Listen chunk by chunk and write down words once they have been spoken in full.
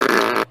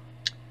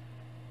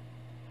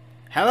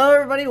Hello,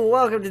 everybody.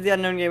 Welcome to the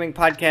Unknown Gaming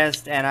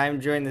Podcast, and I'm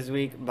joined this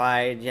week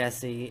by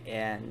Jesse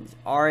and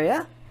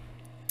Aria.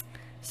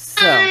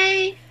 So,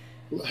 Hi.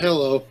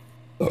 Hello.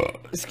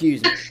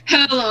 excuse me.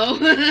 Hello.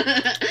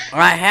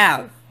 I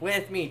have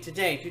with me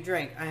today to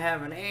drink. I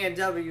have an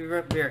A&W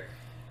root beer,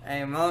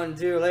 a Mountain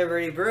Dew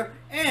Liberty Brew,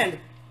 and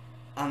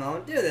a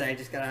Mountain Dew that I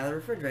just got out of the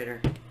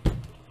refrigerator.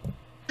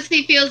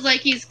 He feels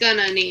like he's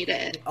gonna need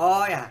it.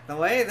 Oh yeah, the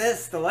way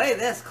this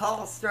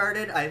call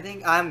started, I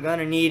think I'm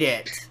gonna need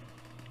it.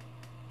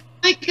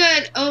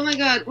 Oh my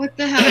god, what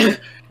the hell?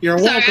 You're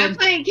Sorry, welcome. I'm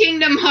playing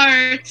Kingdom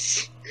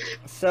Hearts.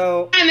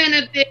 So, I'm in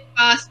a big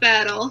boss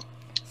battle.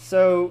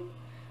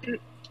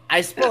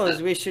 I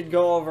suppose we should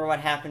go over what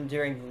happened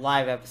during the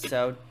live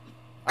episode.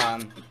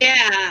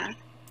 Yeah.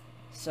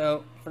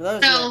 So for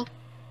those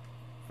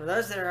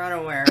that are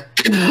unaware,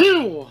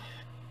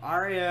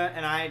 Aria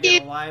and I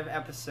did a live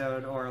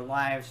episode or a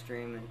live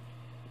stream, and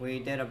we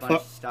did a bunch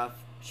of stuff.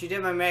 She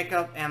did my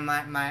makeup and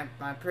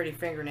my pretty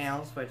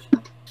fingernails, which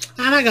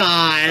Oh my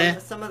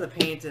god. some of the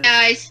paint is. Yeah,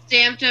 I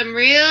stamped them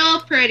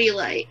real pretty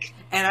like.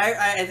 And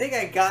I think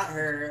I got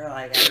her,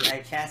 like, I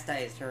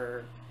chastised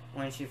her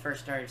when she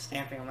first started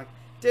stamping. I'm like,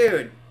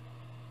 dude,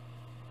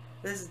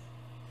 this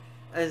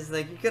is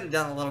like, you could have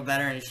done a little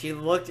better. And she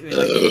looked at me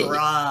like,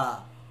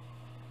 bruh.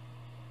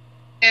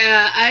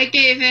 Yeah, I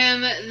gave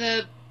him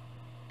the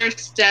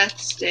first death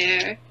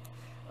stare.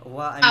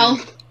 Well,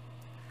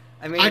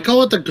 I mean, I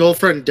call it the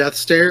girlfriend death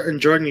stare, and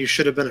Jordan, you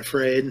should have been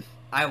afraid.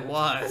 I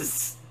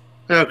was.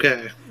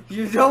 Okay.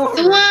 You don't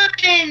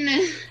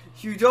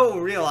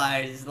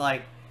realize,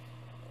 like,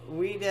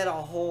 we did a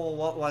whole,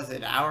 what was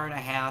it, hour and a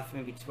half,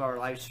 maybe 2-hour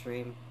live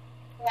stream.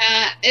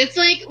 Yeah, it's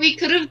like we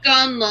could have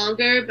gone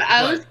longer, but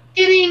I was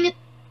getting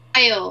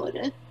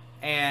tired.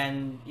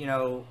 And, you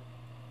know,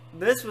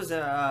 this was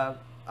a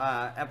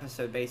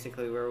episode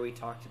basically where we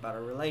talked about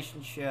our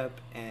relationship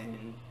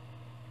and...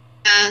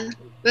 Yeah,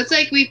 looks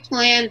like we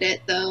planned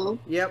it though.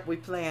 Yep, we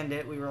planned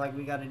it. We were like,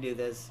 we gotta do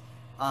this.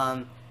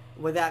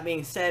 With that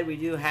being said, we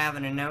do have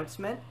an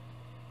announcement.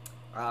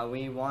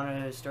 We want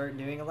to start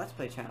doing a Let's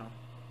Play channel.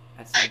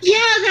 Yeah,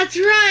 that's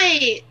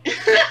right!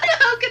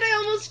 How could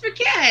I almost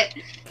forget?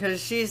 Because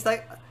she's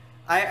like...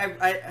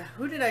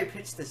 who did I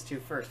pitch this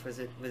to first? Was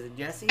it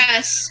Jesse?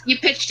 Yes, you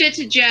pitched it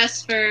to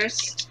Jess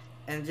first.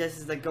 And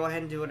Jesse's like, go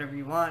ahead and do whatever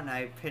you want. And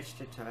I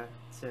pitched it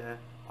to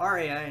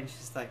Aria, and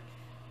she's like...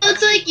 Well,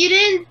 it's like you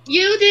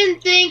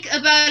didn't think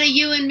about a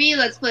you and me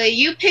Let's Play.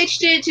 You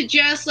pitched it to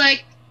Jess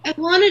like, I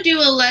want to do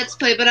a Let's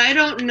Play, but I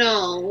don't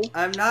know.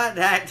 I'm not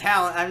that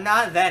I'm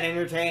not that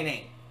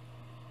entertaining.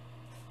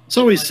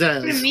 So he To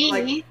says. me.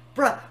 Like,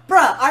 bruh,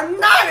 I'm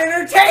not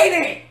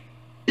entertaining!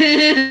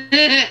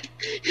 I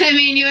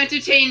mean, you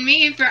entertain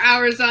me for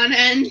hours on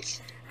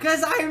end.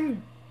 Because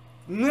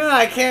no,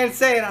 I can't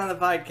say it on the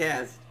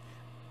podcast.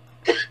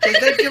 Because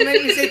then you'll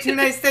make me say two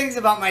nice things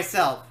about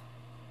myself.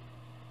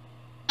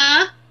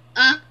 Oh.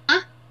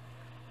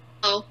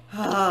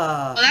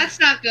 Well, that's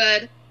not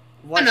good.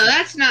 What? Oh, no,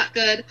 that's not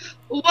good.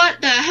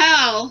 What the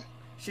hell?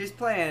 She's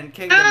playing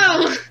Kingdom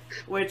Oh! Hearts,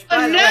 which,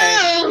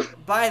 Oh,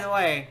 by the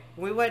way,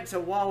 we went to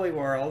Wally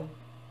World.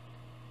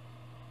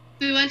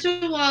 We went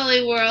to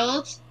Wally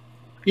World.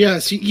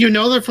 Yes, you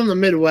know they're from the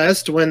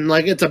Midwest when,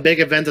 like, it's a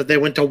big event that they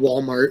went to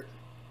Walmart.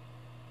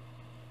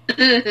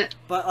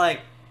 But,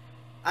 like,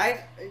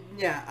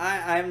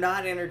 I'm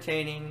not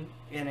entertaining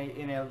in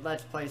a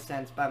Let's Play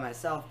sense by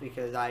myself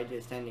because I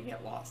just tend to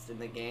get lost in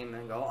the game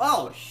and go,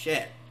 oh,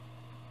 shit.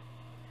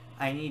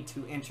 I need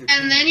to entertain.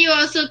 And then you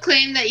also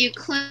claim that you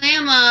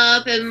clam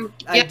up and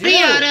yada do.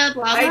 yada,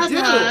 blah blah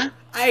blah.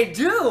 I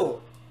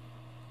do.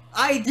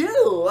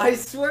 I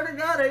swear to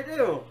God, I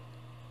do.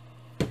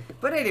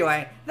 But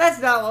anyway, that's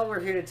not what we're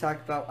here to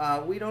talk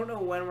about. We don't know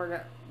when we're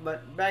gonna.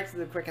 But back to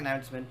the quick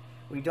announcement.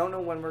 We don't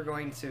know when we're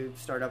going to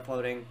start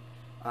uploading.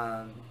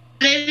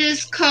 It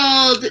is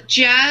called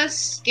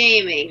Jas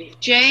Gaming.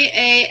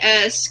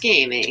 JAS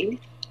Gaming.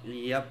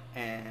 Yep,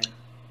 and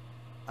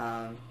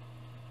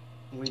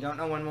we don't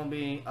know when we'll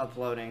be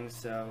uploading,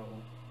 so...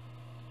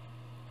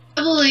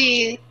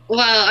 Probably,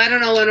 well, I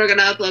don't know when we're going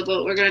to upload,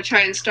 but we're going to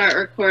try and start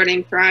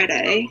recording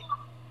Friday.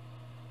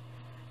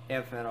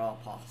 If at all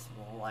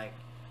possible. Like,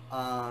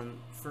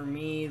 for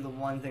me, the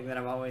one thing that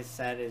I've always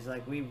said is,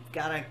 like, we've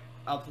got to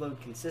upload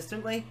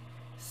consistently,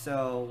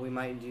 so we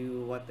might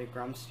do what the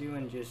Grumps do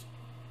and just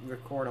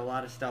record a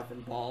lot of stuff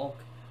in bulk,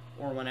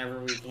 or whenever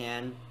we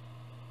can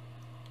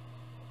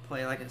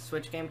play, like, a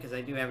Switch game, because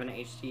I do have an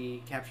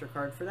HD capture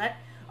card for that.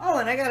 Oh,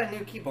 and I got a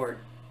new keyboard.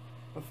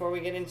 Before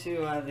we get into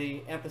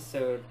the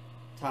episode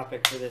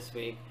topic for this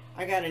week,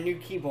 I got a new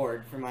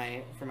keyboard for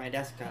my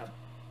desktop.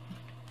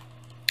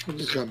 I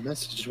just got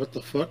messages. What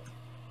the fuck?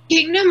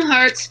 Kingdom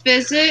Hearts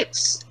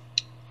physics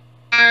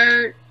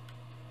are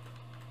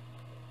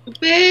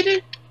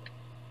stupid.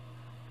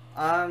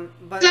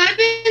 But I've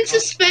been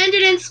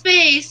suspended in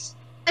space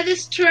by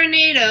this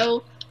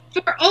tornado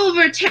for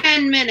over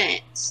 10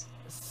 minutes.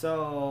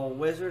 So,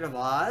 Wizard of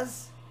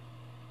Oz?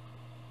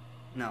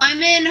 No.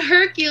 I'm in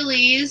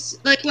Hercules.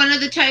 Like, one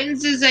of the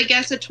Titans is, I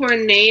guess, a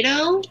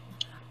tornado.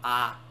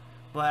 Ah.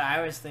 But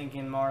I was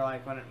thinking more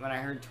like when I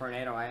heard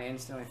tornado, I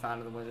instantly thought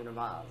of the Wizard of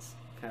Oz.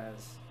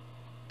 Because,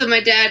 So my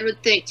dad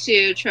would think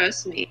too,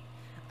 trust me.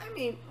 I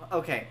mean,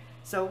 okay,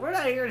 so we're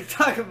not here to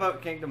talk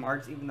about Kingdom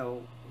Hearts, even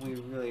though we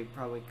really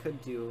probably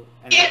could do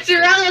an It's episode.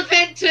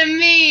 irrelevant to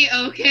me,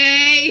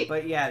 okay?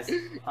 But yes,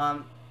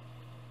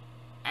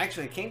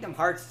 actually, Kingdom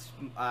Hearts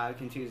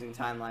confusing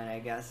timeline, I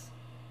guess.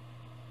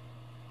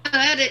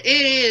 It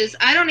is.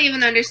 I don't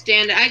even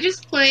understand it. I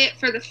just play it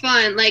for the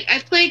fun. Like, I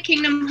played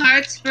Kingdom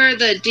Hearts for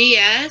the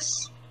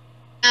DS,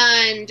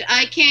 and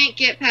I can't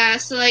get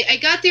past. So, like, I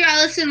got through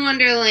Alice in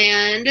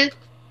Wonderland,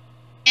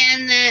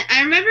 and then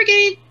I remember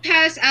getting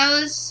past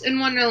Alice in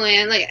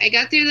Wonderland. Like, I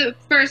got through the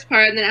first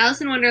part, and then Alice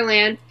in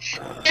Wonderland.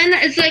 And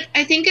it's like,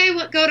 I think I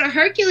would go to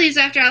Hercules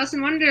after Alice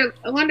in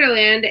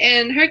Wonderland,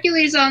 and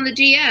Hercules on the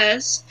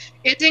DS,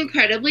 it's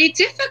incredibly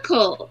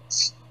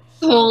difficult.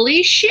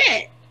 Holy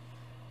shit.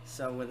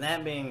 So with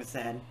that being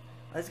said,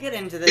 let's get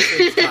into this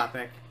week's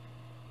topic.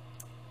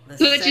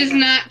 Which is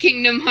not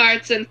Kingdom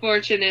Hearts,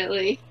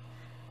 unfortunately.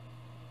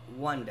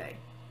 One day,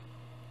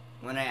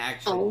 when I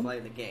actually play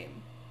the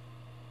game.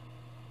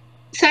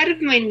 Side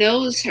of my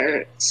nose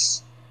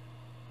hurts.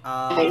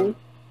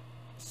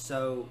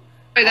 So...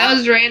 Or that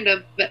was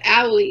random, but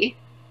owie.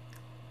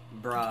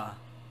 Bruh.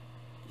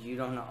 You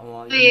don't know...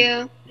 Well,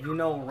 Yeah. You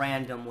know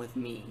random with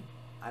me.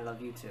 I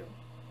love you too.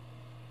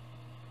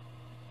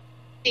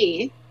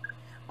 Me.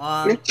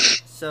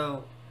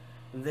 So,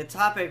 the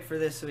topic for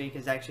this week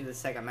is actually the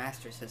Sega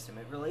Master System.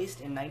 It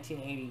released in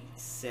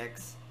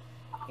 1986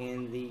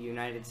 in the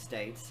United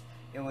States.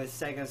 It was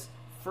Sega's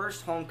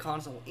first home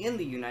console in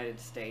the United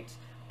States,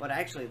 but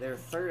actually their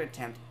third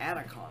attempt at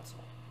a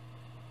console.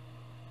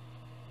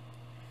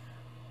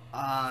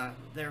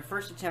 Their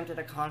first attempt at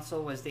a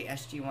console was the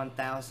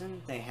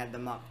SG-1000. They had the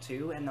Mach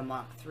 2 and the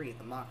Mach 3.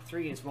 The Mach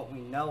 3 is what we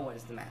know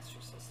as the Master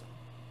System.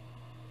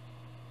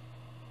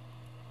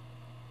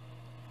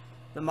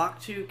 The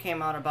Mach 2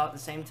 came out about the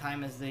same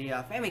time as the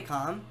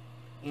Famicom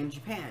in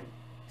Japan.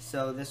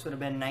 So this would have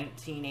been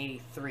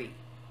 1983.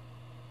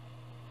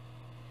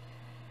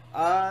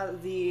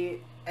 The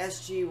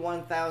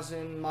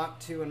SG-1000, Mach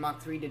 2, and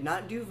Mach 3 did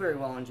not do very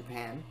well in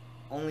Japan,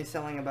 only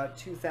selling about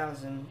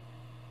 2,000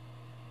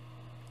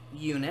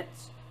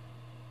 units.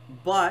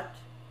 But...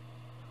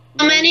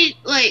 How many,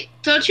 like,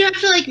 don't you have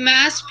to, like,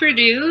 mass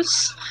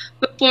produce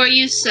before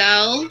you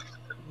sell?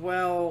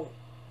 Well...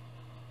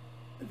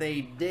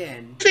 They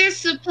did. If there's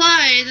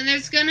supply, then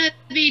there's gonna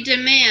be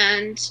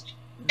demand.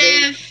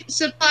 If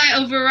supply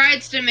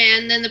overrides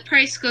demand, then the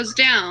price goes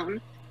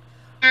down.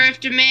 Or if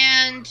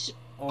demand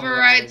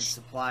overrides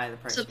supply, the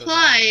price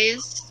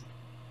supplies,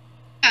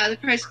 yeah, the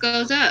price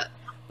goes up.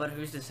 But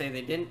who's to say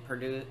they didn't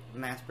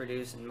mass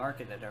produce and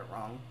market it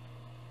wrong?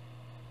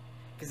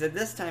 Because at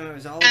this time it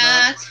was all about...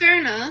 That's fair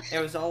enough.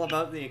 It was all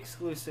about the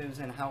exclusives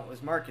and how it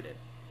was marketed.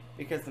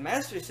 Because the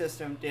Master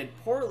System did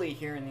poorly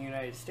here in the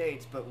United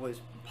States, but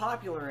was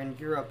popular in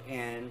Europe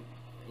and,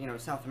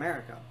 South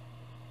America.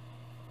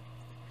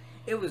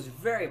 It was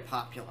very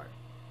popular.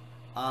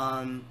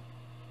 I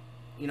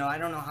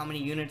don't know how many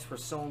units were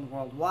sold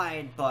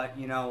worldwide, but,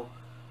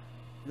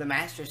 the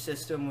Master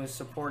System was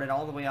supported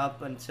all the way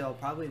up until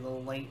probably the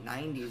late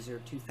 90s or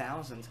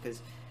 2000s,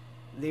 because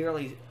I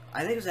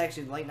think it was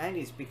actually the late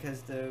 90s,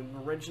 because the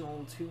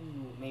original 2,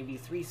 maybe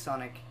 3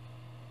 Sonic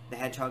the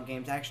Hedgehog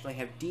games actually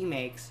have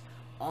demakes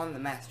on the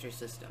Master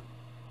System.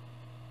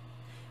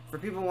 For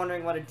people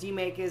wondering what a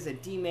demake is a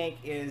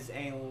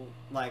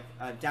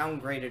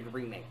downgraded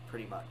remake,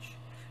 pretty much.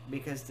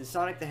 Because the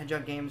Sonic the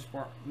Hedgehog games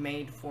were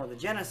made for the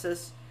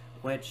Genesis,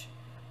 which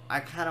I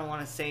kind of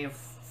want to save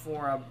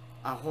for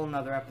a whole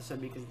nother episode,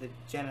 because the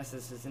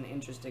Genesis is an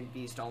interesting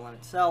beast all in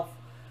itself,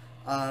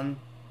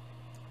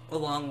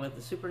 along with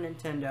the Super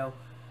Nintendo.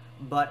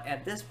 But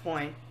at this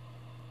point,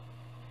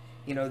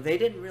 they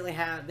didn't really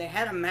have... They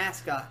had a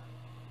mascot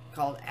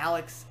called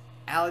Alex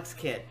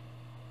Kidd.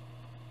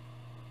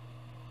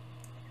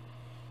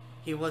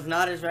 He was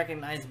not as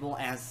recognizable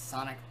as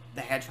Sonic the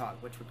Hedgehog,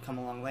 which would come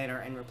along later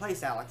and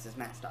replace Alex's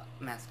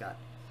mascot.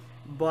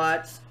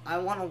 But I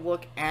want to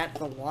look at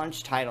the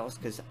launch titles,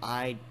 because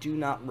I do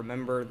not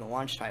remember the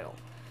launch title.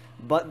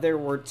 But there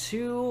were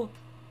 2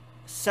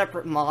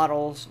 separate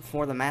models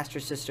for the Master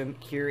System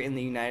here in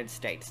the United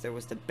States. There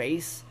was the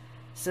base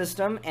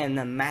system and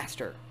the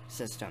Master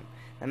System.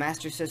 The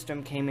Master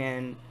System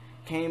came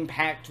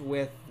packed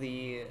with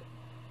the,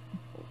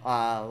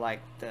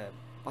 what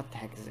the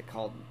heck is it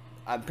called?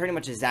 Pretty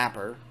much a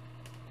zapper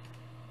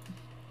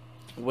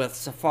with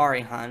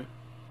Safari Hunt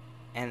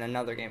and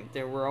another game.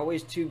 There were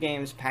always 2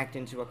 games packed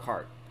into a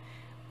cart.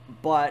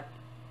 But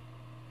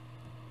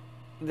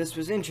this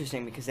was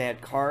interesting because they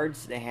had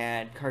cards, they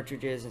had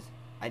cartridges.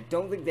 I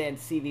don't think they had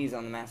CDs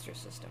on the Master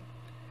System.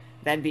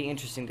 That'd be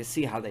interesting to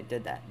see how they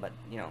did that, but,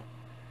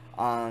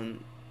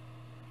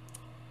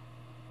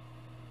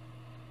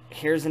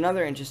 here's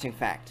another interesting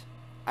fact.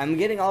 I'm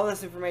getting all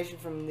this information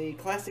from the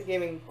Classic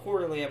Gaming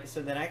Quarterly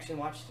episode that I actually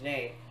watched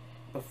today,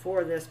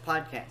 before this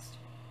podcast.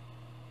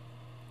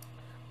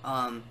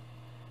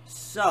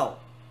 So,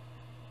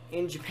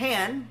 in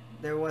Japan,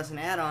 there was an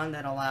add-on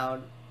that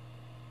allowed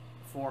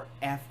for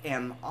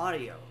FM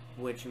audio,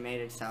 which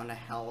made it sound a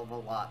hell of a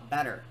lot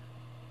better.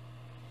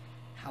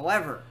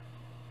 However,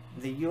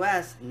 the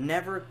US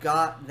never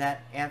got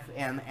that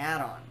FM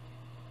add-on.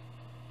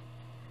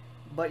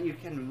 But you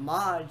can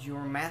mod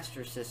your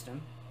Master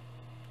System,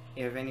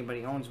 if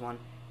anybody owns one,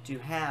 to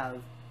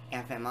have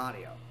FM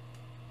audio.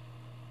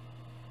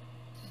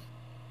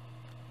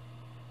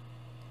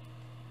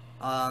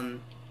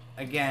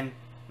 Again,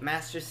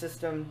 Master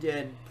System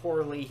did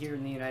poorly here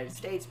in the United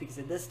States because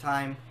at this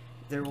time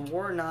there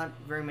were not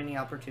very many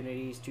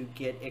opportunities to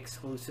get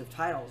exclusive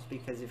titles,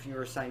 because if you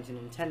were assigned to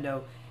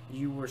Nintendo,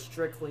 you were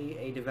strictly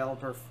a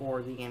developer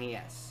for the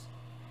NES.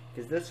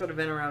 Because this would have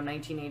been around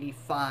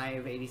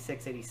 1985,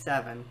 86,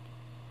 87,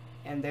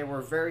 and they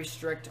were very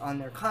strict on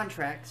their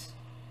contracts.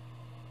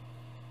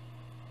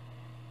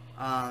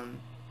 And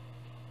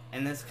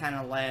this kind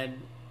of led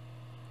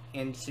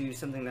into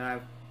something that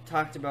I've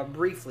talked about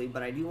briefly,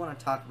 but I do want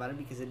to talk about it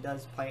because it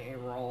does play a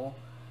role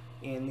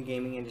in the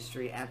gaming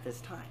industry at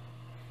this time.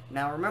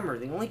 Now remember,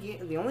 the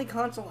only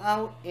console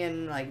out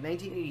in like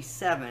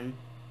 1987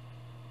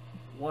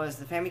 was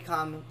the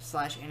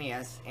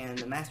Famicom/NES and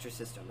the Master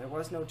System. There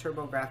was no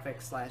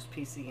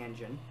TurboGrafx/PC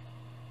Engine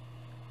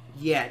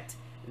yet.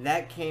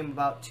 That came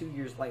about 2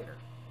 years later.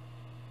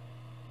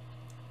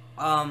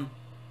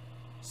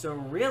 So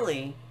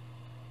really,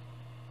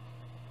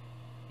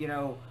 you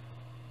know,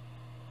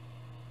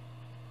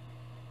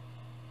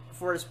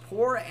 for as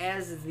poor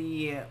as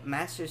the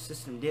Master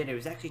System did, it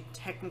was actually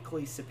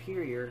technically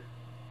superior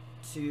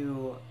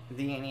to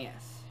the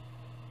NES.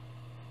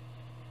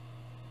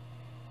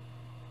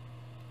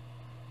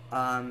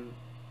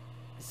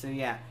 So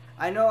yeah,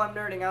 I know I'm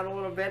nerding out a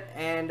little bit,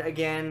 and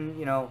again,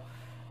 you know,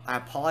 I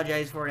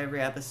apologize for it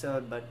every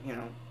episode, but you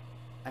know,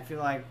 I feel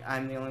like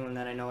I'm the only one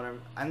that I know what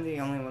I'm the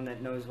only one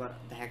that knows what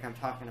the heck I'm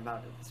talking about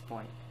at this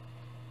point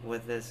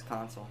with this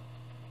console.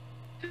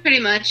 Pretty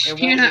much.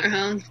 You're not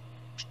wrong.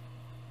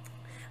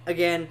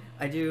 Again,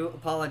 I do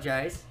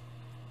apologize,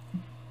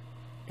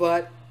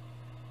 but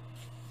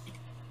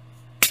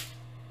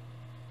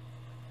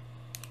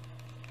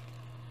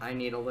I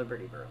need a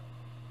Liberty Bro.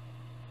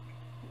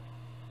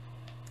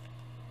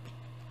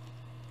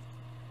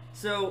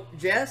 So,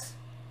 Jess?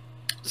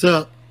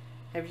 So,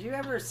 have you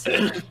ever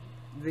seen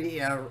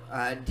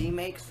the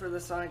demakes for the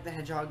Sonic the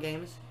Hedgehog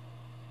games?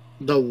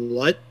 the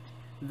what?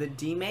 The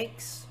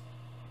demakes?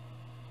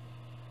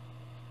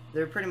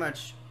 They're pretty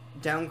much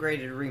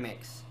downgraded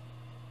remakes.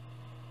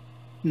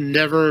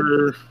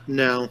 Never,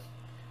 no.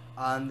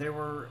 There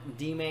were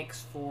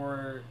demakes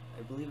for,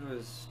 I believe it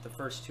was the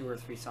first 2 or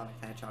 3 Sonic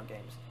the Hedgehog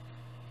games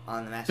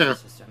on the Master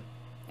System.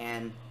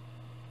 And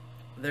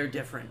they're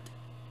different.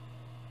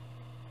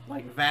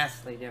 Like,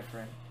 vastly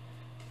different.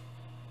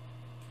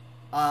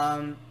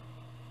 I'm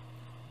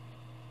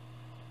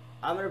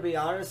gonna be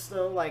honest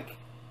though, like,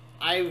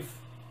 I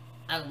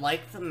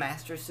like the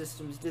Master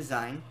System's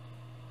design.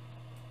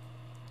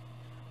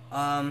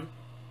 But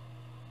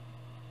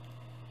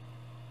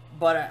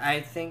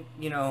I think,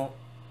 you know,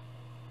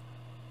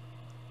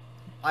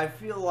 I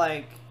feel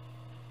like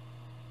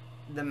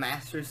the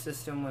Master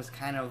System was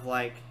kind of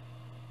like,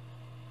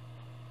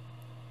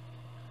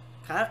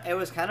 it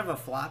was kind of a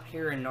flop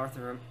here in North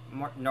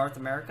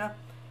America.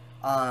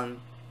 And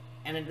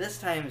at this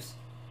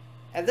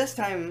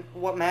time,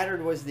 what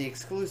mattered was the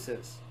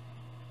exclusives.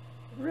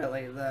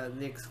 Really,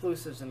 the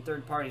exclusives and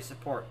third-party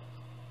support.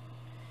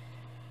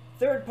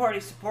 Third-party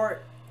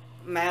support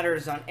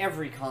matters on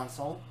every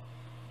console,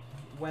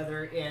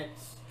 whether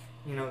it's,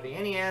 you know, the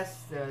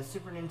NES, the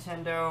Super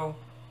Nintendo,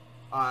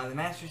 the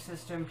Master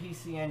System,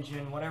 PC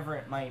Engine, whatever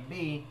it might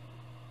be.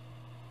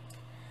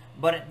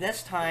 But at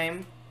this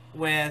time,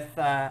 with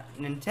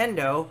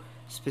Nintendo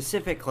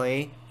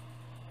specifically,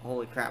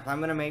 holy crap, I'm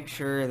gonna make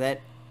sure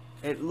that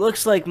it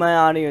looks like my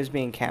audio is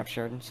being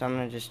captured, so I'm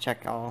gonna just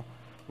check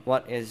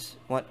what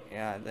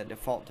the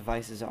default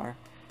devices are.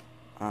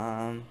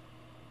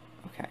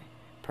 Okay,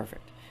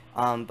 perfect.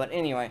 But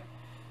anyway,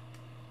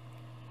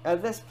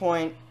 at this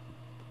point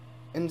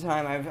in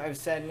time, I've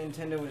said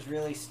Nintendo was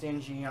really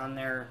stingy on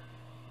their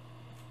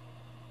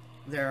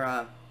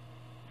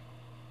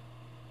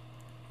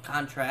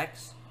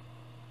contracts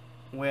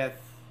with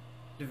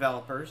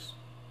developers,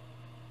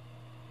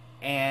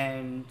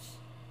 and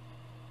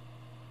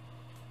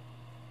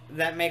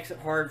that makes it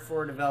hard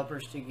for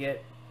developers to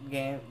get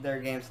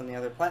their games on the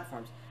other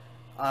platforms.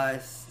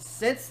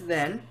 Since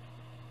then,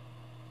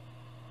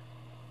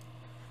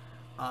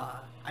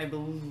 I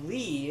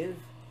believe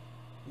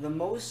the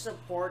most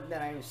support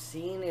that I've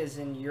seen is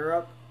in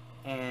Europe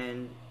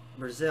and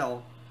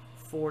Brazil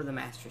for the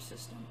Master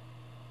System.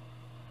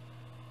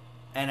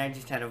 And I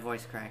just had a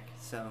voice crack,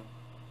 so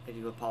I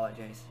do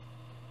apologize.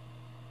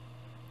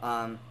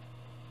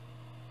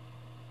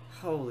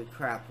 Holy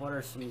crap, what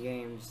are some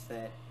games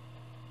that...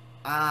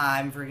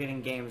 I'm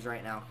forgetting games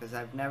right now, because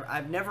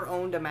I've never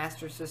owned a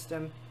Master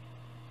System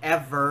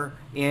ever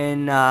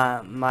in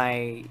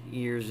my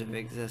years of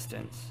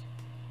existence.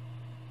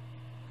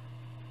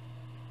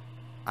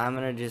 I'm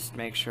gonna just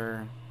make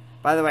sure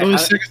By the way, The only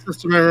Sega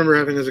system I remember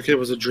having as a kid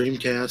was a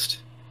Dreamcast.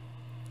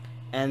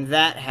 and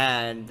that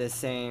had the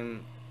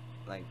same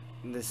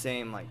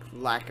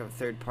lack of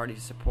third-party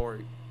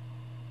support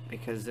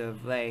because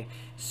of a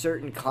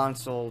certain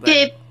console that.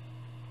 Okay,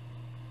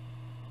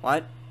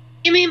 What?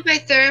 what do you mean by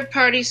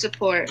third-party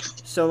support?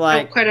 So I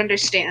don't quite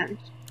understand.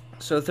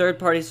 So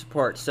third-party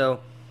support.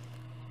 So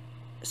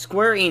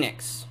Square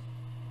Enix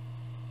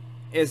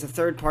is a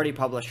third-party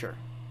publisher.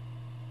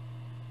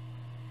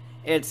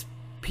 It's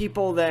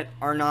people that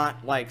are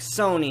not like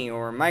Sony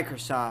or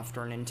Microsoft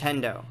or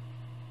Nintendo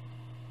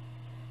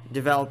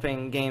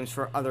developing games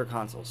for other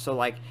consoles. So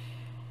like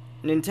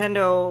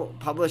Nintendo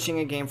publishing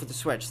a game for the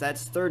Switch,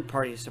 that's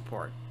third-party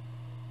support.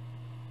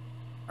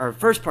 Or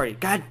first-party.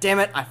 God damn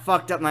it, I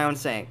fucked up my own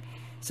saying.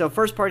 So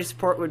first-party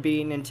support would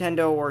be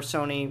Nintendo or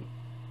Sony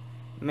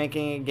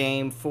making a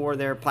game for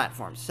their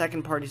platforms.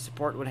 Second-party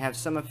support would have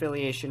some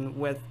affiliation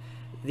with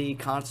the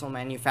console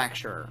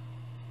manufacturer.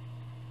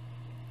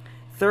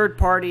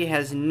 Third-party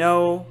has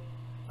no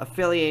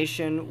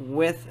affiliation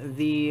with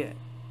the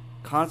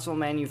console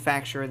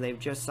manufacturer. They've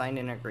just signed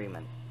an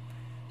agreement.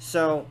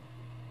 So,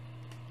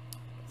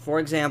 for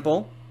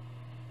example,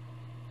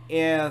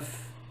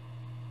 if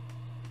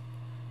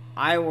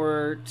I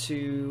were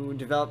to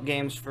develop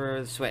games for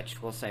the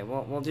Switch, we'll say,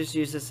 we'll just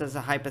use this as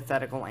a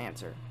hypothetical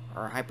answer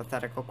or a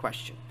hypothetical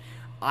question.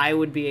 I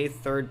would be a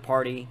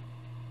third-party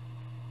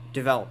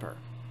developer.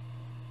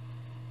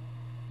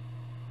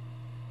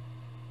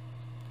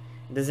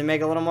 Does it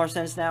make a little more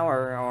sense now,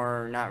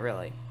 or not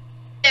really?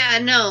 Yeah,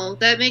 no,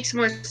 that makes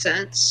more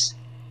sense.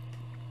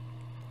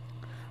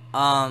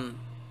 You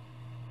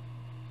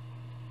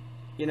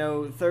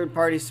know,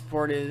 third-party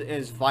support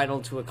is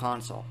vital to a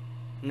console.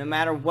 No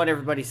matter what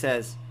everybody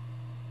says,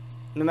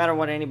 no matter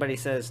what anybody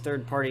says,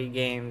 third-party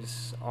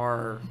games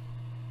are...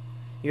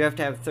 You have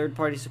to have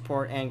third-party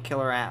support and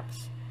killer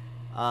apps.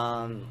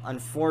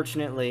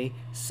 Unfortunately,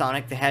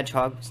 Sonic the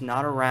Hedgehog was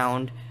not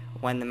around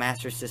when the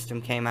Master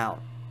System came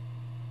out.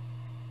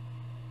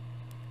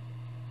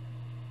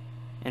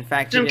 In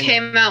fact, It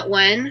came out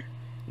when?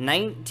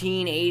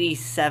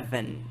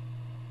 1987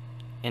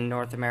 in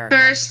North America.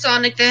 First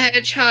Sonic the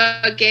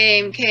Hedgehog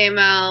game came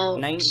out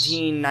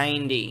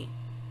 1990.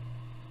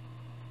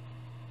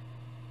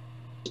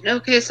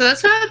 Okay, so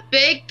that's not a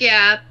big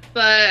gap,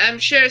 but I'm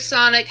sure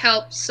Sonic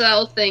helped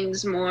sell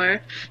things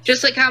more.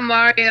 Just like how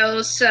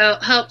Mario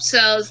helped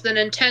sells the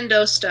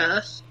Nintendo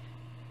stuff.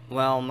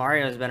 Well,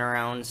 Mario's been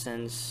around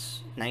since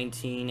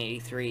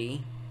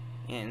 1983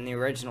 in the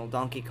original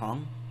Donkey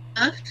Kong.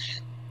 Huh?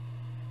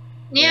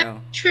 You Yeah,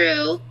 know,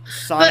 true.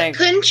 Sonic... But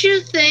couldn't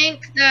you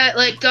think that,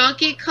 like,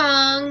 Donkey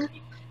Kong,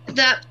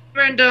 that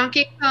plumber in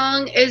Donkey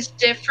Kong is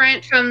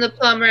different from the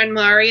plumber in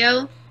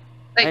Mario?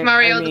 Like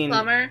Mario the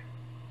plumber?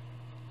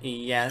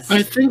 Yes.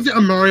 I think that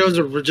Mario's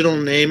original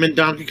name in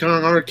Donkey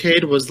Kong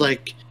Arcade was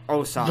like...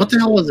 Osan. What the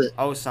hell was it?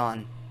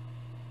 Osan.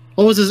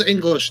 What was his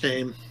English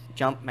name?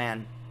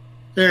 Jumpman.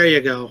 There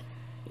you go.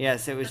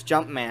 Yes, it was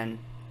Jumpman.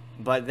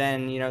 But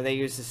then, you know, they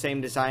used the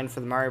same design for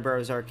the Mario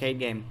Bros. Arcade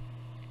game.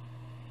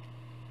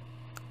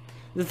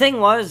 The thing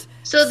was...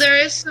 So there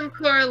is some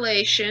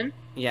correlation.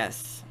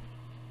 Yes.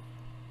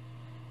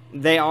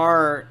 They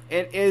are...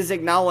 It is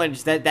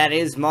acknowledged that that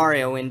is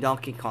Mario in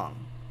Donkey Kong.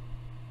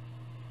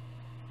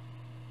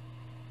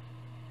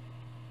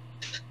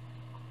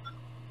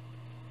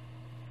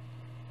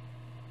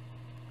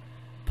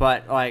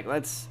 But, like,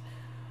 let's...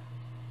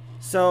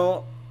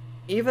 So,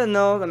 even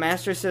though the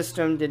Master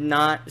System did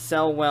not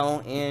sell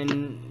well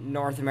in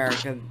North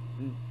America,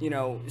 you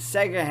know,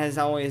 Sega has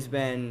always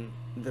been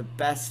the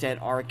best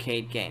at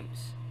arcade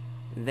games.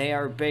 They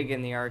are big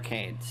in the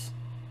arcades.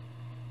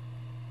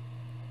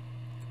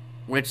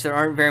 Which there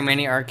aren't very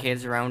many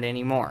arcades around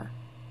anymore.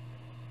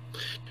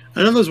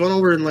 I know there's one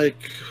over in,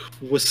 like,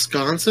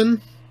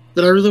 Wisconsin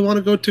that I really want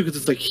to go to because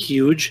it's, like,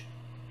 huge.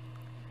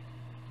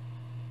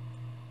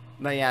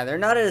 But yeah, they're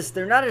not as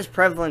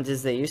prevalent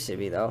as they used to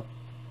be, though.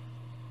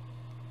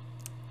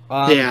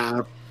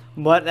 Yeah.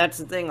 But that's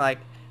the thing, like,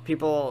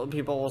 people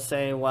will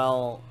say,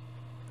 well,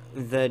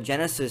 the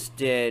Genesis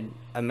did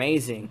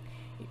amazing.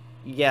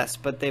 Yes,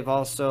 but they've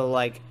also,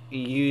 like,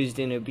 used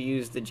and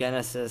abused the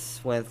Genesis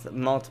with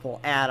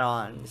multiple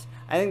add-ons.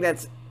 I think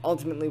that's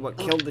ultimately what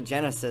killed the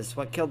Genesis.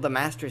 What killed the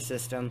Master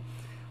System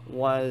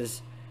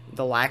was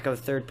the lack of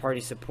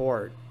third-party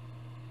support.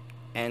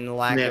 And the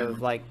lack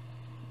of, like,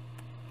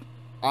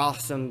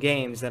 awesome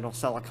games that'll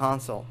sell a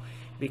console.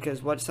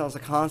 Because what sells a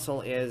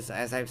console is,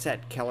 as I've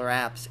said, killer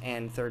apps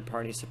and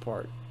third-party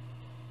support.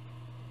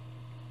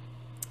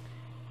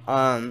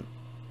 And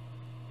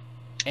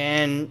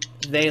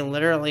they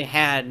literally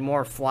had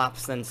more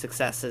flops than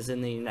successes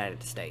in the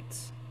United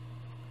States.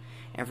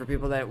 And for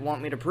people that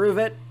want me to prove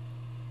it,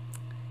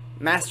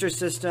 Master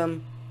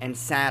System and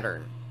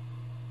Saturn,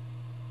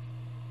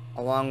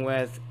 along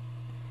with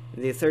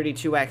the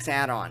 32X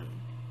add-on.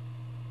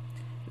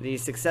 The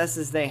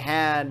successes they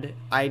had,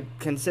 I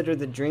consider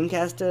the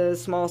Dreamcast a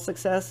small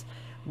success,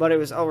 but it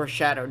was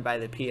overshadowed by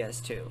the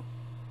PS2.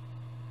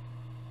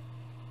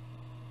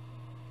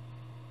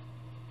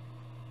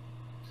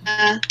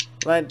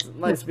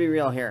 let's be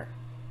real here.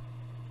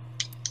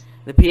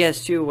 The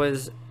PS2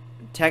 was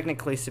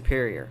technically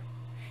superior.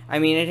 I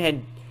mean, it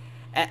had,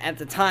 at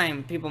the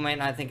time, people might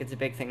not think it's a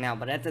big thing now,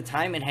 but at the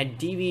time it had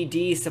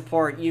DVD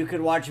support. You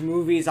could watch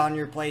movies on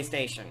your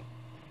PlayStation.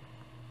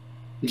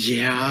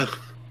 Yeah.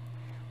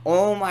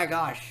 Oh my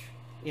gosh.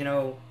 You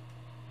know,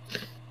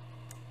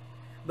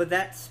 but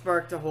that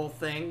sparked a whole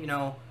thing, you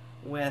know,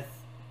 with,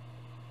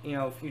 you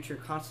know, future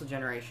console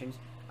generations.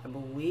 I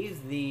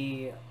believe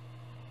the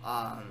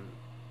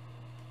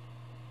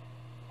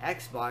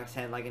Xbox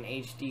had like an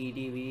HD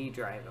DVD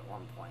drive at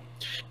one point.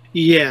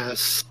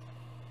 Yes.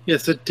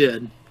 Yes, it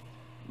did.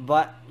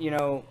 But, you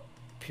know,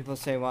 people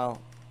say,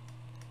 well,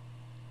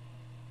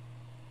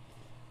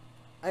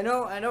 I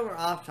know we're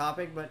off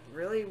topic, but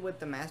really with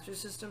the Master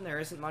System there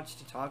isn't much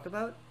to talk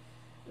about,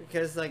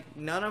 because like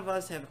none of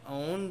us have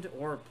owned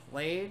or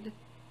played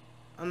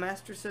a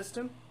Master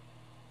System.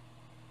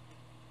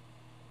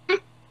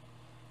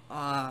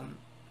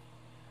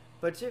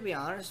 But to be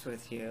honest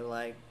with you,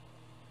 like,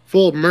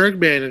 Full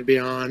Mergman would be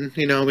on.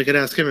 You know, we could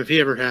ask him if he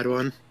ever had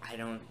one. I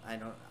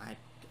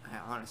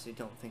honestly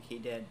don't think he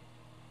did.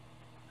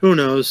 Who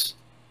knows?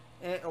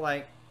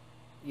 Like,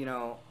 you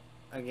know,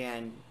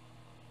 again,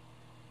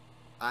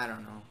 I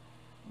don't know.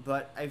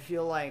 But I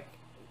feel like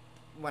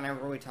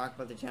whenever we talk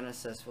about the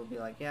Genesis, we'll be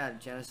like, yeah,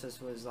 Genesis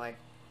was like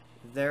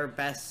their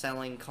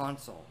best-selling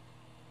console.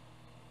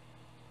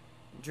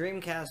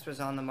 Dreamcast was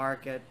on the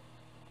market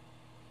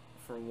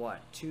for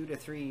what, 2 to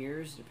 3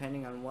 years,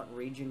 depending on what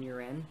region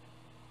you're in.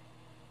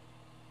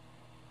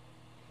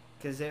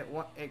 Because it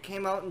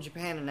came out in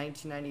Japan in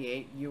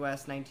 1998,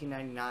 US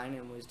 1999,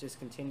 and was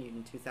discontinued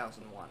in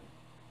 2001.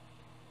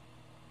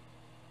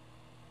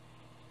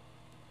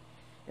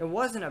 It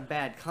wasn't a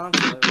bad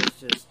console, it was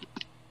just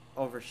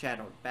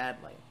overshadowed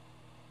badly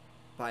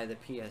by the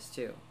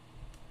PS2.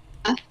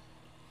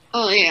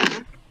 Oh, yeah.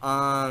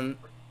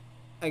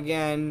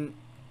 Again,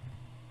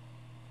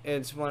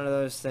 it's one of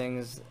those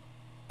things,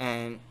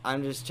 and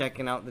I'm just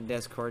checking out the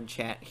Discord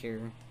chat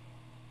here,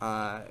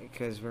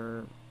 because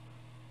we're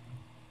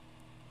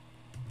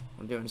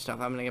doing stuff.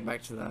 I'm gonna get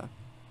back to the...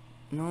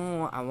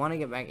 No, I want to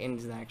get back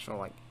into the actual,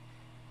 like,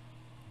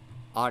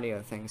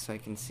 audio thing so I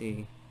can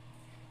see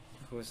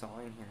who's all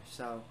in here.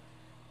 So,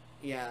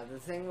 yeah, the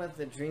thing with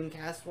the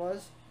Dreamcast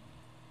was,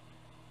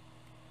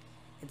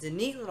 it's a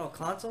neat little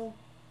console,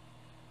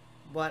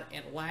 but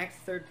it lacked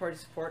third-party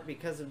support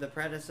because of the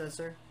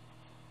predecessor.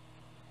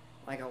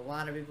 Like, a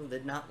lot of people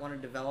did not want to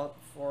develop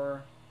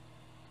for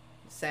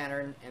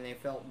Saturn, and they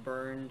felt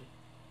burned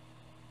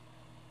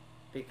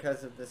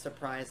because of the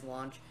surprise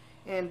launch.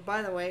 And,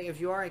 by the way, if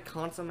you are a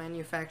console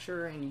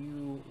manufacturer and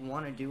you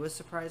want to do a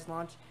surprise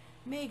launch,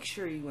 make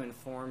sure you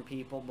inform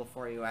people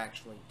before you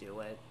actually do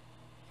it.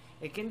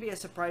 It can be a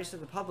surprise to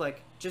the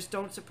public, just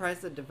don't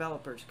surprise the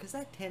developers, because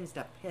that tends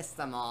to piss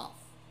them off.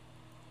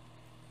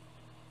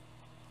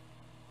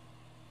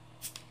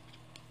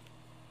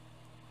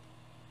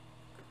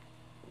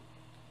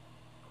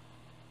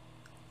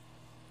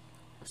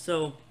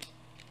 So,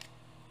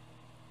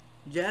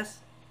 Jess?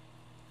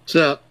 What's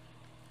up?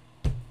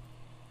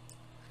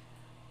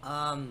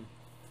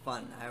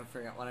 Fun. I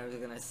forgot what I was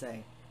gonna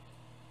say.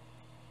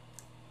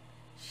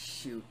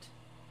 Shoot.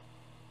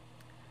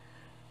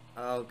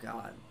 Oh,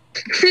 God.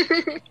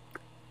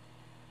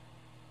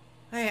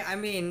 Hey, I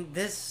mean,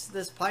 this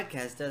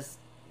podcast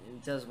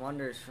does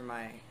wonders for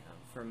my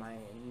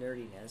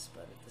nerdiness,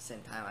 but at the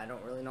same time, I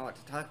don't really know what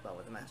to talk about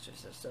with the Master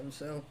System,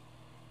 so...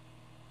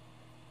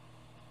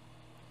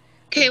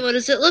 Okay, what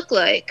does it look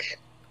like?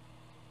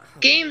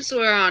 Games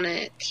were on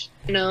it,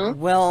 you know?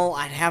 Well,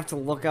 I'd have to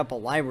look up a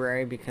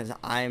library because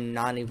I'm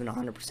not even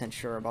 100%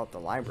 sure about the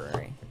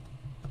library.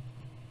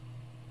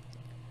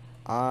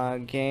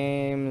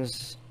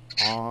 Games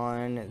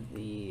on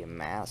the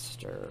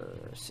Master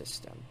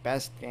System.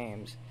 Best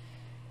games.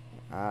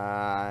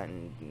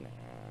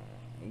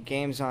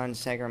 Games on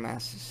Sega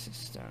Master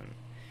System.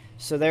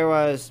 So there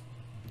was...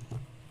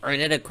 I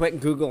did a quick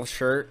Google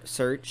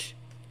search.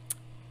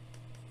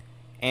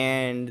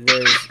 And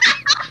there's...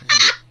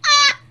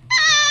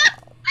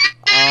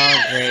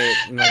 Oh, great.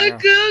 A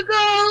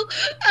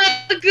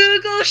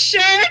Google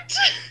shirt.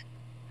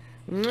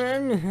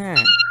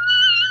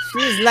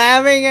 She's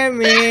laughing at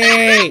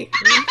me.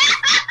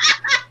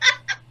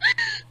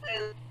 I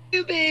love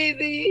you,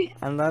 baby.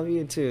 I love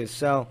you too.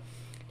 So,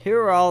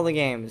 here are all the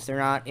games. They're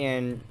not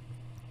in...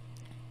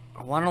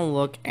 I want to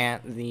look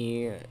at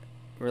the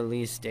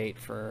release date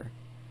for...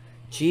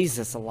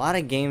 Jesus, a lot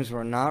of games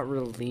were not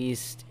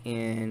released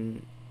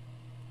in...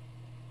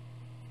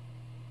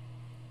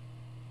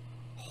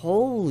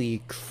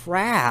 Holy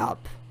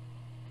crap.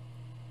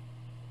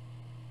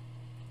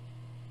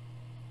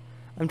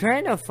 I'm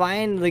trying to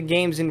find the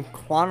games in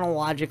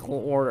chronological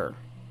order,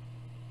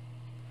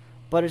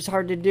 but it's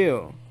hard to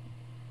do.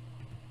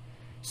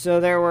 So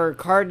there were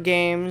card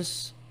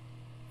games,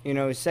 you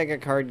know,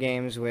 Sega card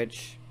games,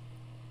 which...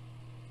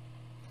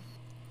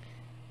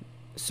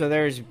 So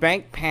there's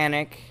Bank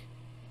Panic,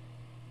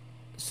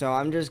 So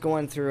I'm just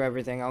going through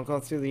everything. I'll go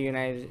through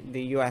the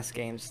U.S.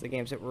 games, the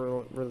games that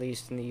were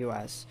released in the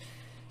U.S.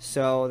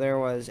 So there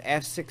was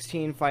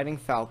F-16 Fighting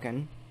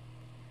Falcon,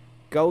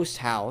 Ghost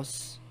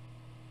House,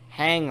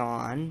 Hang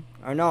On.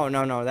 Or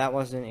no, that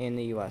wasn't in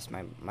the U.S.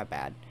 My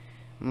bad.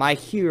 My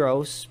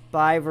Hero,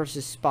 Spy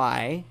vs.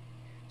 Spy,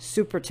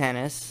 Super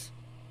Tennis,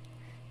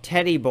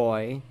 Teddy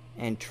Boy,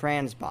 and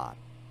Transbot.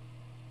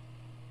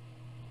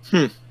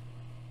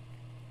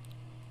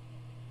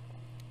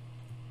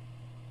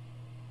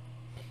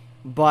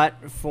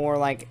 But for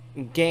like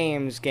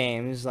games,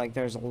 like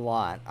there's a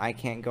lot. I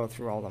can't go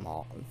through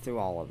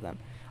all of them.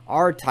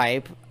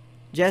 R-Type.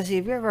 Jesse,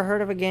 have you ever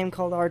heard of a game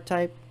called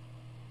R-Type?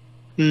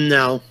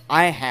 No.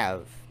 I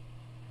have.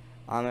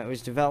 It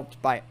was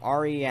developed by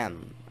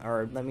REM,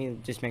 or let me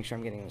just make sure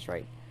I'm getting this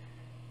right.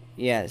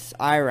 Yes,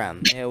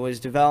 IREM. It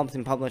was developed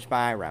and published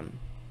by IREM.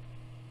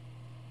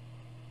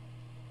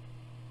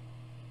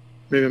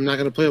 Maybe I'm not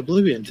gonna play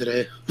Oblivion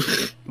today.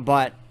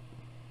 But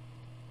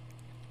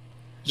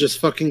just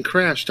fucking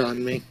crashed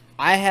on me.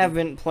 I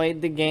haven't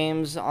played the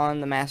games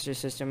on the Master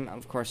System.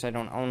 Of course, I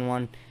don't own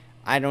one.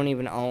 I don't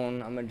even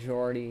own a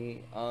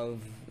majority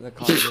of the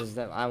consoles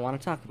that I want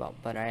to talk about.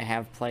 But I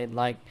have played,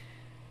 like,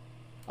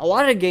 a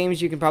lot of games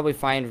you can probably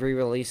find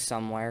re-released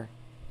somewhere.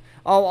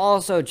 Oh,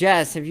 also,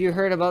 Jess, have you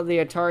heard about the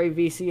Atari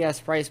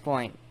VCS price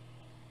point?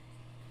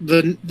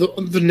 The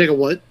nigga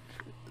what?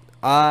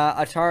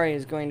 Atari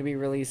is going to be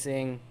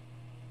releasing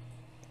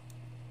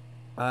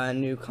a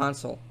new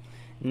console.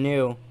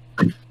 New.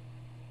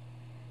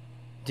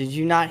 Did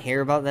you not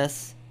hear about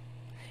this?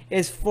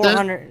 It's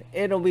 $400.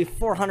 It'll be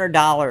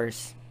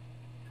 $400.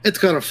 It's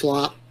gonna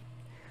flop.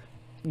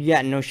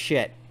 Yeah, no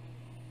shit.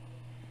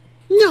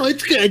 No,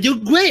 it's gonna do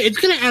great. It's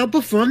gonna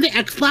outperform the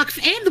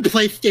Xbox and the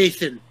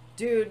PlayStation.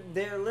 Dude,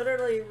 they're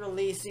literally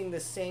releasing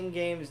the same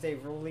games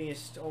they've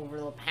released over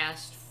the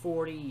past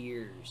 40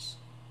 years.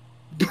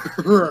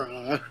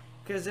 Bruh.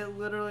 Because it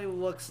literally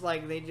looks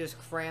like they just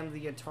crammed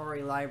the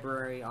Atari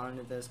library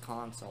onto this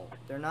console.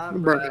 They're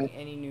not bringing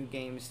any new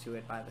games to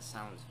it by the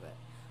sounds of it.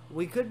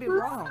 We could be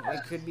wrong.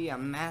 It could be a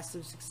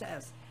massive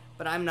success.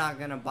 But I'm not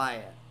going to buy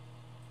it.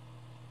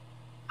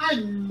 I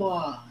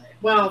might.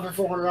 Well,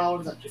 for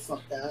 $400, I'd just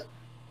fuck that.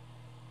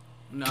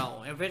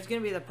 No. If it's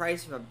going to be the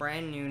price of a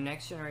brand new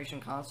next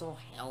generation console,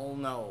 hell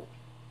no.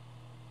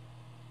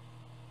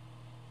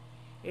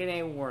 It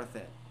ain't worth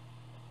it.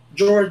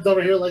 Jordan's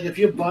over here like, if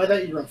you buy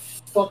that, you're a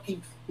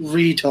fucking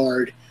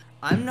retard.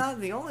 I'm not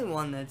the only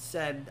one that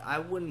said I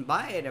wouldn't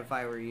buy it if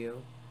I were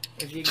you.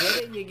 If you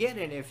get it, you get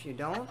it. If you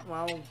don't,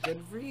 well,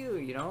 good for you,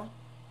 you know?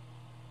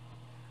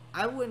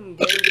 I wouldn't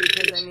get it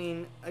because, I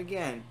mean,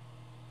 again,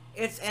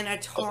 it's an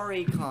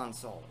Atari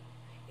console.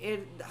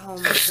 Oh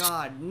my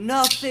god,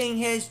 nothing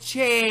has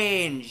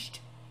changed!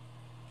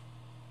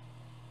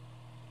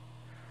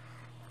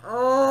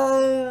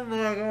 Oh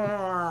my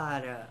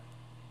god!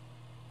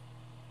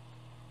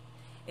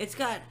 It's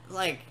got,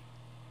 like,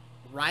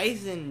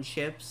 Ryzen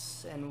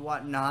chips and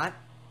whatnot.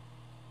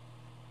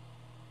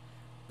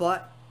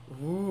 But,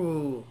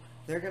 ooh,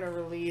 they're gonna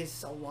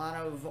release a lot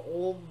of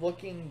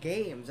old-looking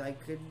games. I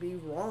could be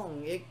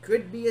wrong. It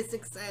could be a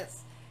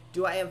success.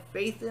 Do I have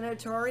faith in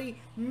Atari?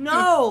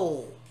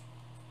 No!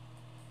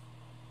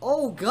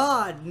 Oh,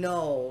 God,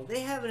 no.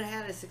 They haven't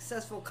had a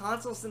successful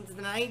console since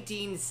the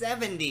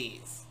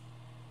 1970s.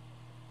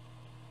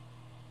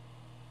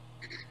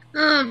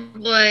 Oh,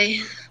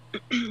 boy.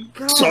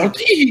 God.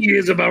 Salty he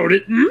is about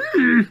it.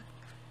 Mm.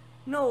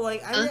 No,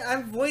 like,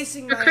 I'm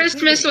voicing For my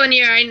Christmas opinion. one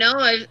year,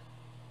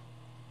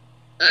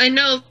 I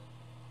know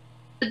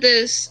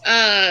this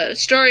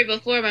story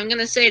before, but I'm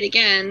gonna say it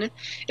again.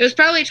 It was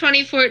probably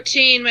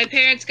 2014. My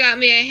parents got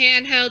me a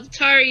handheld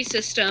Atari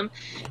system,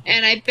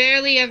 and I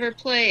barely ever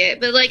play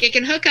it. But like, it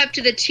can hook up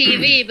to the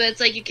TV, but it's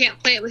like you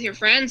can't play it with your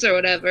friends or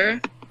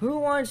whatever. Who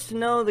wants to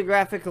know the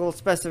graphical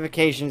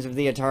specifications of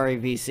the Atari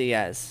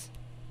VCS?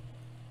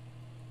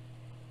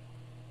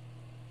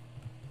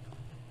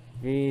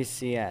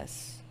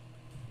 VCS.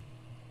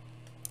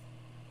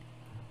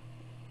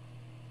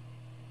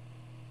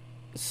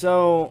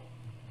 So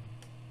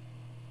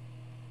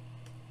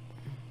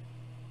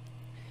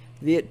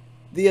the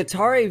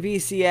Atari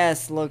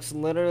VCS looks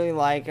literally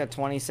like a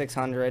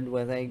 2600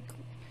 with an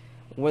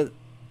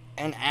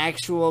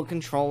actual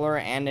controller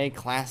and a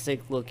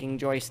classic looking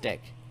joystick.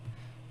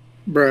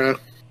 Bruh.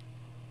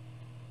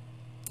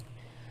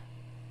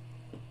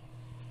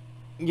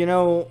 You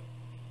know,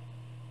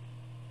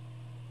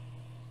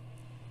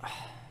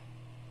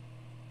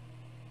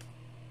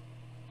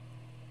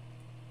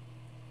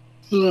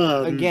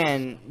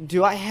 again,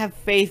 do I have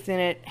faith in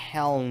it?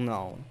 Hell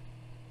no.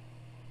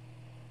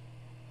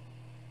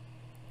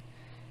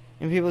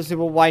 And people say,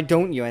 well, why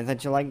don't you? I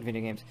thought you liked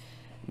video games.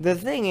 The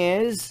thing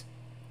is,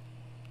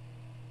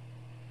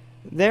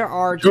 there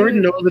are...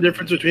 Jordan knows the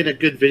difference between a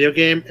good video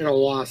game and a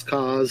lost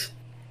cause.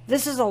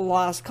 This is a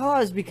lost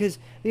cause because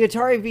the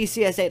Atari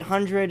VCS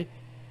 800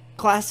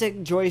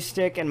 classic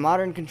joystick and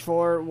modern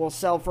controller will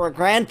sell for a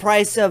grand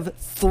price of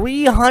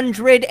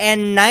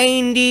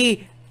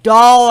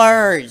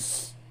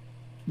 $390.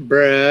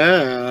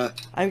 Bruh.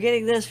 I'm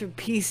getting this from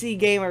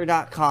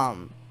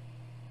PCGamer.com.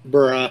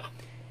 Bruh.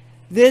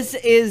 This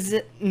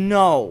is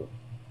no.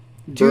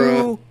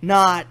 Do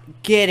not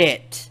get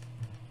it.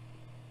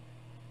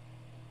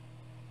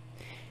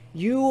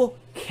 You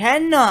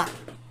cannot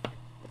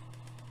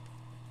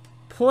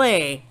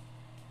play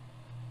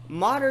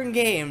modern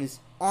games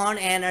on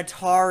an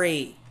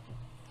Atari.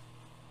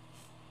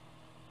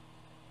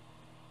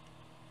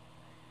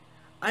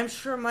 I'm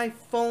sure my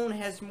phone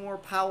has more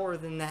power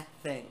than that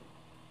thing.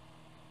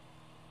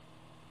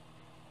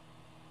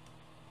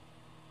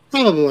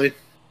 Probably.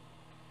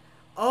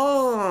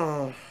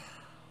 Oh.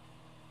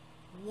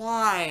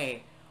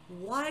 Why?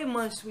 Why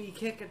must we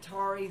kick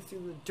Atari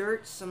through the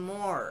dirt some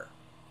more?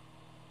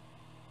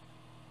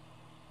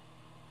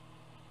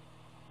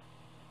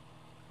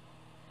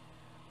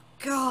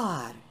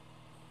 God.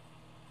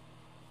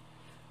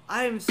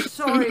 I am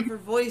sorry for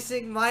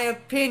voicing my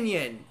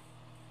opinion.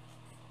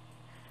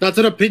 That's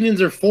what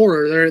opinions are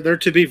for. They're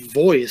to be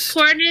voiced.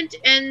 Important,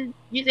 and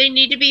they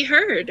need to be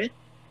heard.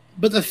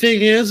 But the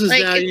thing is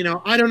Like, that, you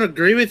know, I don't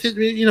agree with it.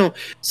 You know,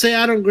 say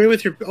I don't agree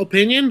with your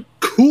opinion.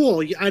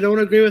 Cool. I don't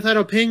agree with that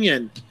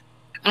opinion.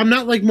 I'm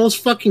not like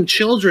most fucking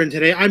children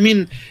today. I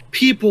mean,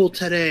 people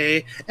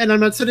today. And I'm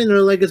not sitting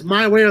there like it's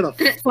my way or the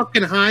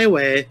fucking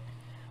highway.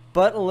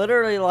 But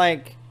literally,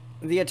 like,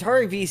 the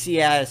Atari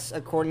VCS,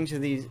 according to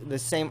the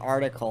same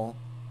article,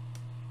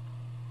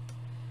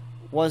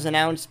 was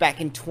announced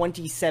back in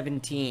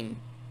 2017.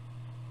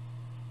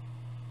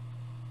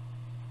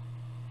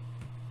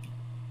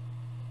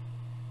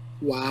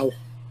 Wow.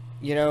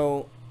 You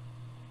know,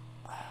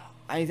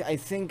 I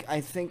think.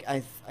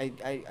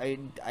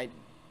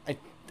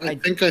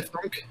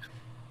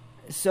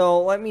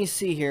 So let me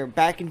see here.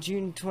 Back in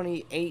June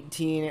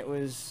 2018, it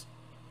was.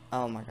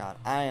 Oh my God,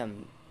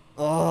 I'm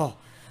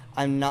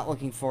not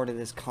looking forward to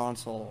this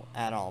console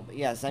at all. But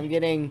yes, I'm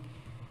getting.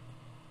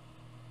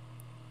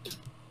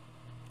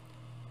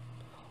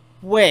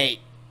 Wait.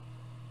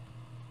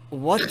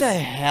 What the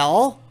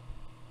hell?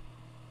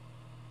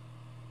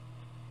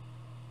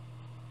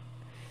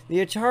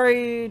 The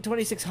Atari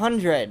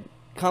 2600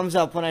 comes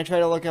up when I try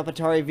to look up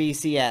Atari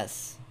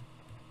VCS.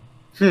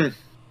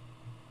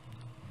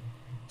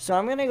 So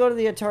I'm going to go to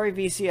the Atari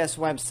VCS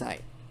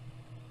website.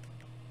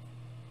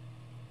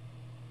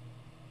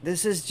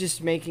 This is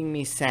just making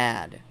me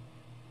sad.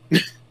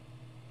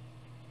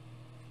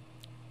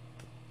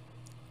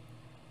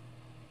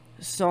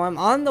 So I'm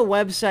on the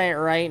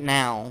website right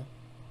now.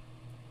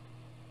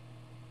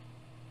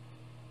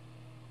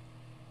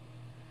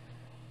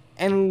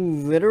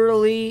 And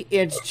literally,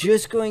 it's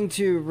just going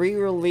to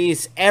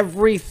re-release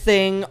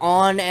everything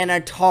on an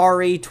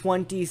Atari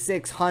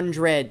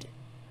 2600.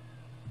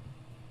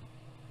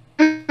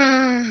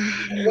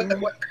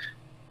 What?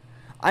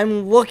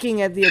 I'm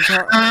looking at the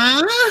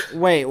Atari...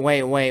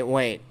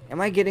 Wait. Am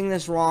I getting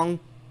this wrong?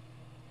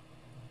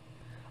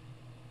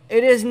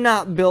 It is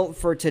not built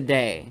for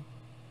today.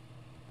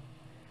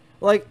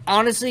 Like,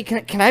 honestly,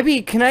 can I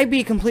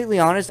be completely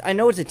honest? I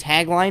know it's a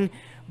tagline,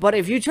 but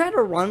if you try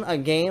to run a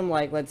game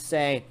like, let's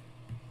say,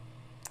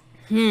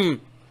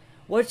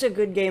 what's a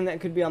good game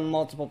that could be on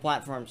multiple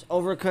platforms?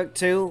 Overcooked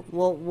 2?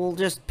 We'll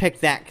just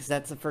pick that, because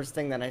that's the first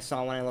thing that I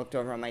saw when I looked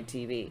over on my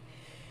TV.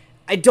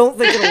 I don't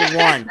think it'll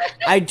run.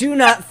 I do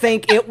not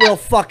think it will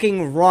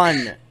fucking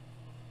run.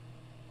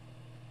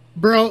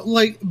 Bro,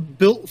 like,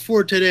 built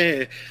for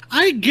today.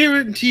 I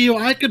guarantee you,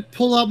 I could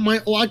pull up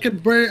my...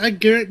 I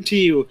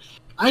guarantee you,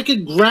 I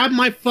could grab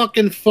my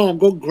fucking phone,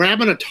 go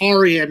grab an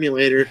Atari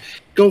emulator,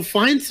 go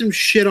find some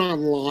shit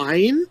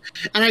online,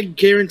 and I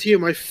guarantee you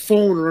my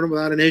phone will run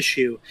without an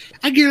issue.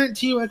 I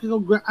guarantee you I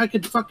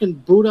could fucking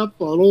boot up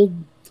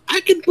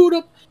I could boot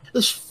up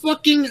this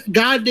fucking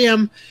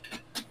goddamn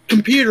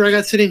computer I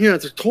got sitting here.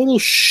 It's a total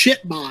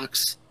shit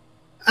box.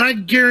 And I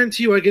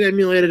guarantee you I could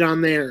emulate it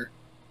on there.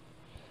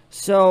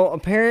 So,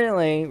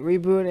 apparently,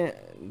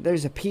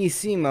 there's a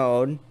PC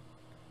mode.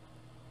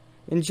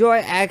 Enjoy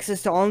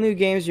access to all new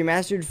games,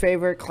 remastered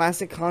favorite,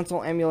 classic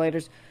console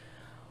emulators.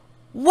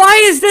 Why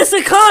is this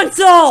a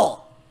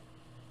console?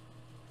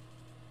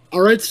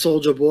 Alright,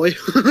 Soldier Boy.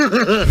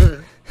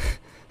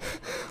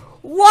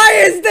 Why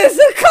is this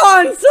a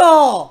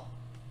console?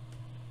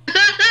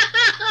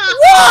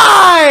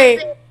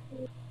 Why?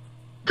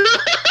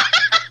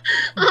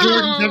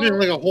 Jordan's having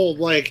like a whole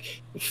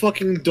like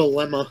fucking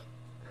dilemma.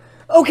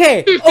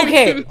 Okay.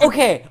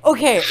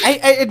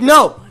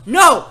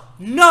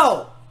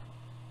 No.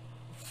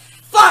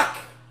 Fuck.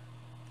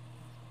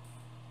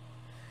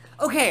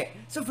 Okay,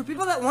 so for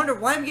people that wonder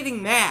why I'm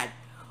getting mad,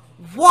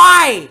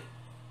 why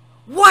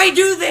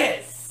do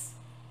this?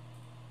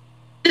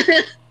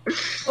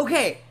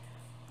 Okay,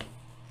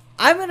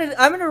 I'm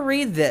gonna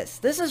read this.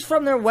 This is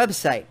from their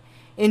website.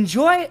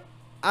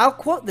 I'll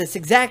quote this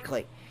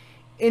exactly.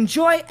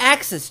 Enjoy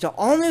access to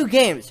all new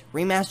games,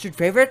 remastered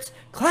favorites,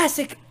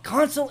 classic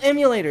console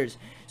emulators,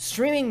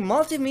 streaming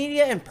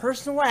multimedia and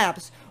personal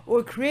apps,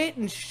 or create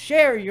and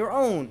share your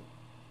own.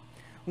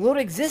 Load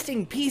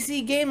existing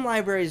PC game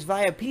libraries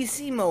via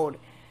PC mode.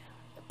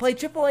 Play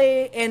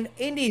AAA and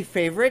indie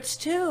favorites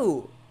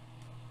too.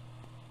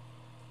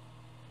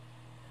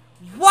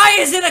 Why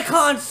is it a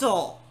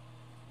console?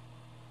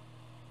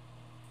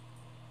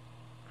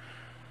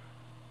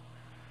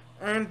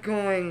 I'm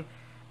going,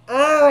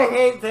 oh, I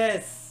hate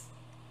this.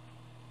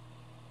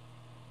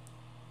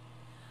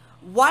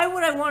 Why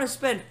would I want to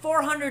spend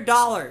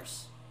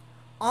 $400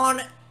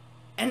 on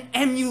an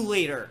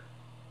emulator?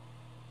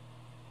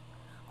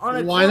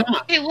 Why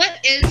not? Okay, what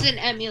is an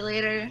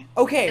emulator?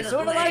 Okay, so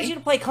it allows you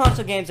to play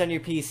console games on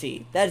your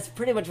PC. That's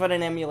pretty much what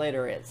an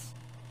emulator is.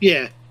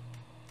 Yeah.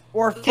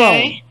 Or phone.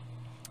 Okay.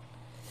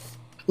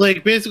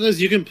 Like, basically,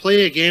 you can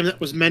play a game that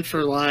was meant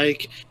for,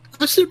 like,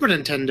 a Super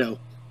Nintendo.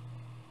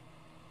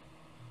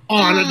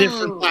 On a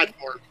different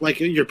platform. Like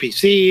your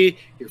PC,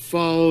 your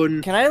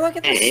phone. Can I look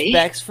at the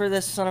specs for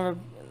this son of a...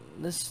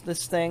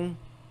 This thing?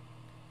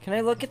 Can I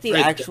look at the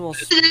actual...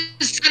 Son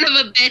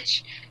of a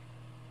bitch.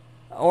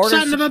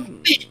 Son of a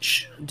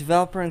bitch.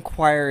 Developer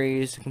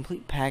inquiries,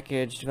 complete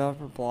package,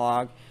 developer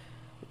blog.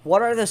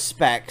 What are the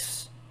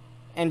specs?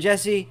 And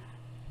Jesse,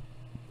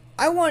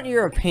 I want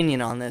your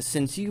opinion on this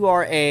since you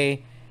are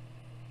a...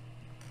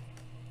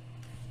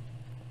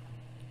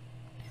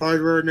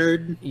 hardware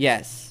nerd?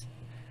 Yes.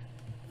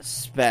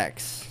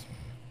 Specs.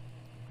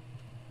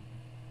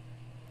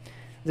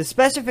 The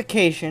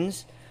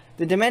specifications,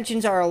 the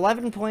dimensions are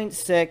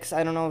 11.6.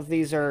 I don't know if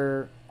these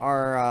are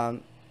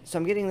so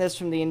I'm getting this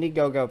from the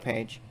Indiegogo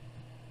page.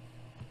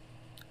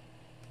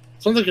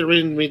 Sounds like you're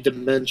reading me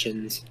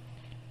dimensions.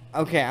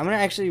 Okay, I'm going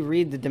to actually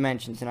read the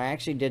dimensions, and I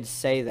actually did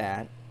say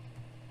that.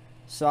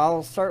 So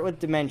I'll start with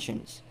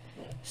dimensions.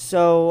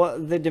 So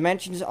the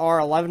dimensions are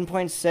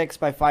 11.6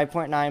 by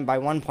 5.9 by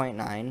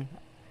 1.9.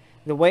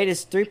 The weight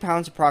is 3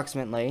 pounds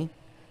approximately.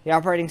 The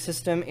operating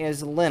system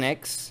is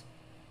Linux.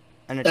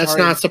 That's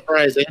not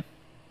surprising.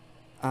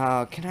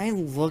 Can I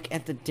look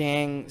at the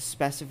dang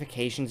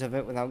specifications of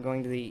it without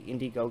going to the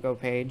Indiegogo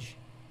page?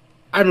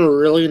 I'm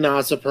really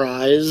not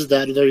surprised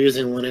that they're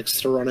using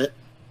Linux to run it.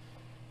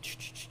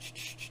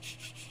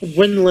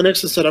 When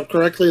Linux is set up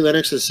correctly,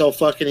 Linux is so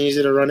fucking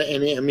easy to run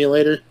any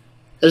emulator.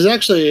 There's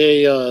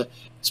actually a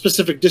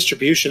specific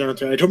distribution out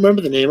there. I don't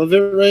remember the name of it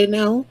right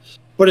now,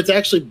 but it's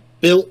actually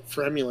built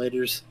for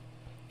emulators.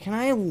 Can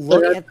I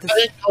look at this?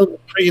 I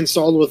think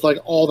pre-installed with like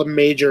all the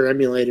major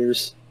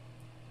emulators.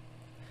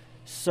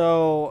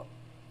 So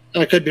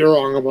I could be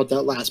wrong about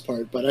that last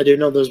part, but I do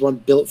know there's one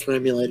built for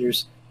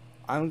emulators.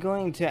 I'm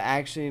going to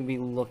actually be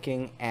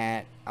looking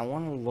at... I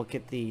want to look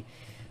at the...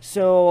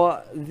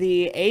 So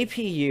the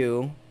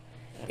APU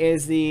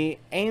is the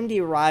AMD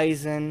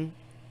Ryzen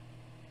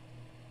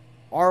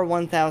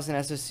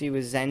R1000 SoC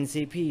with Zen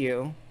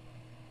CPU.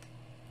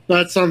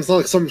 That sounds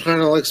like some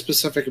kind of like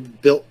specific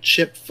built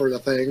chip for the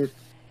thing.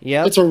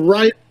 Yep. It's a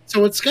right.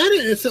 So it's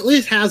at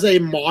least has a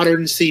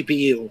modern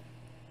CPU.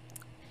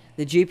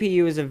 The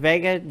GPU is a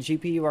Vega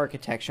GPU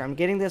architecture. I'm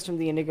getting this from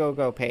the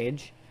Indiegogo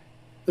page.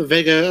 The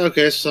Vega,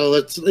 okay,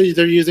 so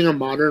they're using a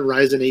modern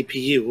Ryzen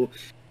APU.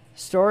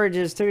 Storage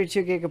is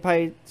 32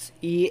 gigabytes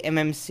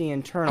eMMC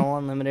internal,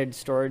 unlimited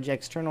storage,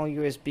 external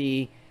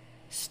USB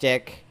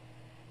stick,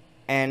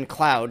 and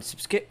cloud.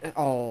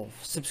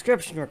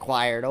 Subscription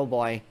required. Oh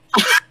boy.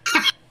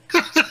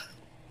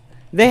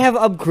 They have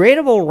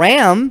upgradable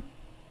RAM.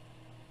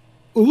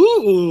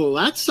 Ooh,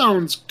 that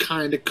sounds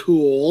kind of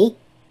cool.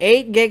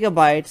 8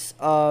 gigabytes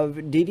of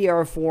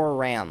DDR4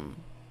 RAM.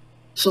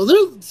 So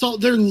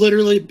they're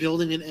literally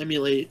building an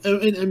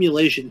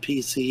emulation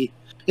PC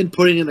and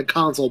putting it in a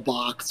console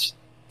box.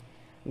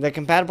 The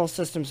compatible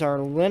systems are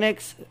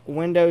Linux,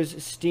 Windows,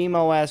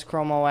 SteamOS,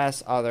 Chrome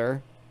OS,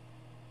 other.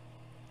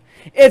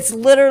 It's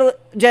literally...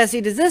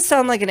 Jesse, does this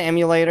sound like an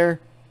emulator?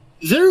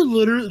 They're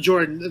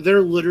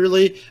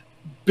literally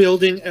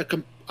building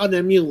an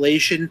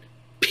emulation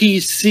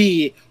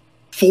PC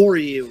for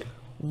you.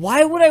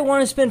 Why would I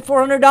want to spend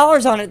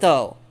 $400 on it,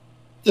 though?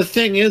 The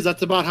thing is,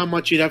 that's about how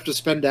much you'd have to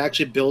spend to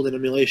actually build an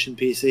emulation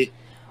PC.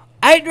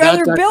 I'd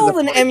rather build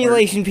an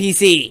emulation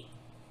PC.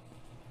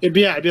 It'd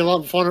be a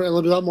lot fun.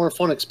 It'd be a lot more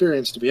fun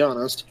experience, to be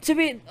honest.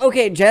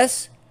 Okay,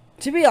 Jess.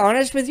 To be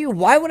honest with you,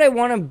 why would I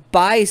want to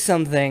buy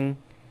something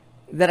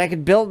that I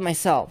could build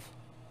myself?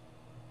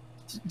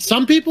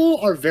 Some people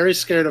are very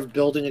scared of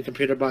building a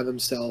computer by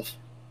themselves.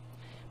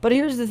 But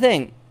here's the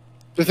thing.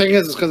 The thing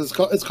is, because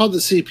it's called the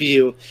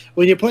CPU.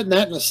 When you're putting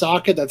that in a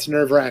socket, that's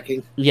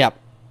nerve-wracking. Yep.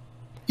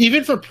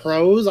 Even for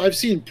pros, I've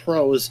seen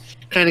pros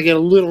kind of get a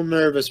little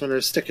nervous when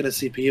they're sticking a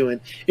CPU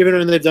in, even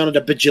when they've done it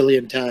a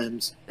bajillion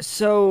times.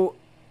 So,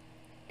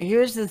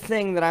 here's the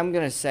thing that I'm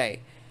going to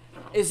say.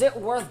 Is it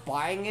worth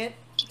buying it?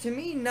 To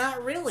me,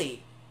 not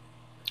really.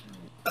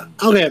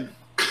 Okay. I'm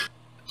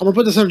going to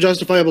put this on a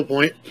justifiable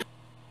point.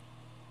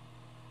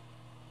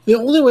 The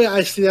only way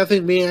I see that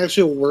thing being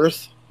actually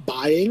worth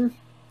buying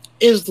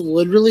is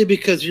literally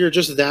because you're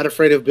just that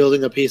afraid of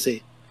building a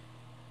PC.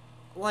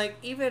 Like,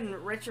 even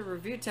Richard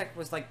Review Tech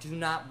was like, do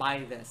not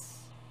buy this.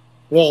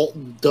 Well,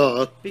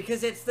 duh.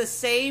 Because it's the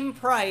same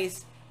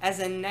price as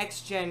a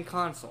next-gen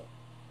console.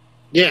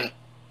 Yeah,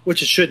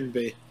 which it shouldn't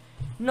be.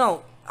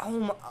 No. Oh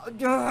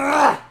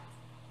my...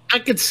 I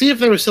could see if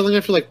they were selling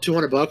it for like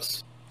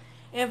 $200.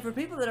 And for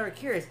people that are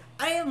curious,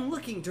 I am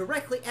looking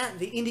directly at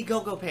the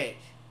Indiegogo page.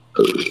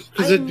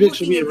 Because it I'm should be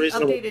looking a at the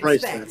reasonable updated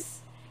price tag.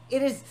 specs.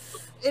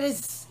 It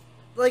is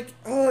like,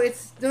 oh,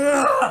 it's.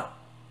 Ugh!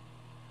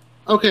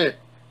 Okay,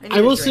 need I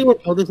a will say drink.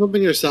 what building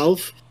something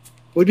yourself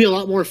would be a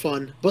lot more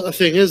fun. But the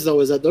thing is, though,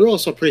 is that they're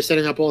also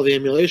pre-setting up all the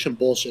emulation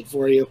bullshit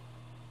for you.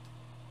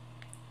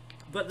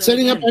 But then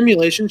Setting again, up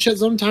emulation shit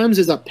sometimes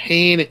is a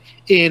pain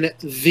in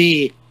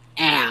the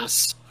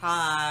ass.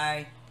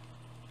 hi.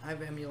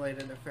 I've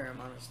emulated a fair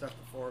amount of stuff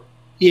before.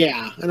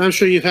 Yeah, and I'm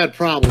sure you've had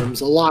problems,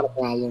 a lot of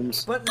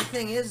problems. But the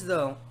thing is,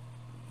 though,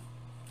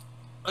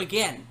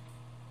 again,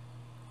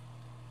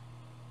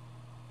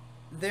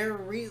 they're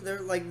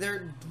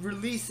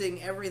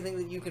releasing everything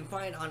that you can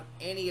find on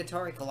any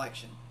Atari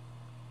collection.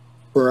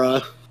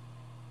 Bruh.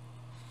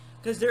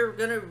 Because they're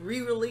gonna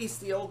re-release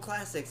the old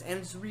classics and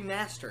it's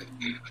remastered.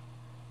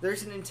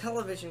 There's an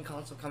Intellivision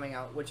console coming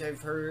out, which I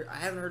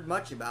haven't heard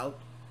much about,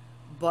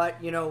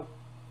 but you know,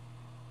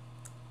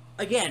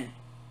 again,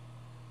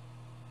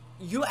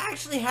 you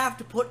actually have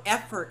to put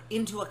effort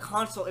into a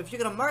console. If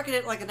you're gonna market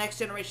it like a next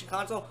generation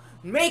console,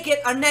 make it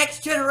a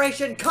next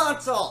generation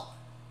console.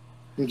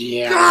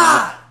 Yeah.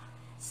 God,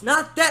 it's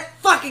not that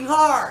fucking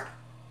hard.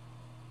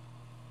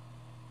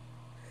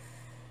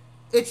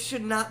 It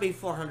should not be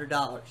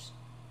 $400.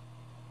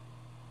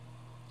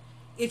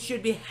 It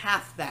should be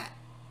half that,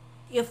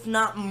 if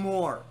not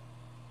more.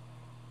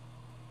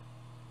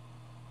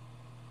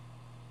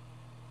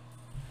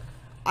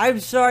 I'm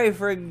sorry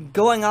for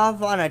going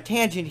off on a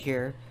tangent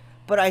here,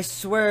 but I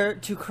swear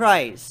to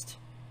Christ,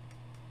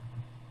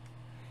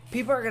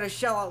 people are going to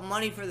shell out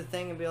money for the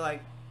thing and be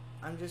like,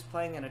 I'm just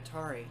playing an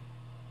Atari.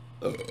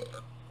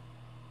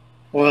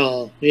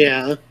 Well,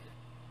 yeah.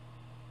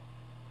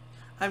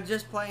 I'm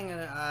just playing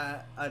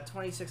a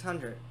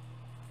 2600.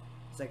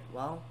 It's like,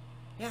 well,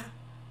 yeah,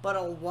 but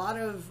a lot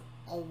of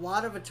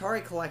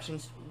Atari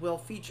collections will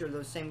feature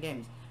those same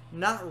games,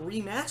 not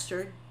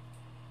remastered.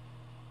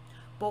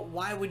 But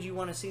why would you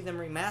want to see them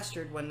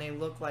remastered when they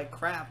look like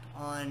crap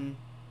on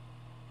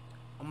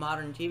a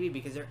modern TV?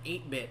 Because they're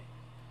 8-bit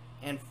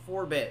and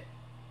 4-bit.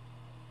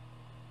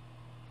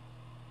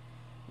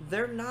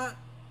 They're not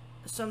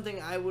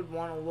something I would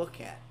want to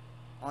look at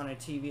on a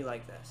TV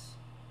like this.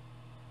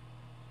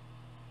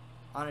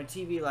 On a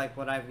TV like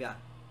what I've got.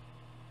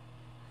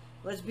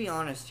 Let's be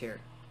honest here.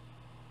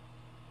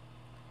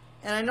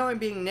 And I know I'm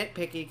being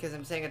nitpicky because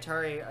I'm saying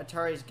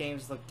Atari's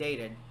games look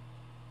dated.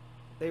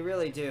 They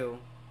really do.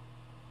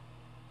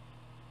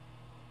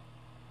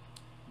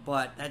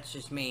 But that's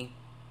just me.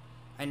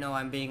 I know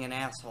I'm being an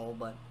asshole,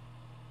 but...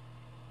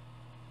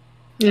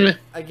 Yeah.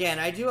 Again,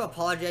 I do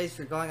apologize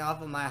for going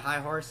off of my high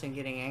horse and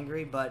getting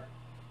angry, but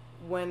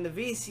when the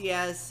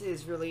VCS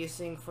is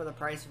releasing for the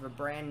price of a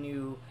brand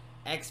new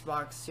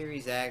Xbox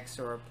Series X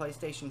or a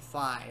PlayStation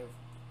 5,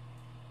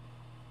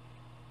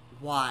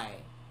 why?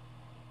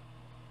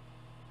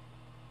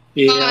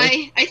 Yeah.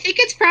 I think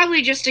it's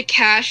probably just a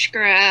cash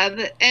grab,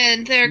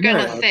 and they're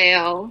gonna Yeah.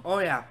 fail. Oh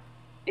yeah.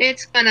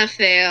 It's gonna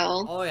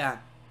fail Oh yeah.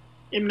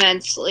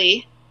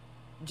 immensely.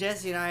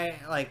 Jesse and I,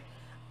 like,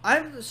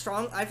 I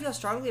feel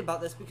strongly about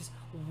this because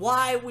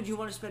why would you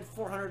want to spend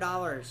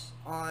 $400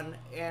 on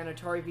an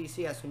Atari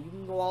VCS when you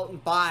can go out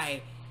and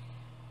buy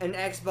an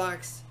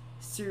Xbox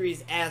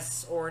Series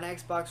S or an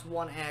Xbox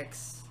One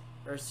X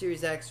or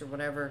Series X or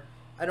whatever?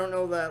 We don't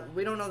know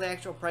the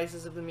actual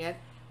prices of them yet,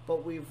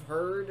 but we've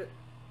heard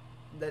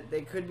that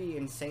they could be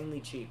insanely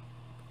cheap.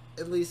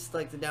 At least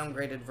like the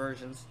downgraded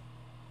versions.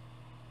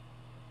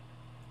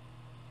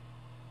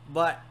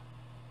 But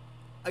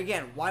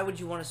again, why would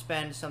you want to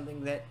spend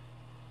something that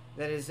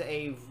is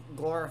a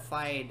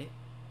glorified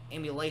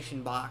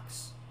emulation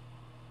box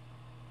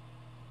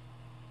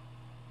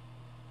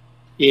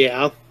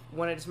Yeah.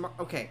 when it's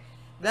okay?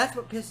 That's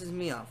what pisses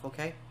me off.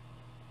 Okay.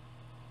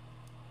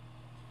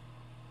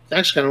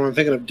 Actually, kind of what I'm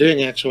thinking of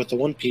doing, actually, with the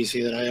one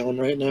PC that I own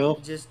right now.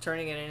 Just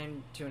turning it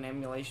into an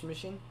emulation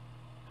machine.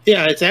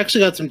 Yeah, it's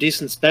actually got some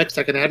decent specs.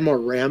 I can add more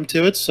RAM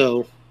to it,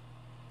 so...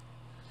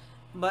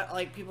 But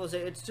like people say,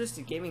 it's just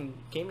a gaming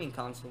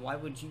console. Why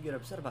would you get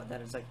upset about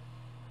that? It's like,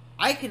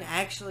 I can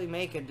actually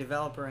make a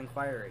developer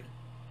inquiry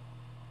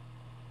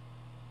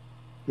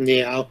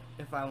Yeah.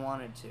 if I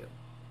wanted to.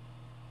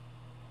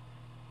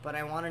 But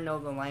I want to know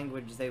the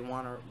language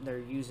they're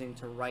using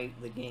to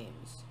write the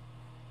games.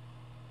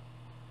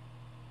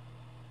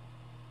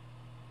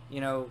 You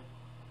know,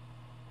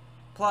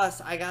 plus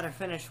I gotta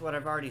finish what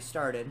I've already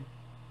started.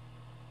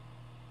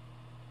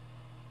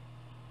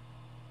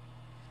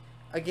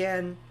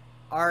 Again,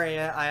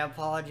 Aria, I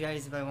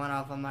apologize if I went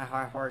off on my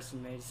high horse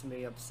and made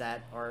somebody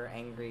upset or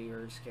angry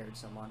or scared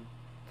someone.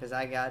 Because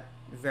I got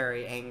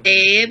very angry.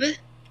 Abe?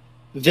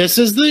 This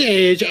is the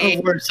age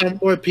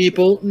of where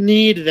people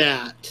need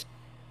that.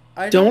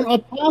 Don't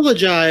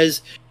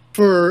apologize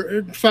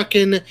for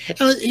fucking...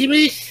 Oh, he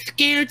really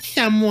scared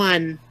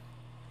someone.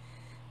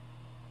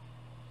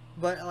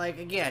 But, like,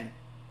 again...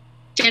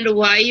 And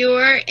why you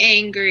are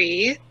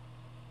angry,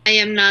 I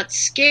am not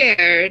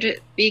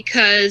scared,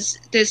 because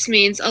this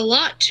means a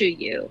lot to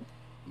you.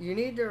 You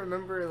need to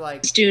remember,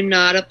 like... Do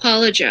not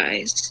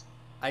apologize.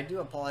 I do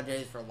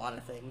apologize for a lot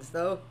of things,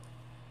 though.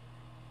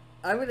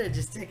 I'm gonna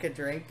just take a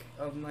drink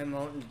of my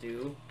Mountain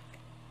Dew.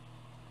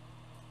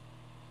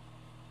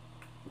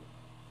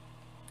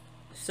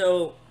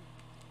 So,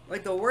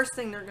 like, the worst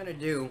thing they're gonna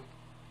do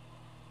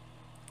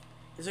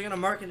is they're gonna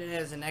market it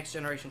as a next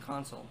generation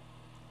console.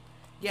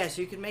 Yes,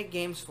 you can make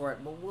games for it,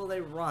 but will they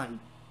run?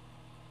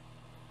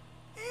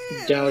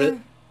 Doubt it.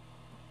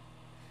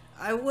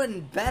 I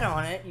wouldn't bet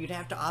on it. You'd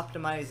have to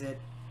optimize it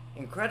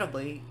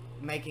incredibly,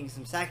 making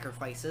some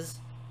sacrifices.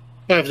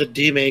 I have to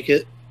demake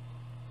it.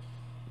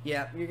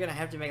 Yeah, you're gonna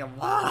have to make a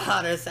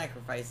lot of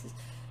sacrifices.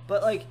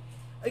 But, like,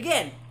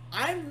 again,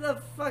 I'm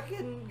the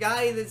fucking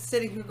guy that's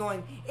sitting here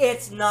going,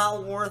 it's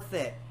not worth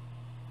it.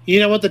 You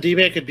know what the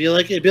demake could be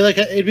like? It'd be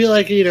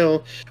like you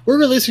know, we're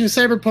releasing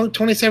Cyberpunk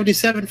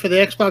 2077 for the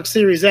Xbox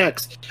Series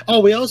X. Oh,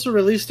 we also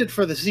released it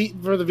for the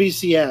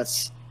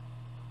VCS.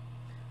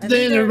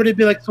 Then everybody'd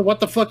be like, so what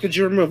the fuck did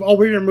you remove? Oh,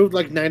 we removed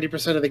like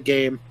 90% of the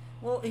game.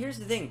 Well, here's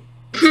the thing.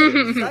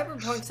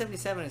 Cyberpunk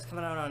 77 is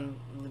coming out on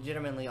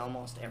legitimately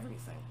almost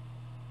everything.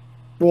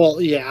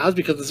 Well, yeah,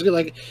 because this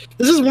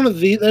is one of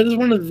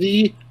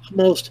the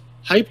most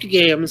hyped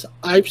games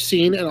I've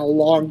seen in a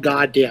long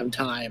goddamn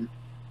time.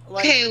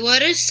 Like, Okay,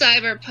 what is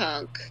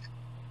Cyberpunk?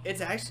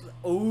 it's actually...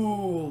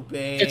 Ooh,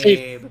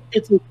 babe.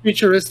 It's a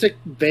futuristic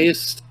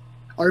based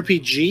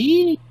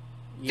RPG?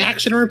 Yes.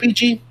 Action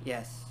RPG?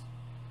 Yes.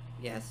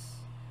 Yes.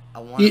 I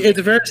want It's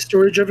a very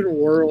story-driven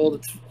world.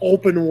 It's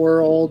open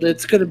world.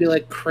 It's going to be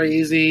like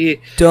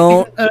crazy.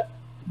 Don't...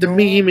 The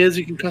meme is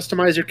you can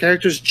customize your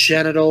character's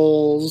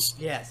genitals.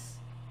 Yes.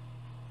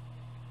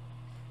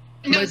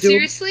 No,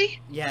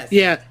 seriously? Yes.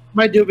 Yeah,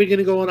 my dude be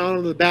gonna go on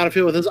onto the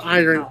battlefield with his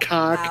iron Ow,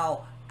 cock.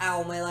 Ow,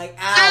 ow, my leg.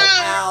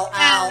 Ow, ow,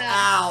 ow,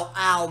 ow,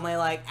 ow, my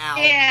leg. Ow.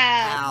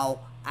 Yeah. Ow,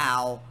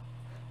 ow.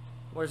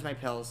 Where's my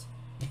pills?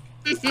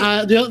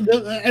 And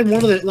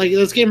one of the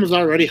this game was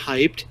already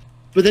hyped,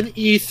 but then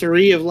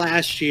E3 of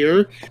last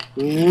year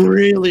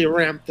really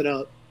ramped it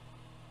up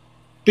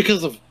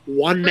because of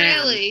one man.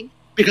 Really?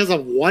 Because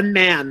of one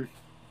man.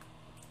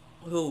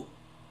 Who?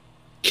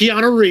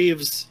 Keanu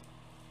Reeves.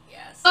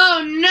 Yes.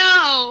 Oh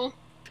no!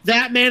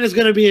 That man is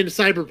going to be in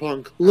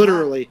Cyberpunk,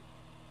 literally.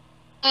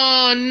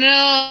 Oh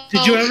no!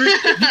 Did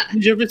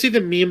you ever see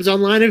the memes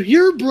online of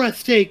 "You're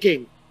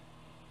breathtaking"?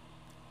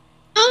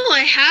 Oh,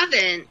 I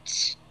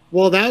haven't.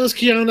 Well, that's a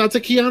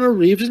Keanu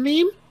Reeves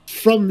meme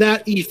from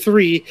that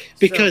E3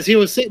 because he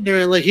was sitting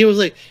there and he was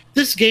like,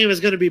 "This game is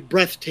going to be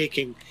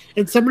breathtaking,"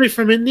 and somebody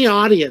from in the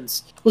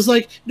audience was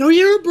like, "No,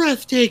 you're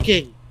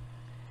breathtaking."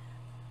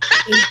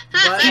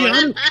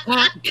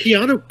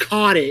 Keanu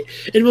caught it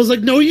and was like,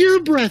 "No, you're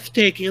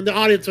breathtaking," and the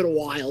audience went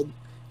wild.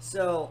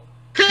 So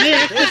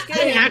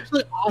They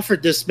actually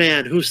offered this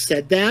man who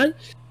said that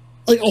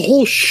like a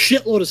whole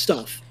shitload of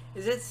stuff.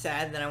 is it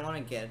sad that I want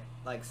to get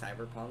like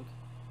Cyberpunk?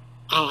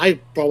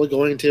 I'm probably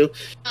going to.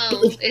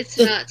 Oh, it's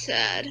not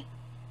sad.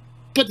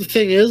 But the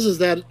thing is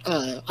that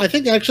I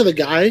think actually the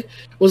guy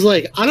was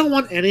like, "I don't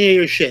want any of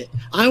your shit.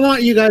 I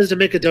want you guys to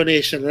make a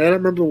donation." And I don't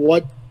remember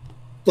what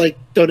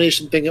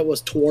donation thing it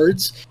was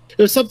towards.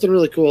 It was something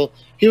really cool.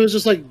 He was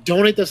just like,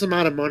 donate this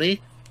amount of money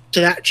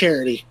to that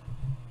charity.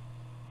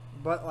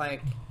 But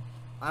like,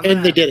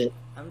 they did it.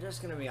 I'm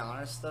just gonna be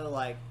honest though,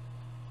 like,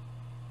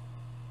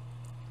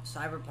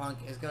 Cyberpunk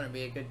is gonna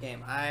be a good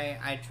game.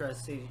 I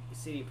trust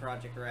CD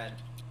Projekt Red.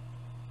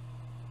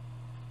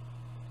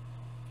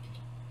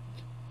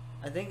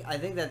 I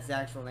think that's the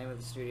actual name of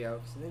the studio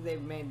because I think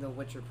they've made the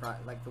Witcher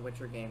the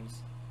Witcher games.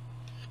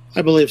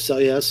 I believe so.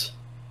 Yes.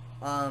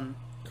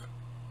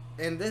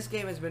 And this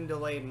game has been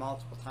delayed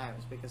multiple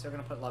times because they're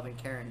gonna put love and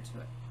care into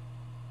it.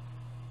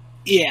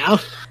 Yeah.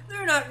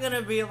 They're not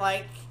gonna be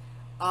like,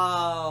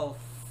 oh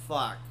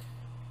fuck,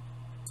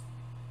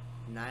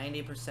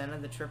 90%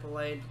 of the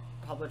AAA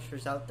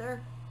publishers out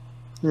there.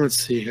 Let's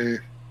see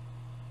here.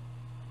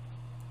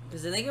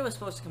 Because I think it was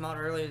supposed to come out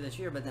earlier this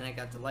year, but then it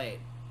got delayed.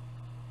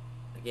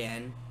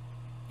 Again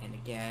and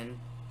again.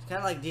 It's kind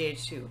of like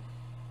DH2.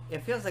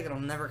 It feels like it'll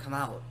never come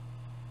out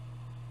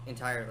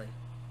entirely.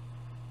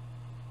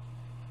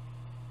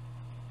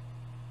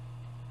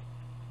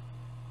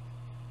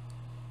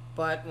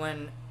 But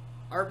when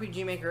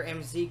RPG Maker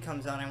MZ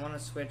comes out, I want to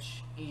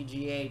switch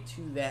EGA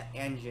to that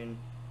engine.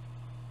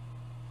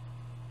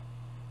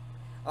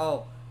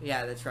 Oh,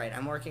 yeah, that's right.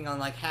 I'm working on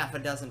like half a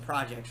dozen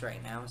projects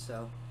right now,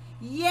 so...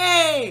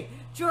 Yay!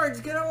 George's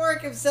gonna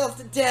work himself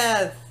to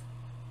death!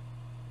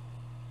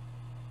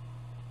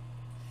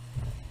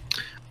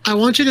 I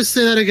want you to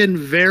say that again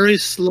very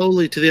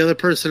slowly to the other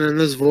person in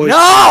this voice.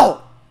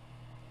 No!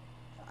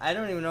 I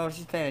don't even know if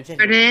she's paying attention.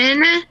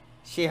 Pardon?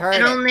 She heard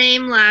Middle it.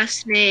 name,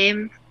 last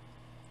name.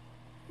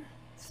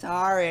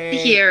 Sorry.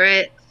 Hear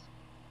it.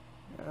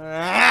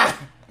 Ah!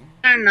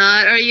 Or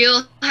not, or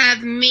you'll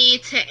have me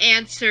to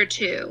answer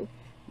to.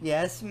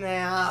 Yes,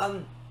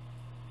 ma'am.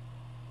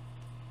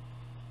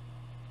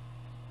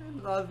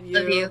 I love you.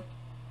 Love you.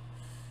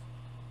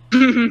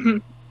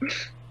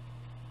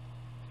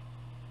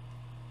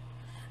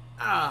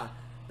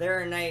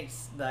 There are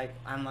nights like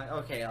I'm like,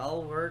 okay,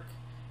 I'll work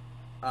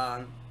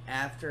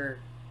after,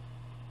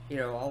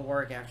 I'll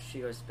work after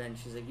she goes to bed.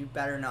 She's like, you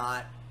better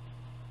not.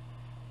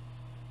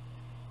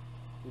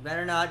 You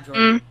better not,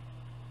 Jordan.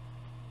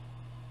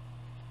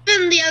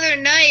 Even the other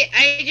night,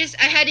 I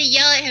had to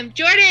yell at him,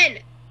 Jordan,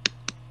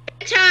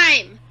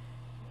 bedtime.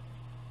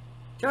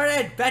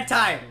 Jordan,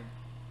 bedtime.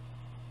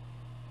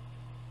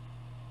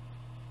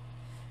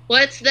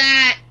 What's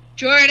that,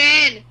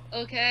 Jordan?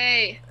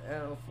 Okay.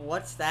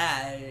 What's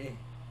that?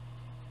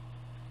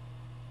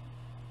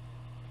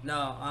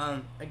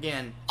 No,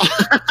 again.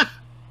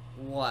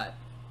 What?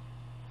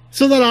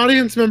 So that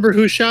audience member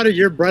who shouted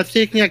 "You're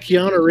breathtaking" at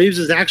Keanu Reeves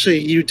is actually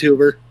a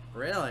YouTuber.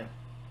 Really?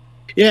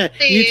 Yeah,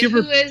 Hey,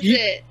 YouTuber. who is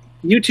it?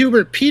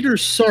 YouTuber Peter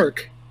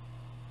Sark,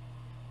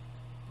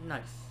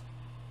 Nice.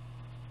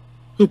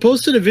 who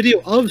posted a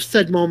video of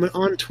said moment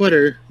on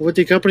Twitter with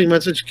the accompanying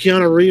message,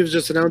 "Keanu Reeves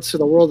just announced to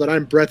the world that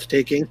I'm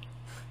breathtaking."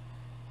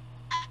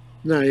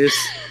 Nice.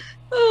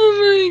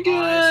 Oh my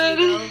god.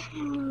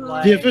 Honestly, though,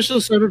 like, The official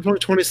Cyberpunk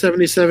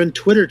 2077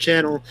 Twitter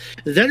channel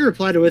then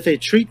replied with a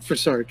treat for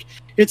Sark.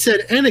 It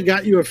said, and it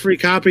got you a free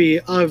copy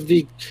of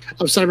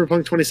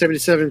Cyberpunk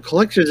 2077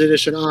 Collector's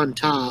Edition on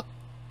top.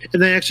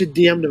 And they actually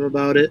DM'd him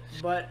about it.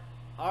 But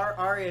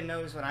Arya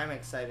knows what I'm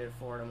excited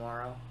for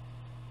tomorrow.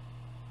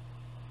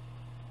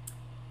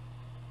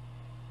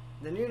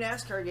 The new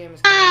NASCAR game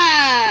is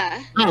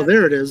coming. Oh,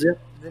 there it is, yeah.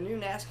 The new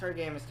NASCAR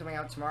game is coming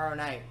out tomorrow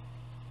night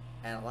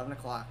at 11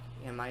 o'clock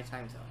in my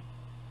time zone.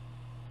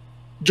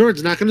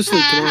 George's not going to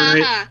sleep tomorrow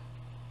night. Ha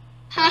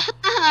ha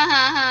ha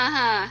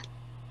ha ha.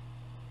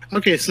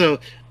 Okay, so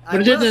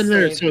what it did in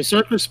there, so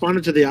Sark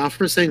responded to the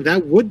offer saying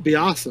that would be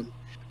awesome.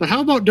 But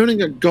how about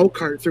donating a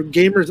go-kart through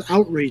Gamers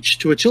Outreach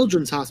to a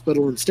children's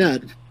hospital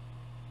instead?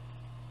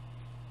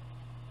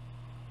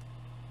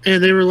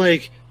 And they were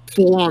like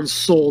full-on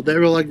sold. They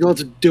were like,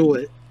 let's do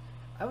it.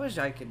 I wish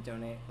I could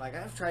donate. Like,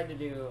 I've tried to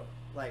do,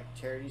 like,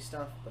 charity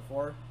stuff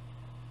before.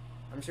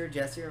 I'm sure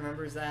Jesse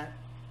remembers that.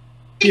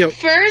 Yep.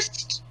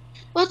 First,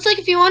 well, it's like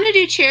if you want to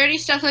do charity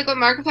stuff like what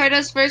Markiplier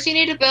does, first you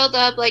need to build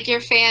up, like,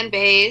 your fan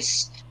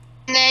base.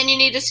 And then you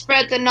need to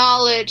spread the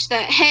knowledge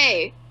that,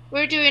 hey,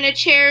 we're doing a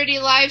charity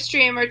live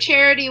stream or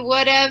charity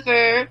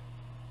whatever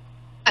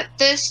at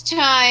this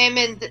time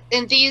and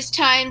in these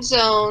time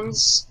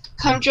zones.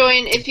 Come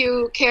join if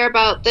you care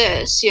about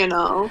this, you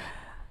know.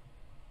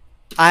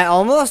 I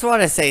almost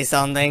want to say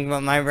something,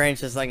 but my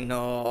brain's just like,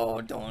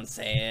 no, don't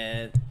say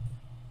it.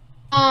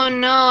 Oh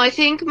no, I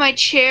think my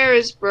chair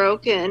is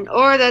broken.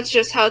 Or that's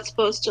just how it's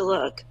supposed to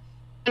look.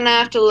 I'm gonna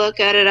have to look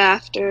at it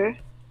after.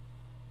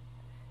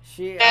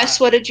 Yes,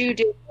 what did you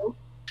do?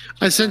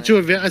 I sent you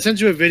a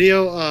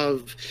video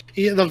of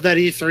that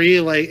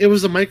E3. Like, it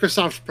was a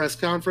Microsoft press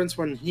conference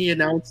when he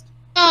announced.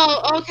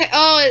 Oh, okay.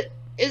 Oh,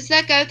 is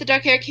that guy with the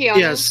dark hair Keanu?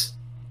 Yes.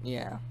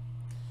 Yeah.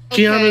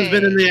 Keanu's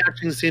been in the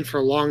acting scene for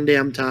a long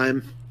damn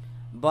time.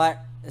 But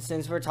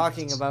since we're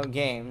talking about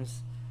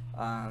games,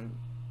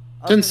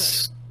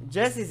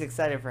 Jesse's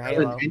excited for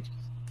Halo.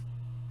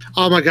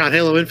 Oh my god,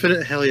 Halo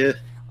Infinite, hell yeah.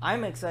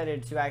 I'm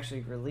excited to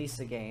actually release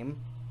a game.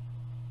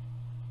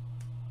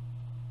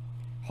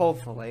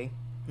 Hopefully,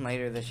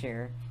 later this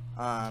year.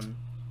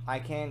 I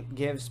can't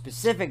give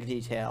specific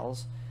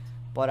details,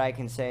 but I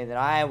can say that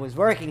I was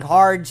working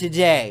hard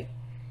today.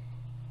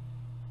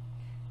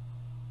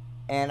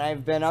 And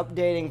I've been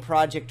updating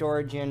Project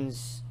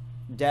Origin's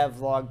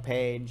devlog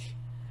page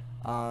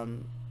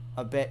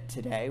a bit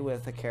today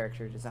with a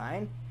character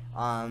design.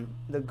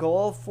 The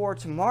goal for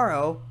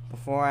tomorrow,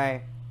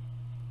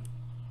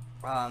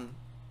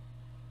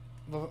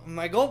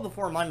 my goal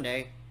before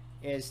Monday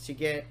is to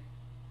get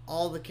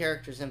all the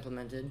characters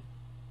implemented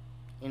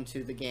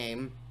into the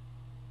game.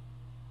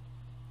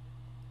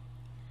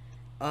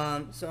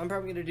 So I'm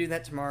probably going to do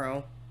that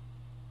tomorrow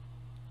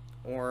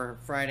or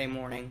Friday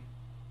morning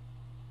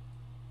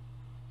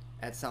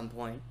at some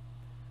point.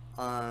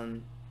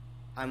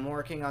 I'm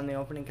working on the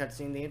opening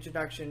cutscene. The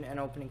introduction and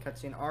opening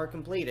cutscene are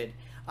completed.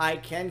 I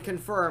can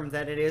confirm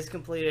that it is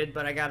completed,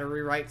 but I gotta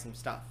rewrite some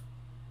stuff.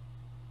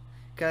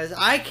 Because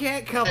I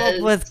can't come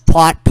up with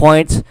plot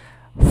points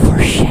for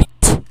shit.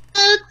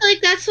 Well, it's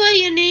like, that's why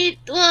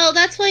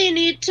you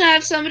need to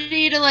have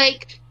somebody to,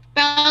 like,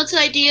 bounce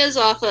ideas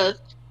off of.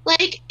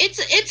 Like,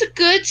 it's a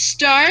good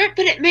start,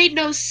 but it made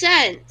no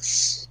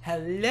sense.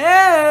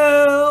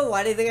 Hello?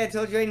 Why do you think I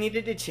told you I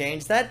needed to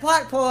change that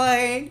plot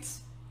point?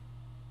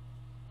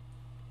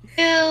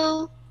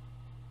 Ew.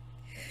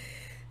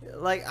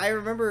 Like, I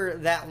remember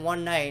that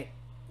one night,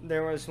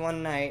 there was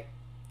one night,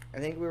 I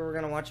think we were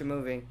going to watch a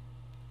movie,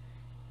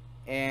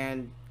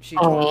 and she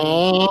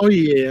told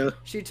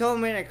she told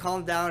me to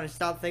calm down and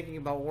stop thinking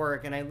about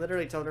work, and I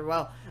literally told her,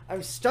 well,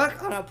 I'm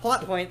stuck on a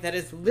plot point that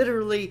is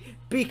literally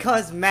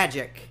because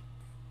magic.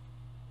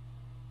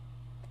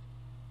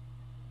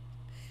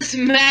 It's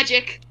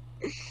magic.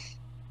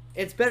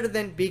 It's better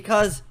than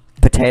because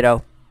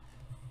potato.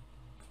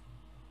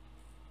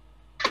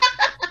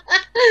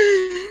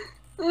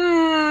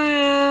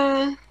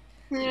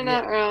 You're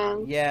not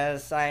wrong.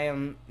 Yes, I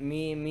am.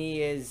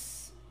 Me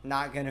is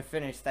not gonna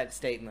finish that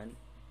statement.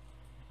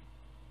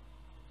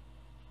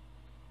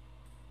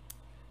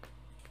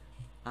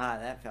 Ah,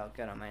 that felt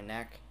good on my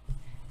neck.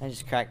 I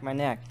just cracked my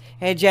neck.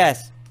 Hey,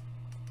 Jess.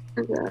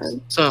 Oh,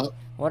 God. So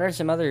What are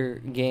some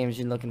other games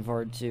you're looking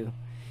forward to?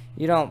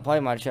 You don't play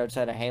much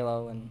outside of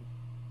Halo and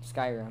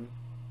Skyrim.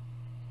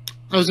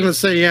 I was gonna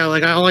say, yeah,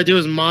 like all I do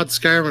is mod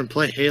Skyrim and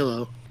play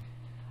Halo.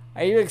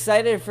 Are you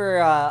excited for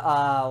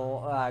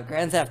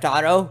Grand Theft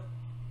Auto?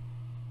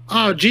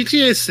 Oh,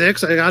 GTA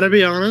 6, I gotta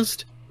be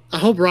honest. I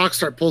hope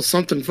Rockstar pulls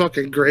something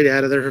fucking great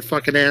out of their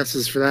fucking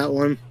asses for that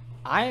one.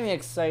 I am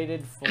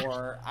excited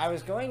for... I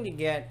was going to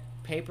get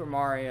Paper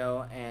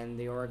Mario and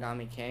the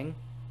Origami King.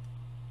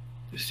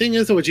 The thing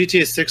is, though, with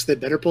GTA 6, they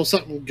better pull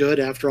something good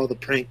after all the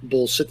prank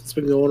bullshit that's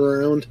been going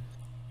around.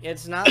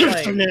 It's not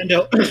like...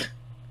 Fernando.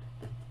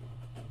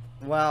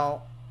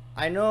 Well,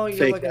 I know you're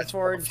Fake looking ass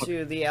forward motherfucker.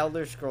 to the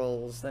Elder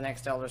Scrolls, the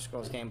next Elder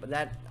Scrolls game, but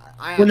that...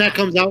 When that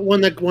comes out,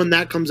 when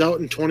that comes out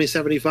in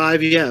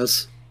 2075,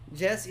 yes.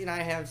 Jesse and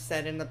I have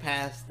said in the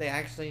past, the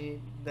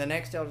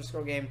next Elder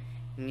Scrolls game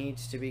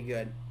needs to be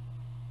good.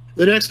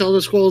 The next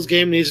Elder Scrolls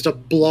game needs to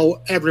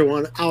blow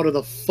everyone out of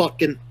the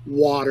fucking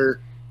water.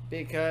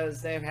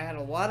 Because they've had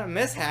a lot of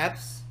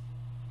mishaps.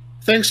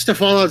 Thanks to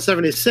Fallout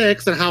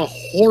 76 and how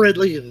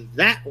horridly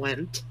that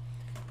went.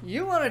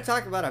 You want to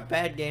talk about a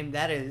bad game?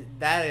 That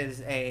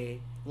is a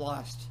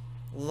lost.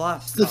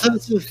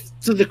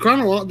 So the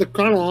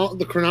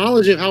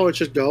chronology of how it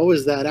should go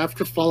is that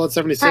after Fallout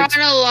 76...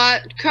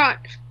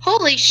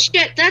 Holy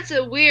shit, that's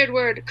a weird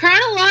word.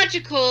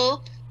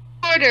 Chronological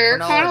order.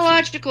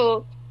 Chronology.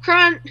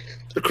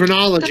 The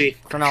chronology.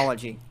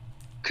 Chronology.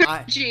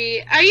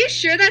 Are you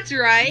sure that's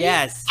right?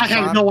 Yes. I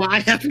have no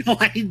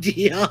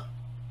idea.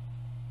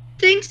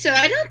 Think so.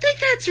 I don't think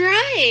that's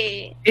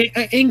right.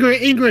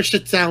 English,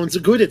 it sounds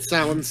good. It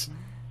sounds.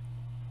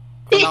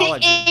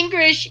 Chronology.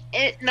 English,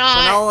 it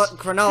not.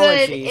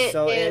 Chronology. Good,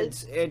 So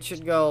is. it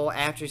should go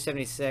after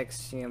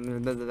 76. You know,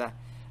 blah, blah, blah.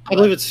 I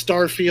believe it's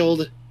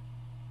Starfield.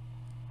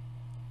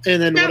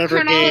 And then Not whatever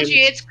chronology.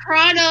 game. It's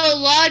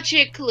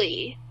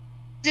chronologically.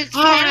 It's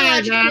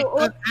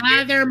Chronological.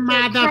 Other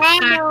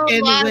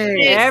motherfucking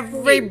way.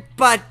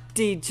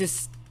 Everybody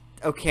just...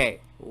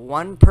 Okay.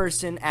 One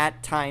person at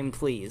a time,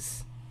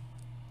 please.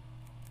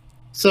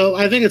 So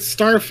I think it's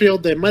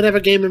Starfield. They might have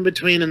a game in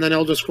between, and then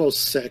Elder Scrolls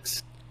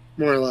 6,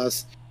 more or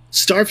less.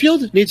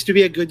 Starfield needs to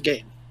be a good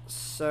game.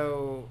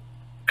 So...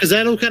 Because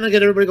that'll kind of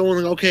get everybody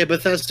going, like, okay,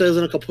 Bethesda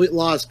isn't a complete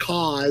lost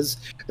cause.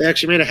 They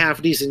actually made a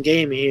half-decent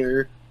game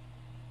here.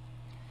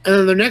 And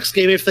then their next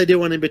game, if they do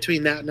one in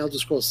between that and Elder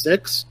Scrolls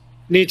 6,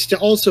 needs to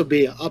also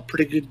be a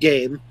pretty good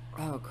game.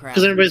 Oh, crap.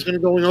 Because everybody's going to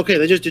go, okay,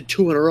 they just did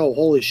 2 in a row.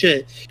 Holy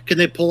shit. Can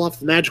they pull off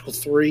the magical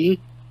 3?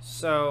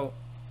 So...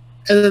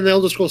 And then the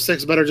Elder Scrolls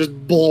 6 better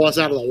just blow us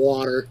out of the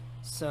water.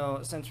 So,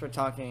 since we're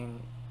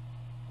talking,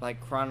 like,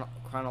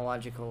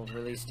 chronological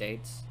release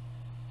dates,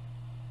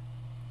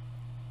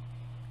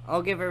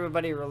 I'll give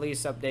everybody a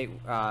release update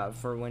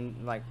for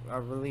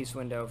a release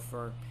window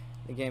for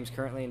the games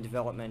currently in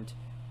development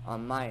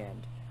on my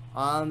end.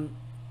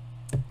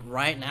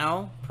 Right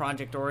now,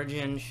 Project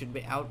Origin should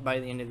be out by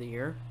the end of the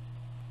year.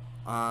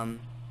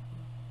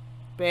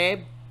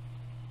 Babe,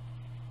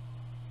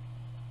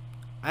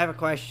 I have a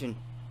question.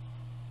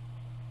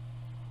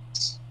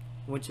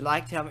 Would you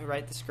like to help me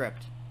write the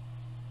script?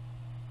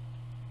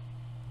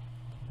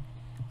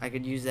 I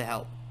could use the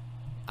help.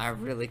 I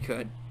really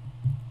could.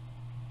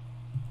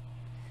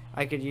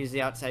 I could use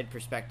the outside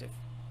perspective.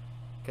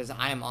 Because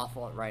I am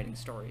awful at writing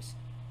stories.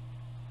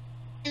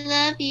 I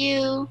love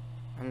you.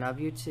 I love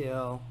you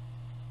too.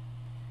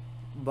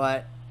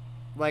 But,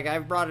 like,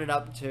 I've brought it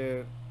up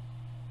to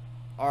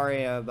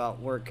Aria about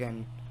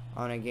working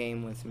on a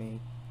game with me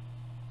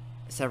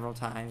several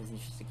times. And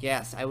she's like,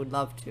 yes, I would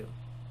love to.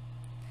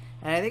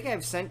 And I think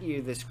I've sent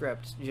you the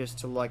script just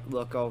to, like,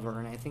 look over.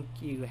 And I think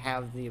you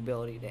have the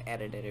ability to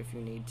edit it if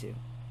you need to.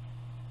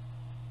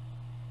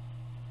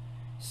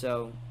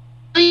 So...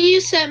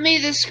 You sent me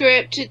the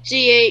script to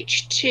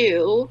DH2.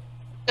 Is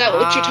that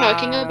what you're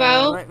talking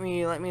about? Let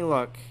me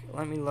look.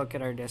 Let me look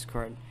at our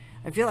Discord.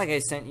 I feel like I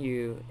sent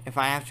you. If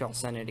I have to, I'll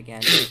send it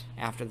again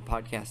after the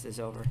podcast is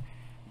over.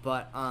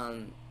 But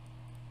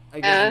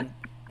again,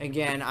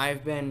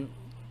 I've been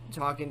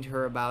talking to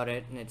her about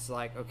it, and it's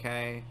like,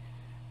 okay,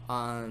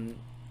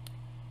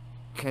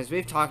 because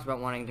we've talked about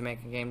wanting to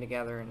make a game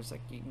together, and it's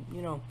like,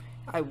 you know,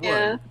 I would.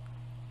 Yeah.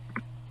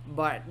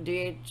 But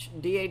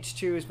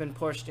DH2 has been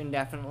pushed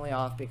indefinitely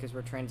off because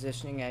we're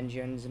transitioning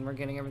engines and we're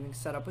getting everything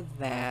set up with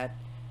that.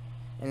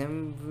 And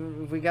then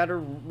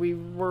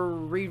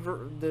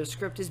the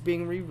script is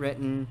being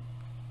rewritten.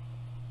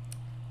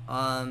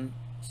 So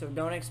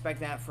don't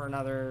expect that for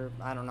another,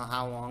 I don't know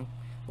how long.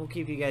 We'll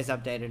keep you guys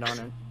updated on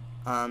it.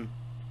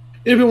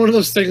 It'll be one of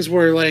those things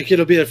where, like,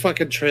 it'll be a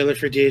fucking trailer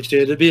for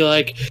DH2. It'll be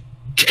like,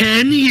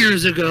 10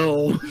 years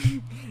ago.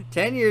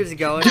 10 years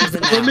ago, it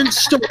isn't now. Development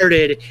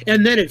started,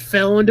 and then it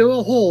fell into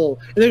a hole,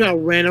 and then got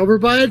ran over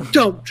by a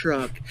dump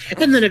truck,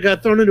 and then it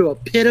got thrown into a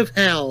pit of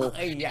hell,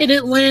 Yeah. and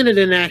it landed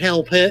in that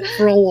hell pit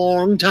for a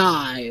long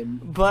time.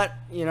 But,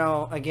 you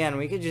know, again,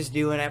 we could just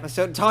do an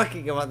episode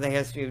talking about the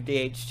history of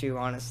DH2,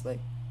 honestly.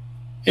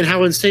 And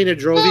how insane it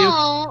drove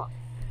Oh,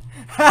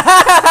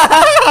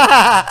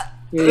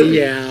 you?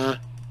 Yeah.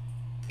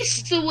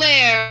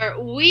 swear,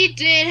 we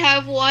did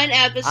have one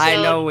episode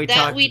I know we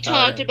that we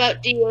talked talked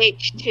about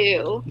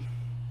DH2.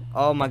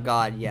 Oh my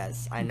god,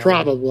 yes. I know.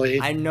 Probably.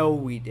 I know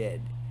we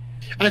did.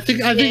 I think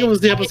it was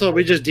the episode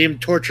we just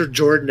deemed Torture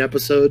Jordan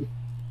episode.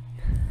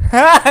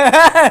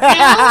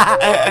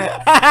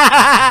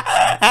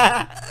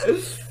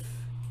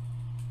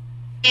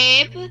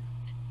 Babe,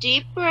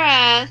 deep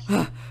breath.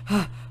 Fucking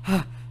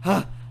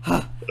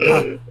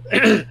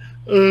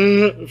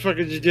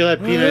just do that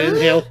peanut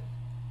inhale.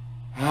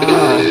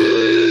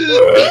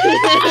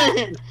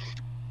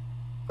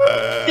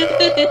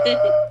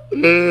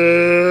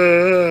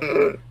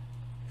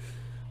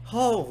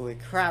 Holy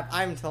crap!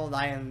 I'm told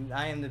I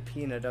am the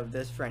peanut of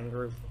this friend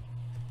group.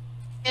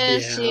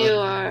 Yes, Yeah. you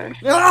are.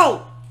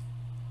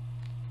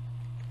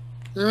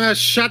 No!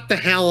 Shut the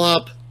hell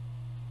up.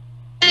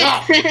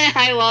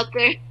 Hi,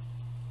 Walter.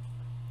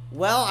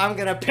 Well, I'm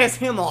gonna piss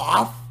him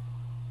off.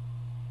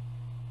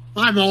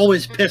 I'm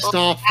always pissed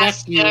off.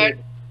 Fuck you. Bastard.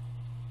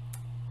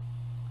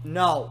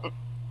 No.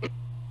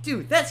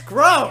 Dude, that's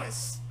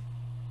gross!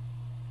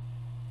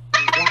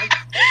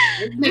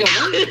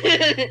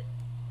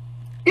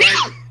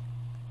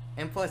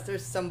 And plus,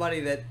 there's somebody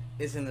that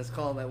is in this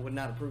call that would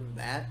not approve of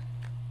that.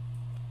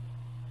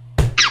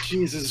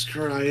 Jesus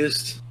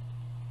Christ.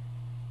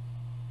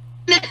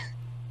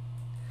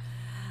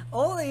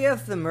 Only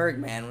if the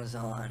Mergman was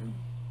on.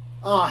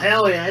 Oh,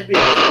 hell yeah. I'd be...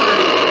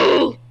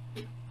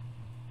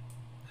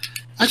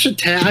 I should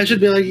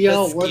be like,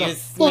 yo, where the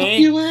Excuse fuck me?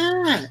 you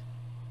at?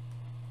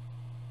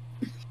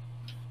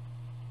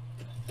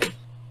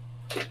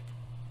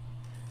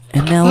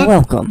 And now Fuck.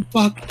 welcome.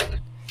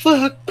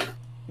 Fuck.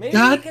 Maybe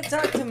God. we could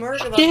talk to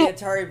Merg about Yeah. the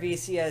Atari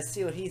VCS,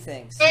 see what he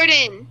thinks.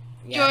 Jordan,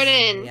 Yes.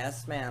 Jordan.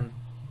 Yes, ma'am.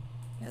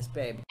 Yes,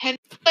 babe. have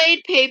you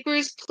played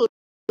Papers,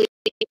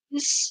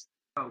 Please?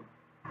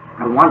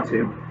 I want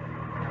to.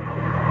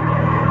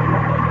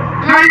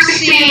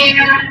 Mercy.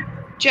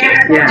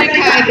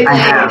 Jacksepticeye I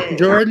have. played it.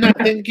 Jordan, I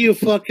think you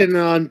fucking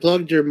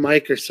unplugged your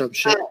mic or some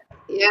shit.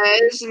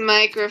 Yes,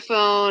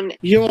 microphone.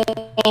 You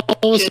all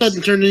of a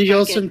sudden turned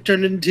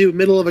into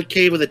middle of a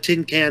cave with a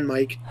tin can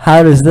mic.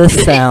 How does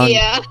this sound?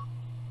 Yeah,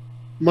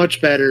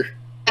 Much better.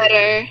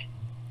 better.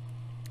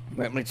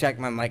 Let me check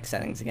my mic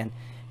settings again.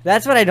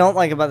 That's what I don't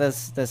like about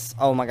this.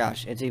 Oh my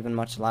gosh, it's even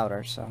much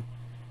louder, so.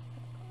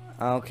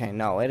 Okay,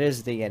 no, it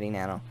is the Yeti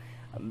Nano.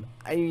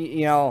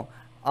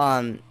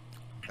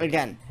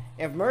 Again,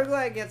 if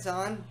Merglad gets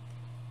on,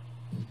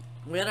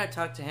 we gotta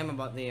talk to him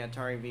about the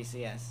Atari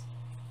VCS.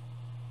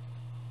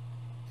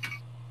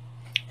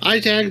 I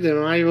tagged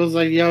him. I was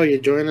like, yo, you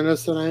joining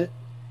us tonight?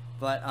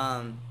 But,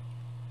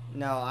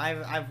 no,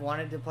 I've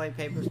wanted to play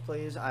Papers,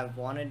 Please. I've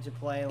wanted to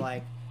play,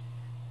 like,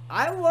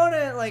 I want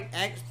to, like,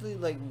 actually,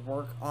 like,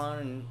 work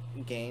on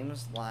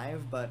games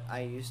live, but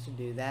I used to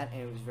do that,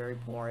 and it was very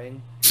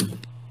boring.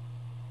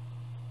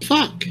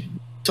 Fuck.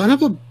 Son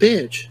of a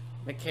bitch.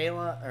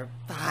 Michaela, or,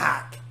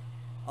 fuck.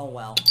 Oh,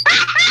 well.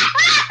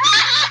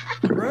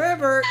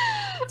 Remember,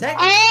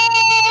 technically,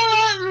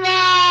 Oh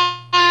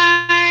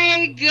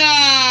my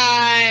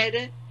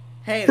god!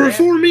 hey,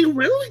 Performing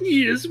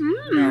release.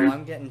 Mm. no,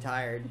 I'm getting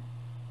tired.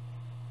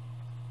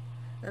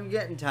 I'm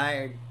getting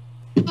tired.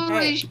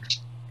 Holy Hey,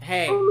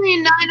 hey,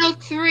 only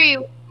 9:03.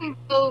 We can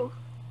go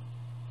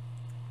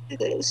do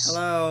this.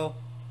 hello.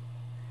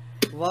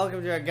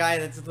 Welcome to a guy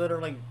that's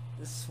literally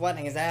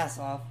sweating his ass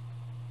off.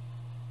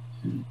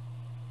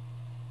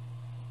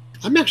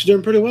 I'm actually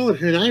doing pretty well in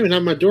here, and I even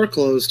have my door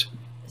closed.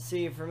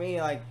 See, for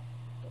me, like,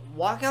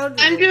 walk out.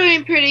 I'm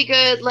doing pretty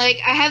good. Like,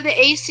 I have the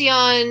AC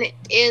on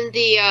in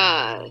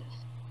the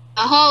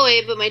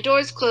hallway, but my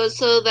door's closed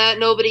so that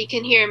nobody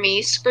can hear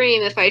me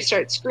scream if I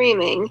start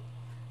screaming.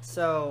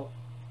 So,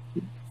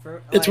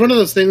 It's one of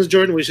those things,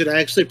 Jordan. We should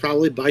actually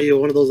probably buy you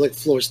one of those like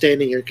floor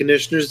standing air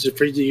conditioners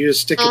for you to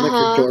use, stick in like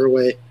your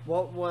doorway.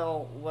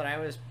 What I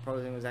was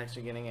proposing was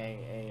actually getting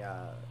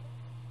a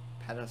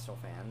pedestal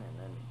fan, and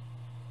then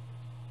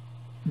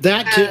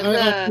That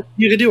too,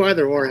 you could do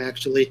either or.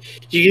 Actually,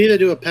 you can either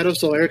do a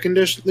pedestal air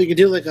conditioner. You can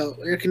do like a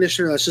air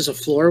conditioner that's just a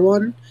floor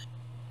one,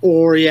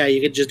 or yeah, you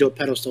could just do a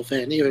pedestal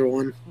fan. Either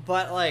one.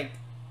 But, like,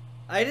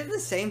 I did the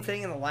same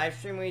thing in the live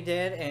stream we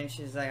did, and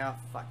she's like, oh,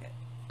 fuck it.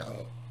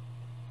 Oh.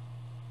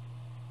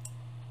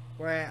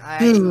 Where I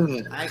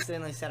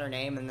accidentally said her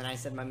name, and then I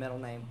said my middle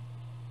name.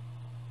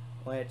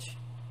 Which,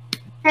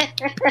 I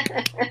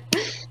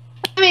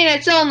mean,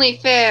 it's only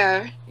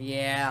fair.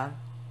 yeah,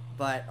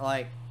 but,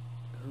 like,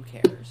 who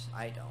cares?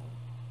 I don't.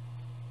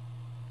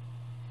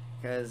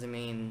 Because, I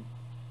mean,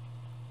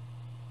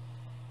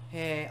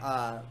 hey,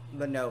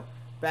 but no,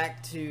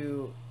 back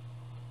to,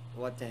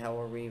 what the hell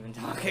were we even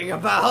talking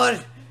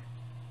about?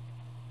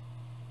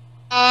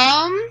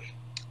 I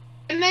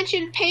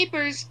mentioned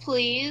Papers,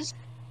 Please.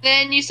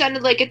 Then you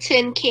sounded like a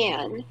tin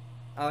can.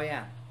 Oh,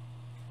 yeah.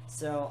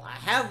 So, I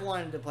have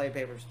wanted to play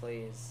Papers,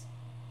 Please.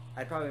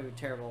 I'd probably be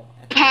terrible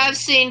at I have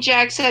seen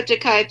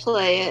Jacksepticeye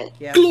play it.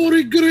 Yeah.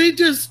 Glory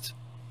greatest.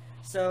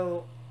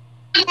 So,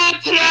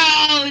 I'm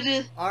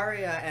proud!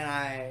 Aria and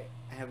I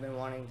have been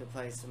wanting to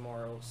play some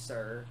more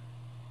Sir.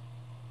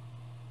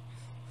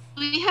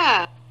 We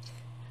have.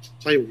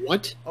 Say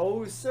what?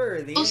 Oh,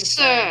 sir. Oh,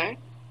 sir.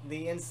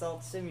 The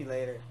insult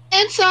simulator.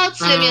 Insult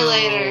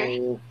simulator.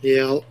 Oh,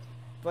 yeah.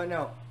 But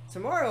no,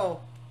 tomorrow,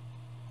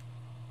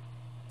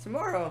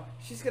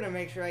 she's gonna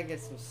make sure I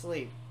get some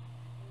sleep.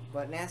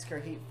 But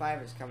NASCAR Heat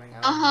 5 is coming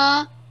out.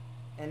 Uh-huh.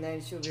 And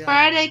then she'll be like,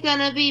 Friday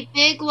gonna be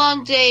big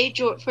long day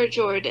for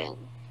Jordan.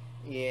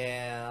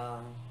 yeah.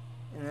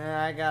 And then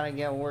I gotta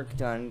get work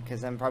done,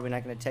 because I'm probably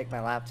not gonna take my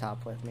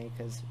laptop with me,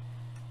 because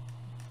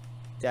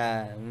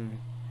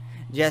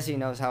Jesse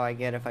knows how I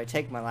get if I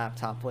take my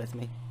laptop with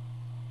me.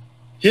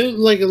 He'll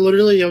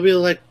literally, you'll be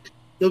like,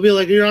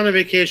 you're on a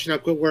vacation, I'll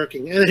quit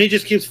working. And then he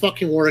just keeps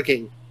fucking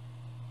working.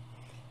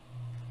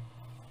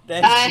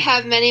 Then I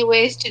have many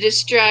ways to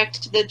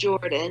distract the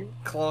Jordan.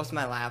 close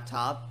my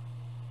laptop,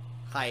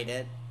 hide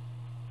it.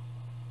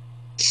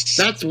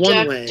 That's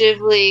one way.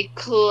 Seductively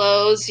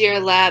close your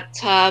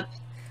laptop.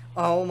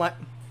 Oh my.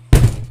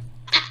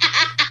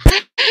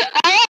 I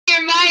want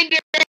your mind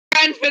to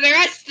run for the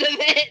rest of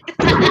it.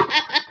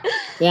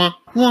 Wah,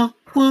 wah,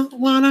 wah,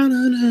 wah, na,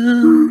 na,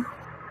 na.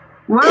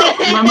 Well,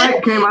 my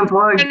mic came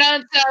unplugged. Turn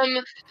on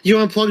some. You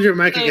unplugged your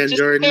mic again, Just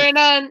Jordan. turn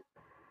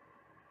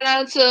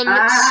on some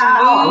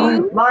Ow!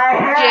 smooth My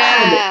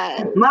head!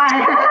 jazz. My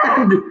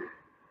head!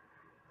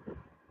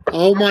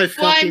 Oh my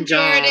fucking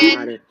Jordan.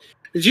 god.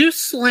 Did you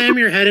slam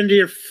your head into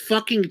your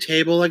fucking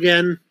table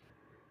again?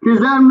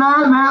 Because I'm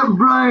not that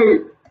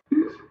bright.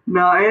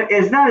 No,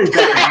 it's not as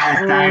bad as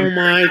last Oh time.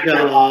 my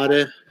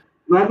god.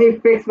 Let me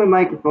fix my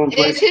microphone, Is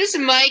please. his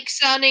mic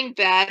sounding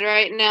bad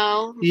right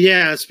now?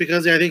 Yes,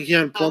 because I think he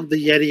unplugged the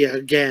Yeti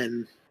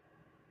again.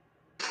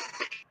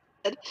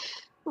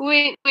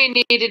 We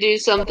need to do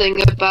something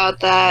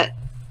about that.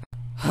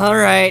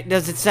 Alright,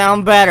 does it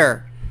sound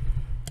better?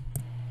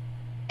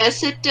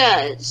 Yes, it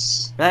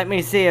does. Let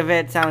me see if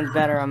it sounds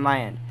better on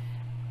my end.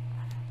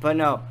 But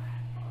no.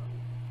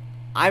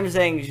 I'm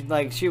saying,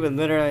 like, she would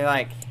literally,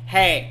 like,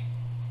 hey.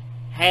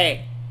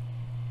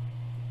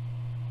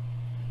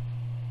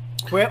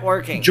 Quit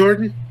working.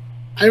 Jordan,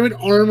 I would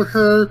arm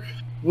her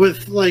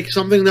with, like,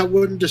 something that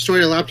wouldn't destroy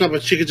your laptop,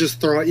 but she could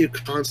just throw at you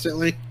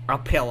constantly. A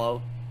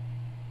pillow.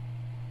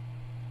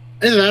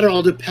 Either that or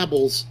I'll do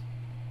pebbles.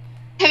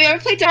 Have you ever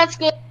played down at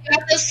school? You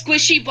have those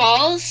squishy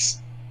balls?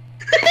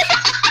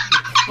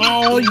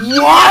 Oh,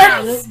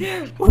 What?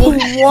 What?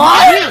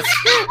 Yes!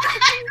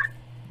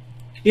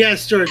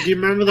 Yes, Jordan, do you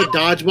remember the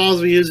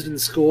dodgeballs we used in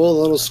school? The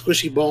little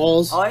squishy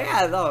balls? Oh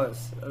yeah,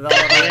 those.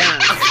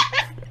 Yeah.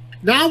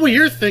 Not what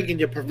you're thinking,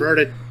 you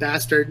perverted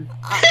bastard.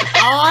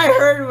 All I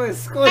heard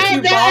was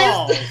squishy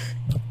balls.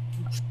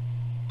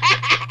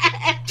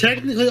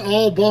 Technically,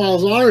 all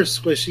balls are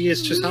squishy.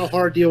 It's just how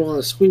hard do you want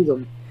to squeeze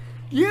them?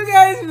 You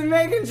guys have been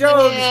making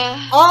jokes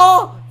Yeah.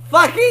 all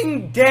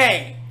fucking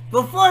day.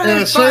 Before Yeah,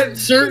 this part,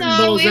 certain No,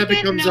 balls, we that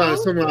didn't becomes know.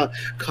 some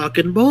cock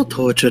and ball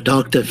torture,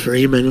 Dr.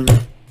 Freeman. Nope.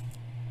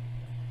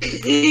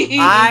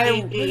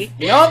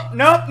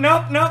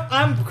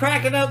 I'm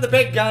cracking out the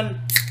big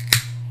gun.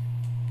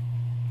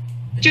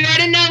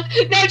 Jordan, no,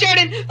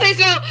 Jordan, please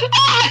no.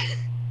 Ah!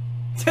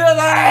 To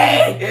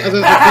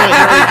the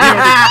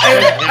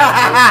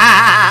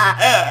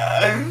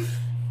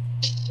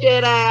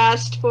Shit, I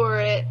asked for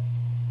it.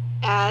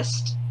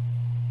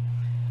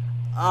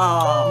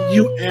 Oh.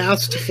 You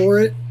asked for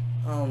it?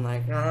 Oh my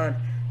god.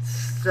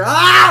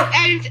 Stop!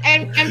 And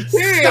I'm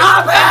sure,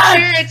 Stop I'm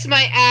it! sure it's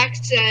my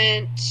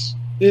accent.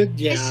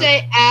 Yeah. I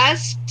say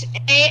asked,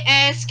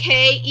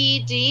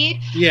 A-S-K-E-D.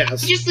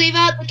 Yes. Just leave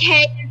out the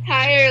K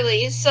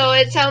entirely, so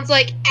it sounds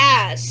like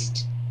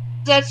asked.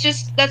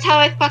 That's how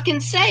I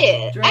fucking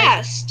say it. Drink.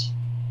 Asked.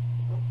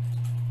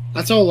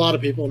 That's how a lot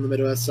of people in the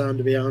Midwest sound,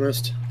 to be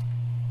honest.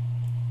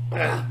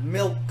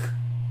 Milk.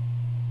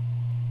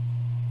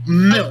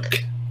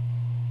 Milk.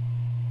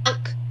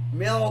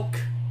 Milk.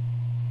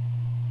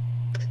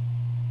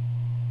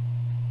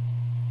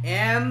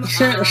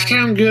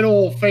 Sound good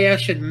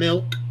old-fashioned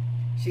milk.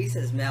 She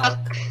says milk.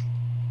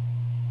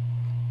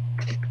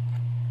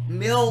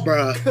 Milk.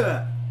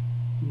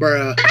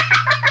 Bruh.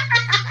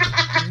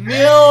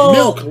 Milk.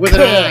 Milk with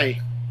an I.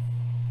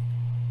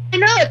 I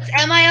know, it's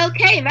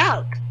M-I-L-K,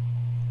 milk.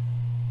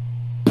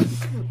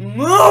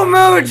 Moo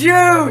moo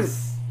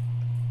juice.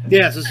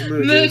 Yes, it's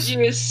moo Moo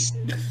juice.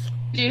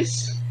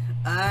 juice.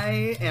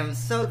 I am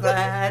so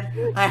glad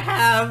I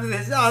have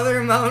this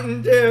other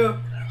Mountain Dew.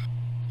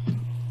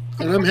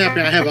 And I'm happy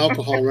I have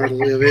alcohol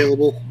readily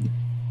available.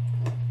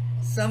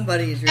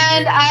 Somebody's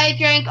And I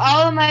drank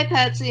all of my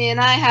Pepsi and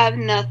I have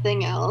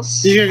nothing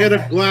else. You can get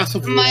a glass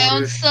of My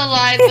own water.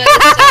 saliva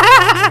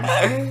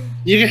is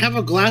You can have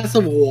a glass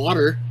of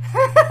water.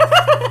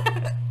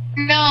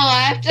 No,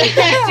 I have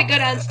to go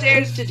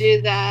downstairs to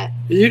do that.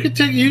 You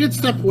can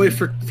step away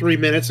for 3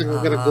 minutes and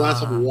go get a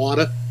glass of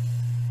water.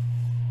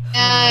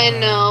 I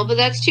know, but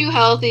that's too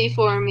healthy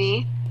for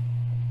me.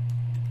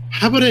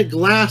 How about a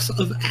glass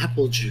of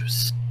apple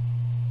juice?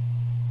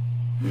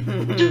 We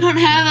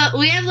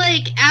have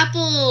like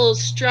apple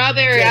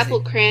strawberry, Jesse.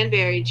 apple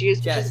cranberry juice,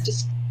 which Jess. is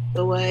just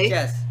the way.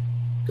 Jess.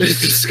 It's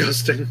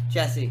disgusting.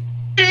 Jesse.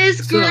 It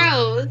is So-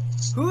 gross.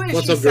 Who is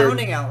What's she up, Jordan?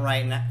 sounding out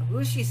right now? Who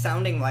is she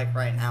sounding like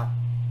right now?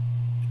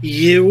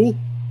 You?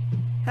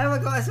 Have a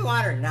glass of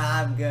water.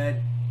 Nah, I'm good.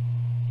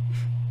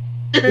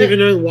 Even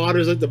though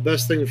water's like the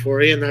best thing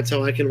for you, and that's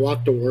how I can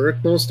walk to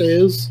work most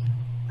days.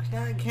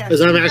 I can't.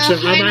 Because I'm I know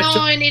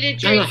actually, I need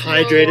to I'm drink a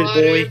hydrated more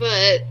water,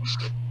 boy.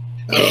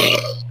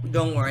 but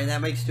Don't worry,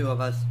 that makes two of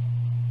us.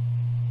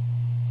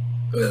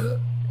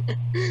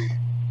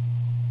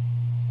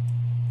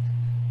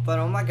 But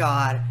oh my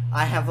god,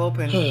 I have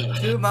opened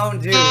 2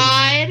 Mountain Dews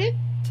God,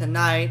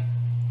 tonight.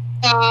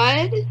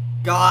 God.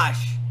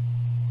 Gosh.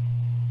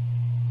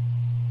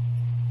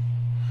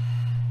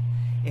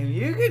 If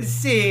you could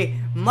see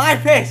my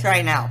face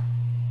right now.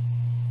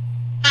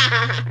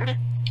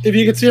 If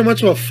you could see how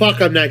much of a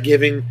fuck I'm not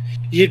giving,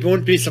 you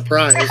wouldn't be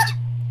surprised.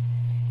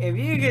 If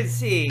you could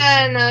see.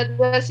 No,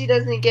 Jesse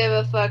doesn't give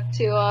a fuck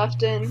too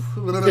often.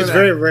 It's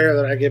very rare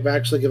that I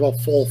actually give a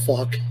full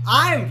fuck.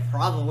 I'm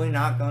probably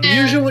not going to.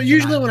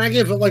 Usually when I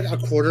give like a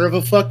quarter of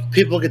a fuck,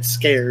 people get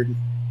scared.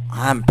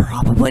 I'm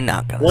probably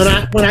not going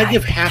to. When I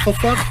give half a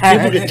fuck,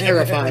 people get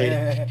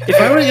terrified. If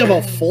I were to give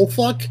a full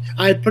fuck,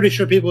 I'm pretty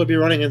sure people would be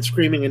running and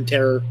screaming in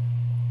terror.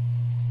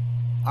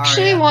 I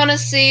actually want to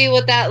see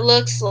what that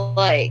looks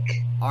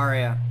like.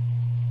 Aria.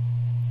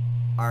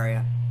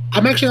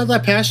 I'm actually not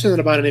that passionate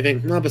about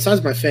anything, no,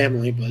 besides my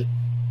family, but...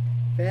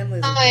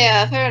 Family's oh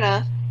yeah, fair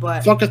enough.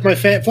 But fuck with my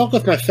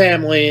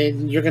family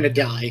and you're gonna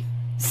die.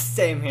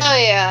 Same here. Oh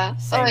yeah.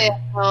 Same oh here. yeah.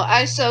 No,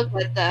 I so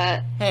get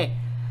that. Hey,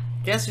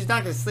 guess who's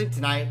not gonna sleep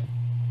tonight?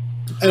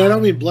 And I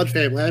don't mean blood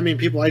family, I mean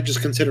people I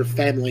just consider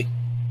family.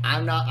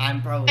 I'm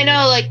probably... I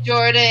know, like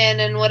Jordan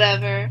and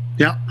whatever.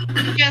 Yeah.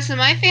 Jess, am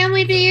I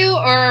family to you,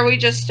 or are we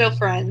just still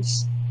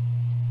friends?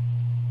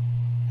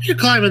 You're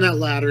climbing that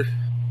ladder.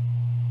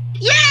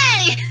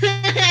 Yay!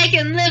 I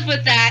can live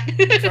with that.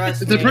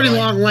 Trust It's me, a pretty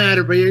long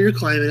ladder, but you're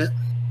climbing it.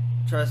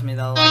 Trust me,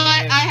 though. But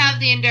I have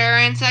the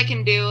endurance. I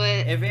can do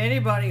it. If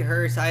anybody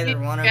hurts either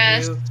one of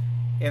Yes. you,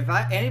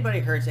 anybody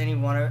hurts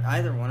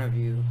either one of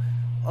you,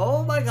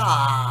 oh my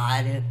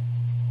god.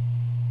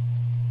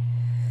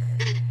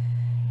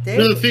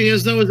 The thing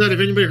is, though, is that if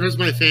anybody hurts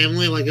my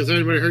family, like, has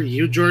anybody hurt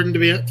you, Jordan, to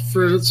be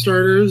for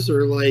starters?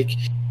 Or, like,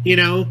 you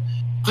know,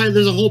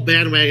 there's a whole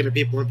bandwagon of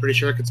people I'm pretty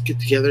sure I could get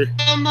together.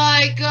 Oh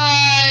my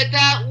god,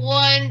 that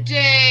one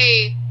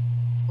day.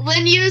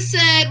 When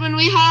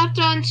we hopped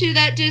onto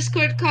that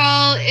Discord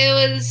call,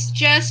 it was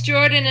Jess,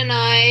 Jordan, and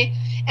I.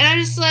 And I'm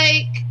just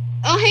like,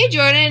 oh, hey,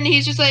 Jordan. And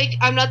he's just like,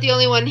 I'm not the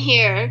only one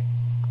here.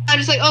 I'm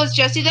just like, oh, is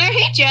Jesse there?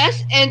 Hey,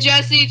 Jess. And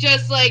Jesse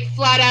just, like,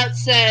 flat out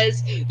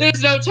says,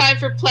 there's no time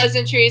for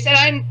pleasantries.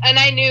 And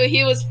I knew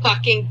he was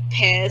fucking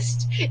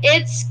pissed.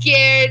 It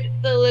scared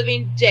the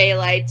living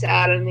daylights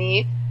out of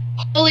me.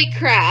 Holy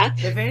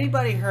crap. If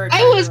anybody hurts...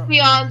 I was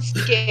beyond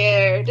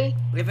scared.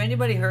 If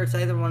anybody hurts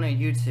either one of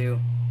you two,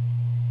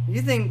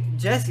 you think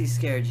Jesse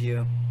scared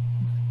you.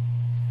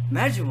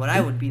 Imagine what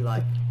I would be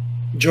like.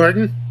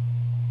 Jordan,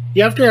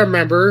 you have to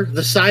remember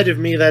the side of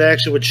me that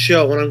actually would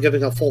show when I'm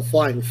giving a full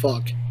flying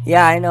fuck.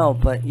 Yeah, I know,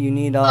 but you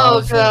need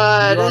God.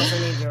 You also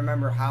need to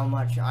remember how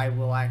much I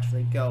will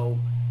actually go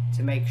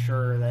to make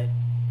sure that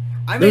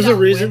There's a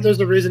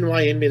reason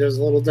why in me there's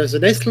a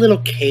nice little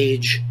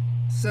cage.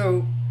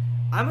 So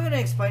I'm gonna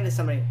explain to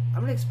somebody. I'm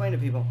gonna explain to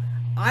people.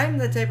 I'm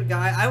the type of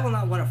guy I will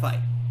not want to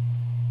fight,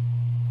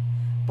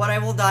 but I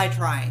will die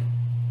trying.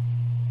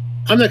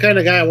 I'm the kind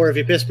of guy where if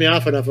you piss me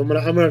off enough, I'm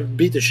gonna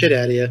beat the shit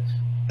out of you,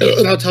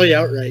 and I'll tell you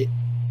outright.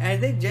 And I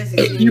think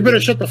Jesse. You better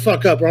shut the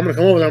fuck up, or I'm gonna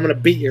come over and I'm gonna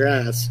beat your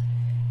ass.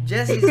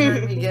 Jesse's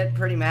heard me get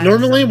pretty mad.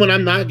 Normally, when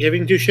I'm not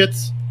giving two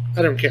shits,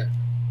 I don't care.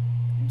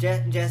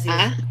 Jesse's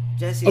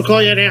I'll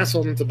call you an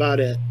asshole, and that's about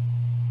it.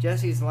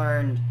 Jesse's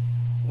learned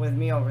with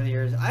me over the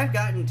years. I've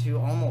gotten to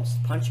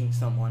almost punching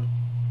someone.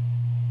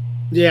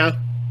 Yeah.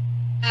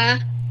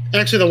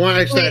 Actually,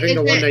 I think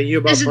the one that you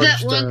about punched. Is it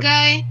that one punched,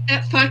 guy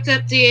that fucked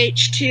up the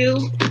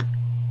H2?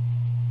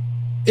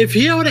 If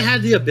he would have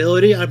had the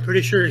ability, I'm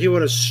pretty sure he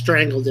would have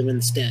strangled him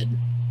instead.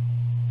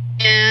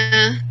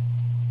 Yeah.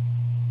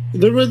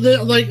 There were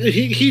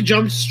he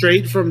jumped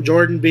straight from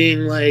Jordan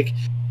being like,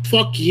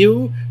 "Fuck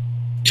you,"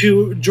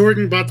 to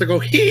Jordan about to go.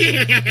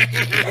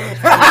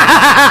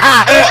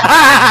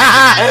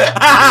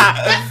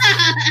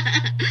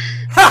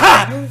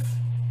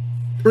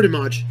 Pretty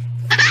much.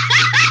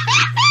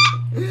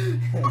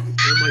 Oh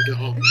my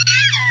god.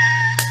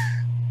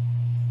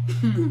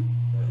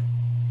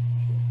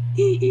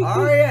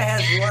 Aria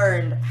has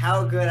learned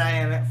how good I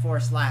am at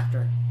forced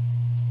laughter.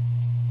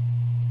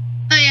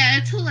 Oh yeah,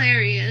 it's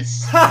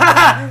hilarious. Because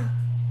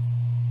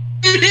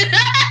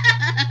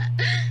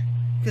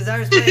I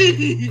was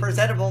playing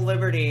Presentable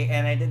Liberty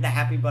and I did the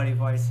Happy Buddy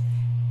voice.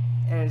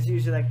 And it's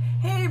usually like,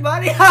 hey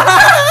buddy! How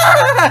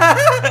are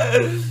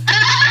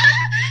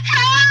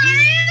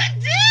you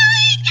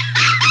doing?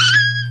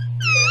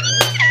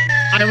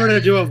 I were to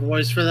do a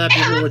voice for that,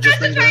 people would just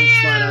think I'm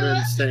flat out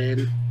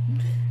insane.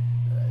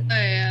 Oh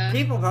yeah.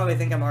 People probably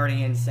think I'm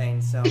already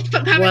insane, so.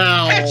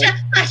 Well.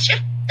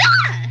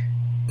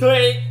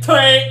 Tweet,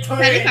 tweet, tweet,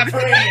 tweet,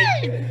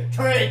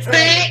 Tweet,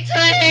 tweet,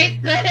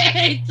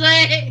 tweet,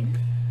 tweet.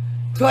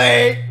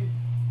 tweet.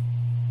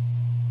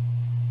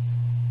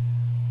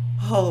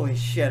 Holy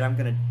shit, I'm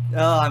gonna.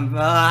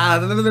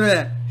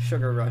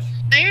 Sugar rush.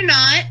 No, you're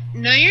not.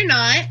 No, you're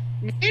not.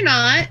 No, you're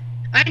not.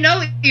 I know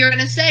what you're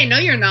gonna say. No,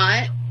 you're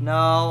not.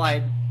 No,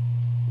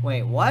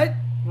 Wait, what?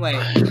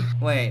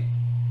 Wait.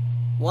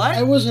 What?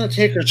 I was gonna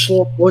take her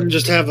slow, wouldn't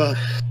just have a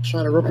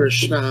try to rip her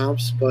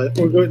schnapps, but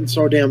we're getting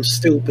so damn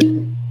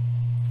stupid.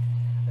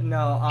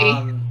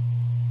 No,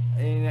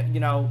 you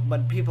know,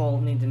 but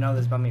people need to know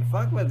this about me.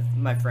 Fuck with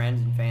my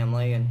friends and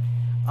family, and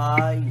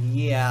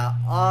yeah,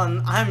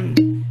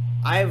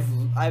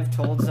 I've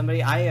told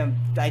somebody I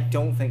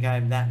don't think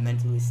I'm that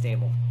mentally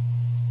stable.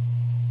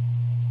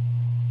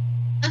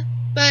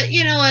 But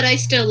you know what? I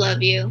still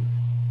love you.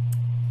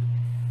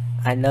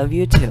 I love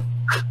you too.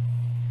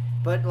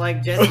 But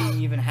like Jesse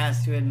even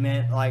has to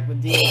admit, like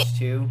with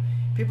DH2,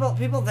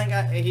 people think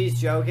he's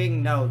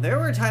joking. No, there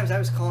were times I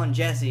was calling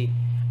Jesse.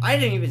 I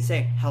didn't even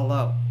say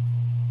hello.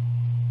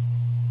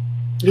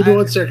 Give me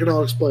 1 second,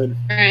 I'll explain.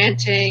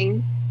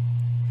 Ranting.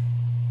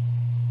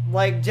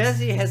 Like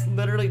Jesse has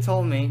literally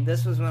told me,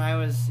 this was when I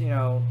was, you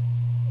know,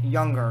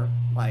 younger.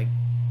 Like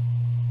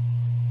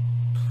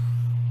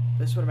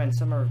this would have been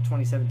summer of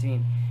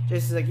 2017.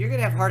 Jesse's like, you're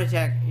gonna have a heart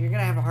attack. You're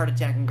gonna have a heart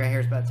attack and gray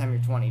hairs by the time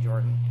you're 20,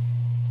 Jordan.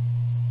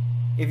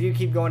 If you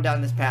keep going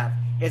down this path,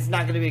 it's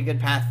not gonna be a good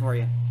path for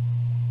you.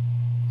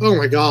 Oh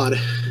my god.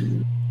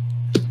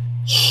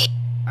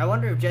 I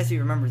wonder if Jesse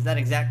remembers that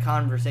exact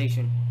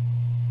conversation.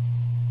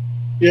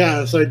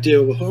 Yes, I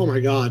do. Oh my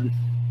god.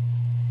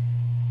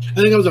 I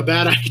think that was a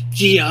bad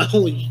idea.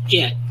 Holy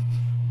shit.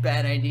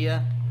 Bad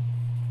idea.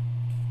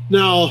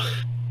 No,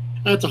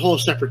 that's a whole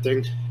separate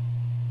thing.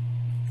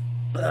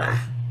 Ugh.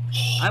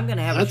 I'm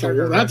gonna have That's a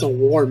sugar rush. That's a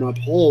warm up.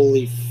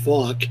 Holy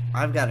fuck.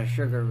 I've got a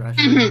sugar rush.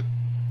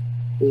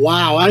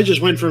 Wow, I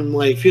just went from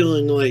like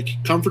feeling like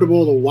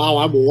comfortable to wow,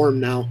 I'm warm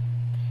now.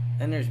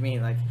 And there's me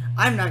like,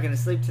 I'm not gonna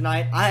sleep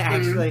tonight.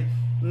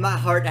 My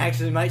heart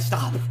actually might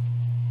stop.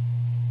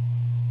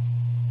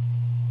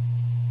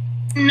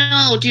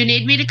 No, do you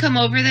need me to come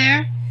over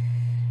there?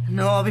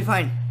 No, I'll be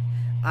fine.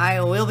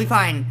 I will be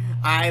fine.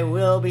 I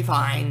will be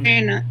fine.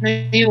 You're not. No,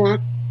 you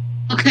won't.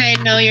 Okay,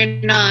 no,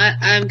 you're not.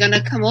 I'm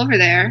gonna come over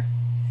there.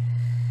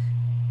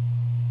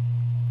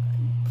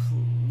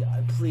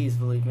 Please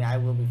believe me, I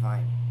will be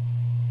fine.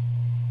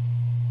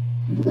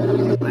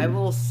 I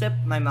will sip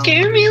my mouth.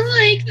 Scare me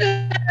like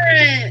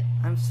that.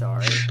 I'm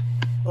sorry.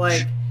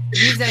 Like,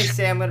 usually I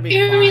say I'm gonna be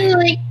Scare fine. me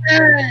like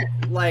that.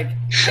 Like,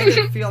 I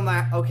can feel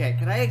my... Okay,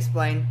 can I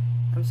explain?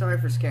 I'm sorry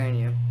for scaring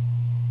you.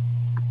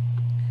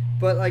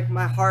 But, like,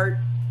 my heart...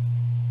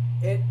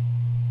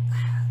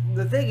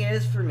 The thing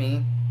is, for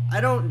me,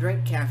 I don't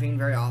drink caffeine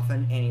very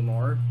often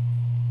anymore.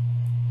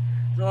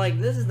 So, like,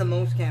 this is the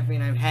most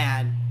caffeine I've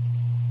had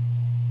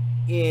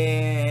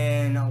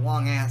in a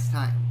long-ass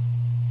time.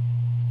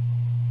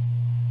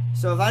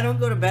 So if I don't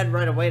go to bed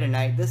right away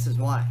tonight, this is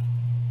why.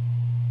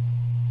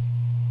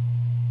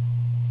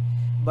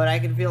 But I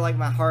can feel like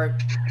my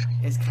heart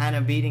is kind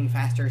of beating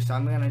faster, so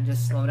I'm going to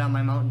just slow down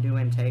my Mountain Dew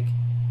intake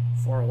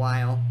for a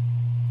while.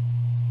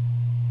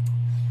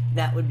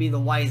 That would be the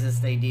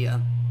wisest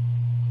idea.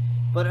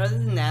 But other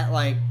than that,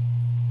 like,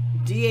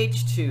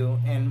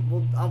 DH2, and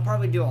I'll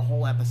probably do a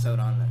whole episode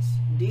on this.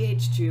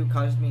 DH2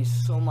 caused me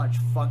so much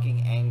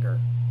fucking anger.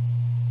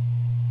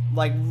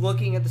 Like,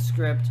 looking at the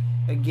script,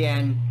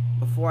 again,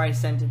 before I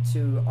sent it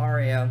to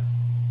Aria,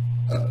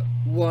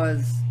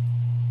 was...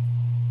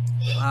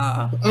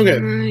 Okay.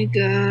 Oh my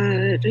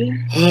god.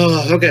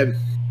 Okay.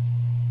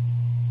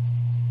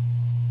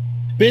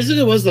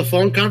 Basically, it was the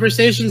phone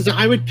conversations.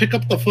 I would pick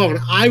up the phone.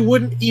 I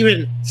wouldn't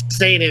even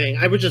say anything.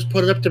 I would just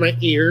put it up to my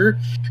ear,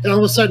 and all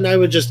of a sudden, I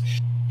would just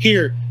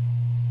hear,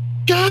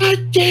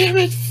 "God damn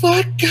it!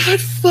 Fuck! God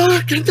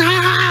fuck!"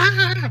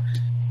 Ah!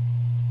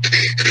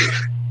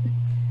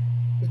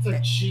 It's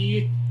like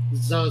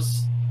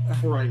Jesus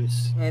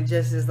Christ. And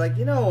Jess is like,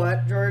 you know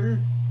what,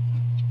 Jordan?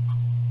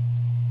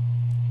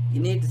 You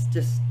need to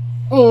just...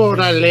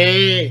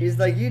 Orale. He's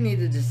like, you need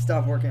to just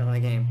stop working on the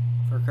game,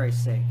 for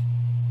Christ's sake.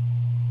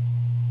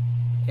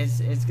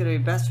 It's gonna be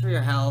best for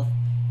your health,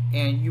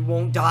 and you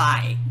won't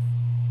die.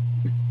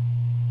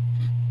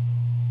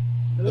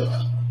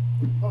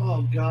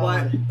 Oh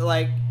god. But,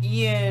 like,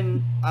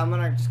 Ian, I'm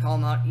gonna just call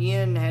him out.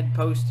 Ian had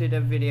posted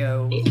a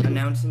video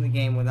announcing the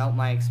game without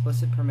my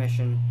explicit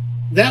permission.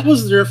 That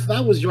was your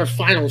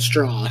final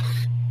straw.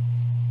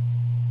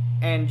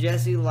 And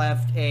Jesse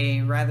left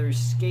a rather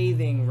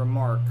scathing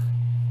remark.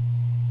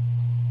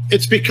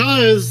 It's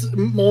because,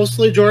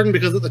 mostly, Jordan,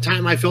 because at the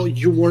time I felt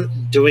you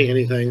weren't doing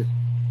anything.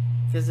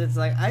 Because it's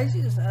like,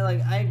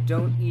 I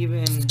don't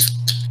even...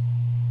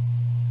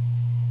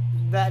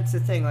 That's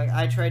the thing, like,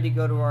 I tried to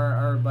go to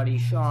our buddy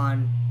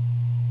Sean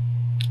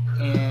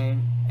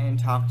and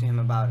talk to him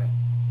about it.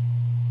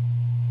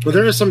 But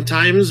there are some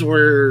times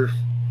where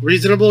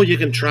reasonable, you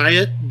can try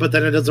it, but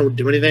then it doesn't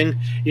do anything.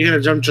 You're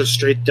gonna jump just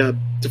straight to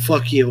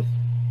fuck you.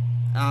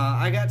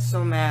 I got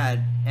so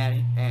mad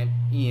at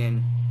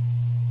Ian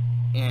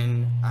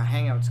in a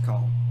Hangouts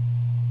call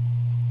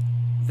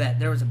that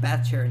there was a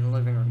bath chair in the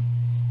living room,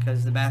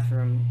 because the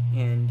bathroom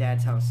in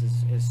Dad's house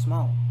is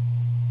small.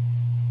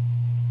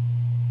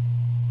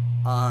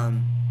 I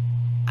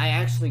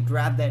actually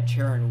grabbed that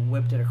chair and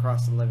whipped it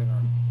across the living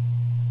room.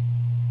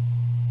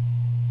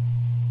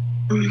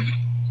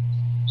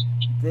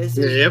 This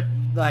is, Yep.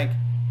 like,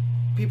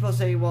 people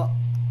say, well,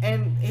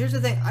 and here's the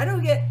thing, I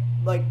don't get,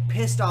 like,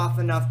 pissed off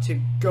enough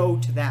to go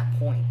to that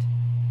point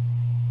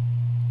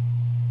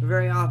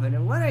very often.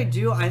 And when I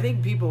do, I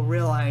think people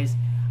realize,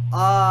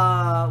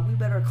 we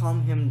better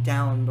calm him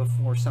down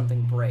before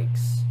something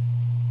breaks.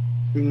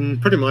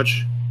 Pretty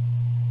much.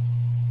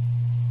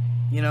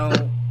 You know?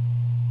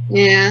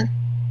 Yeah.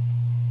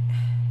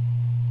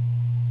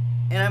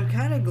 And I'm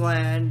kind of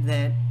glad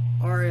that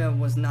Arya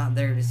was not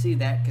there to see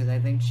that, because I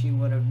think she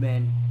would have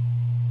been...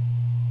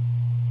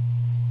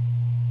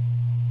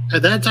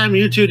 At that time,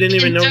 you two didn't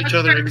even know each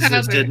other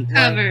existed.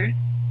 Cover.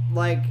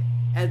 Like,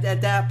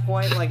 at that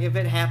point, like, if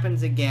it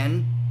happens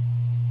again,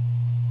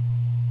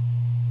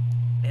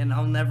 and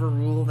I'll never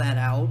rule that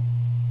out,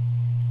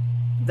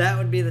 that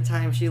would be the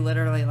time she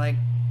literally, like,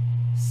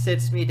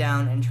 sits me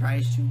down and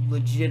tries to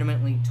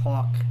legitimately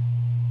talk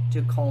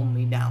to calm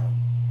me down.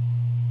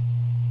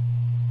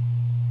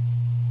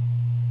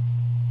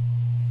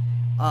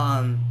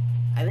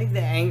 I think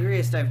the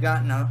angriest I've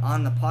gotten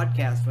on the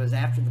podcast was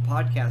after the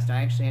podcast,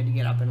 I actually had to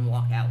get up and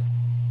walk out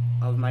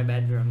of my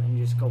bedroom and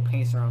just go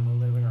pace around the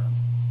living room.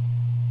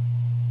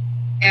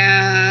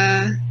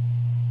 Yeah.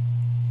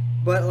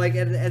 But, like,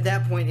 at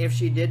that point, if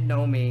she did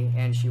know me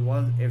and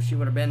if she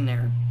would have been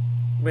there,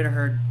 we'd have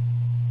heard,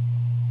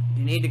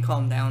 you need to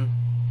calm down.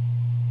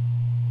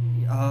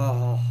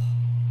 Oh.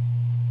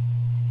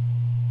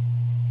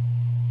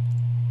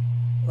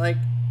 Like,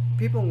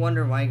 people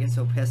wonder why I get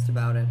so pissed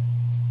about it.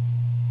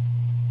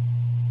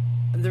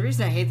 The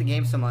reason I hate the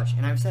game so much,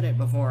 and I've said it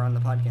before on the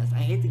podcast, I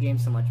hate the game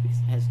so much because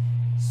it has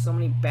so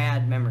many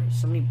bad memories.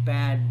 So many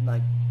bad,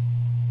 like,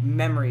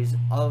 memories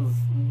of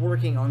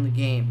working on the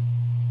game.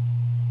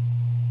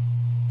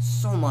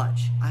 So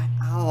much. I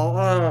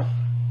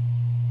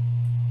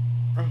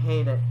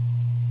hate it.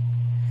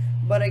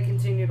 But I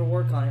continue to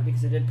work on it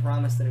because I did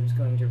promise that it was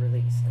going to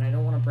release, and I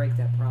don't want to break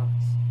that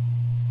promise.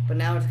 But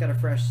now it's got a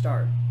fresh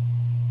start.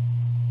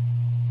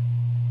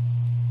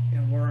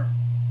 And we're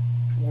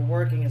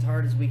working as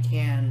hard as we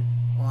can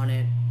on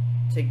it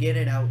to get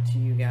it out to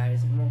you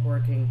guys, and we're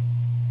working...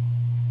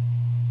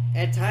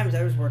 At times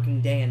I was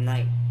working day and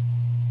night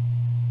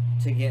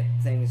to get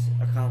things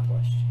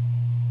accomplished.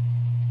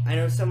 I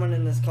know someone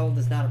in this cult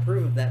does not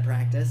approve of that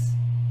practice.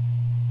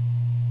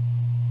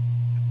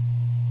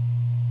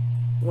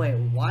 Wait,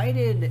 why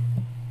did...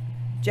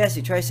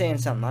 Jesse, try saying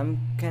something. I'm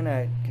kind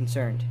of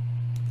concerned.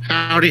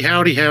 Howdy,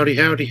 howdy, howdy,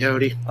 howdy,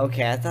 howdy.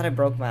 Okay, I thought I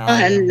broke my Oh,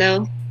 audio.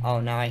 hello. Oh,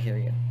 now I hear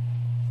you.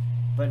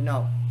 But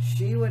no,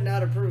 she would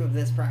not approve of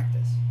this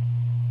practice.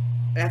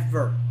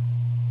 Ever.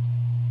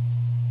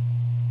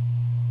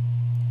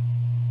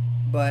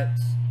 But...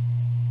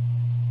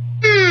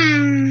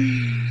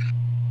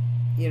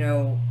 You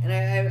know, and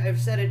I've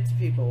said it to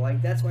people,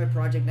 like, that's why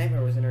Project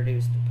Nightmare was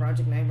introduced.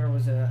 Project Nightmare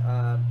was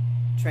a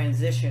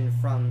transition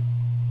from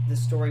the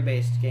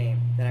story-based game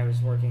that I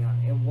was working on.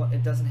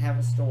 It doesn't have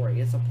a story.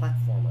 It's a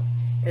platformer.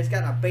 It's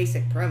got a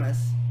basic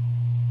premise.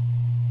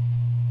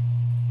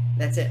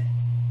 That's it.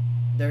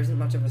 There isn't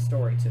much of a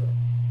story to it.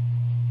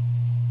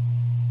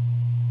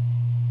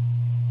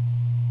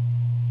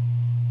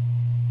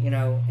 You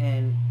know,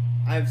 and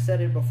I've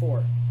said it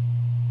before.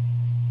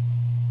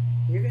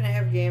 You're going to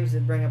have games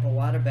that bring up a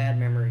lot of bad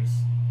memories.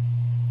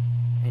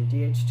 And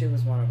DH2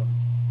 was one of them.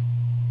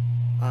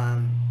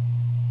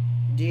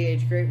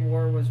 DH Great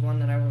War was one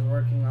that I was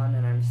working on,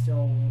 and I'm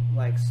still,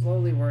 like,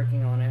 slowly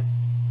working on it.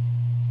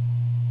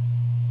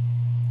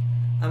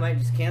 I might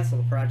just cancel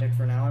the project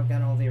for now. I've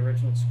got all the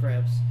original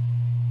scripts.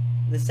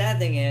 The sad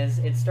thing is,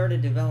 it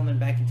started development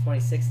back in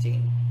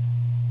 2016.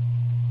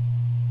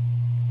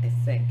 I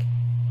think.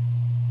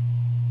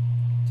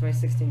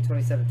 2016,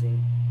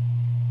 2017.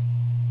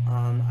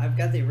 I've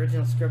got the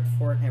original script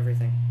for it and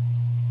everything.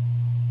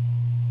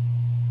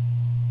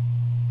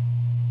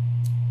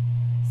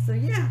 So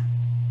yeah.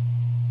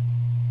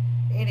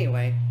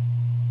 Anyway.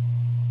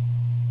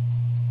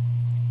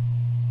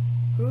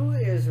 Who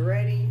is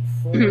ready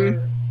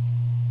for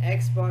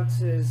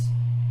Xbox's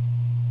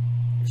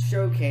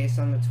showcase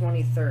on the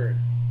 23rd?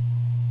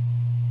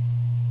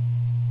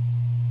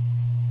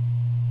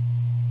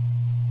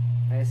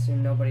 I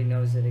assume nobody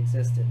knows it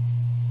existed.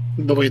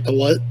 Wait, the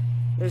what?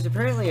 There's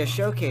apparently a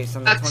showcase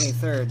on the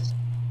 23rd.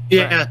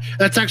 Yeah,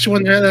 that's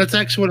actually what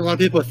a lot of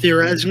people are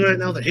theorizing right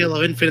now, that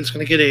Halo Infinite's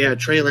going to get a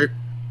trailer.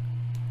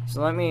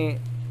 So let me...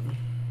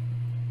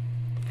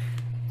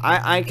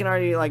 I can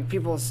already, like,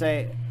 people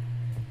say...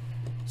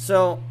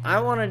 So, I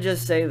want to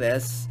just say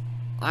this.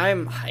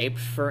 I'm hyped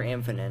for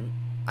Infinite.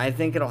 I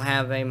think it'll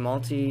have a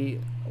multi-platform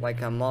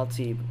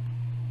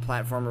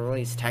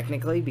release,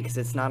 technically, because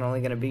it's not only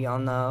going to be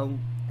on the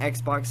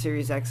Xbox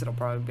Series X, it'll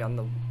probably be on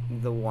the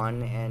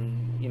One,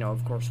 and, you know,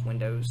 of course,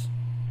 Windows,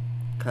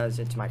 because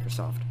it's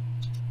Microsoft.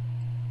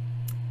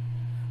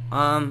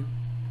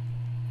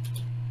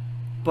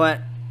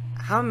 But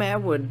how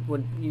mad would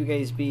you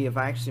guys be if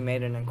I actually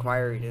made an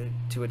inquiry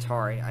to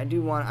Atari?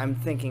 I'm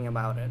thinking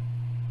about it.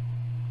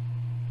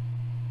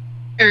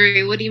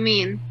 Atari, what do you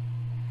mean?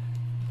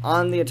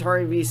 On the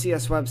Atari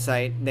VCS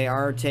website, they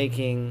are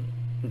taking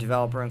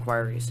developer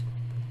inquiries.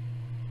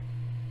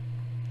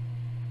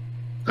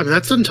 I mean,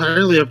 that's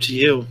entirely up to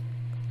you.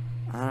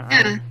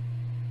 Yeah.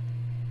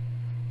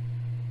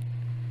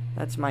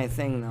 That's my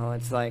thing, though.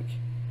 It's like,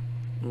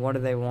 what do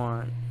they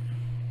want?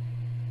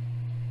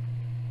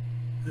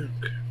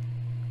 Okay.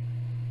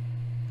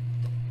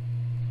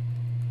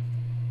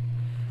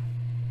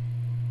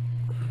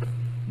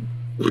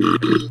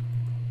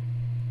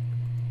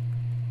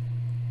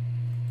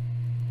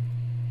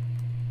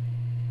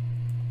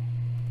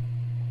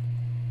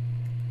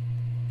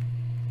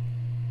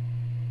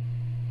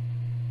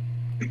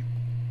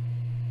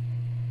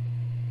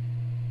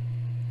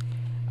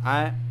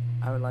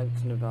 I would like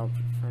to develop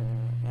for...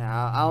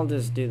 Yeah, I'll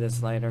just do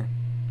this later.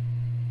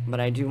 But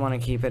I do want to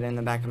keep it in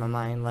the back of my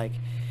mind. Like,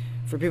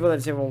 for people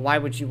that say, well, why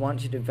would you want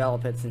to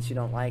develop it since you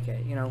don't like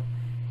it? You know,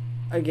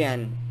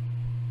 again,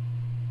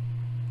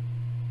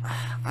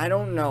 I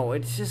don't know.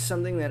 It's just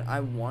something that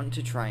I want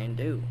to try and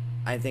do.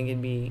 I think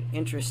it'd be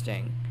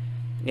interesting,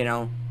 you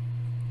know.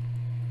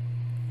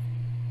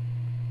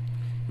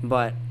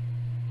 But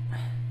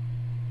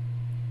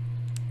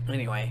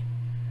anyway,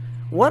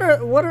 what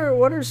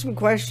are some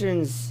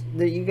questions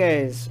that you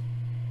guys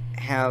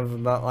have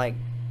about like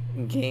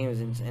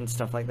games and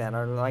stuff like that?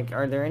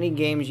 Are there any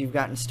games you've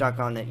gotten stuck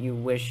on that you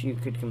wish you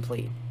could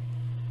complete?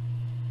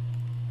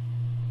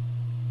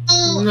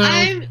 Oh,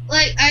 No.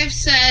 I've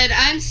said,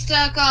 I'm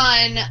stuck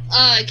on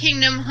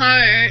Kingdom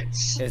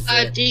Hearts, Is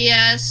a it-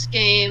 DS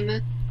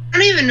game. I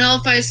don't even know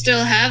if I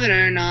still have it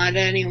or not.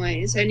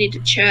 Anyways, I need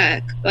to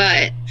check,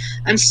 but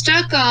I'm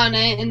stuck on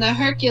it in the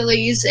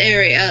Hercules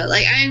area.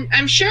 Like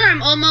I'm sure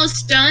I'm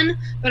almost done,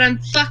 but I'm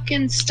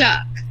fucking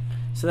stuck.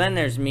 So then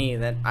there's me,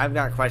 that I've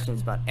got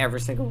questions about every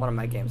single one of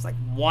my games. Like,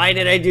 why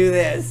did I do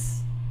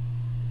this?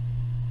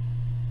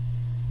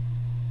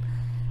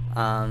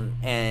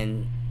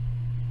 And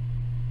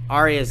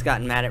Aria's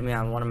gotten mad at me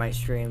on one of my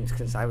streams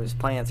because I was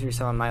playing through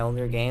some of my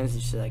older games,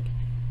 and she's like,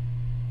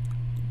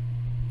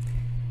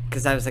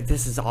 because I was like,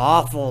 this is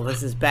awful,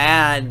 this is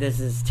bad, this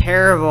is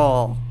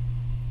terrible.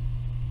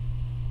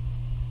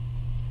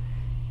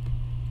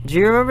 Do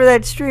you remember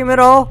that stream at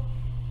all?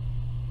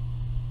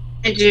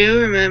 I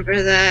do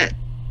remember that.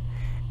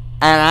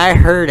 And I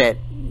heard it,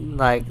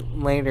 like,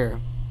 later.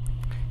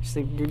 She's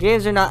like, your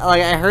games are not,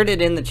 like, I heard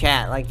it in the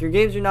chat, like, your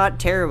games are not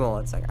terrible.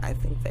 It's like, I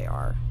think they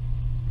are.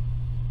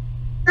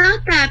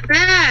 Not that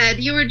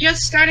bad. You were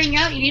just starting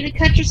out. You need to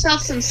cut yourself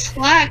some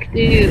slack,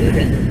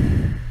 dude.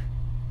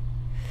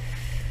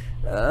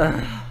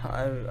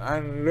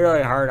 I'm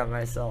really hard on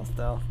myself,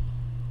 though.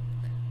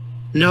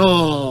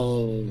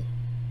 No.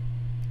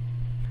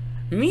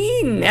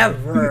 Me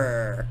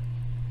never.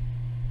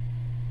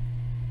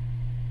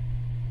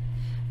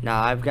 No,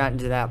 I've gotten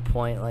to that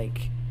point,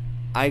 like,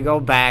 I go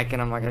back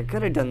and I'm like, I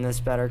could have done this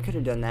better, could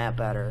have done that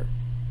better.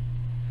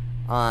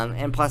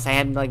 And plus I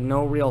had, like,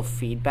 no real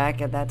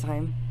feedback at that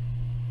time.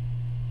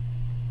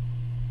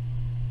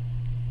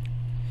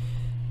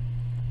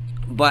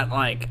 But,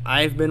 like,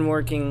 I've been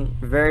working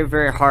very,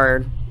 very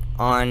hard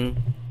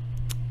on,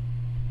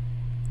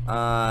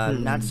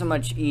 not so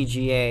much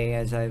EGA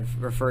as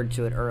I've referred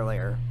to it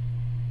earlier,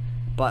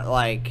 but,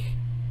 like,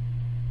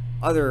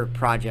 other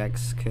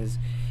projects, because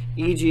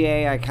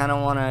EGA, I kind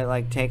of want to,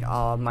 like, take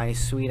all my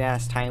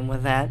sweet-ass time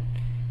with that,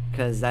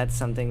 because that's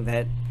something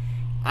that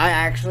I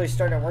actually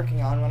started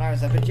working on when I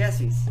was up at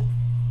Jesse's.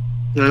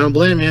 I don't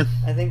blame you.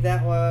 I think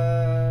that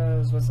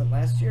was it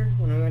last year,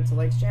 when we went to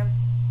Lakes Jam?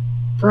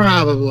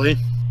 Probably.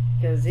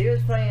 Because he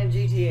was playing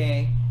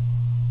GTA.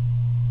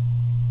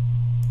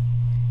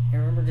 I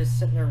remember just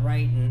sitting there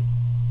writing,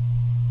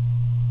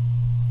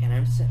 and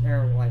I'm sitting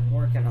there, like,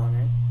 working on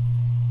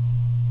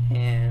it,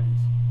 and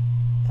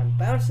I'm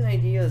bouncing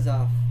ideas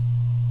off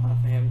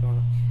of him,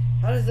 going,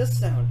 how does this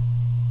sound?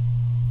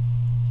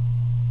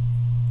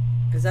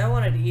 Because I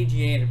wanted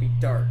EGA to be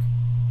dark,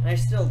 and I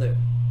still do.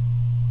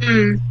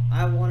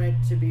 I want it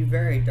to be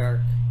very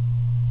dark.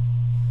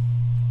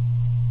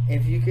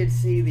 If you could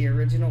see the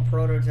original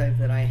prototype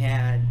that I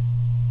had,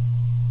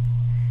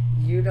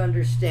 you'd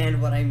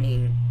understand what I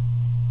mean.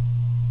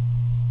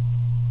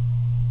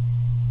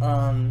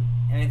 And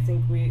I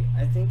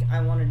think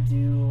I want to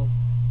do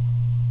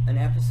an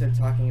episode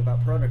talking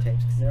about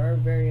prototypes, because there are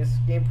various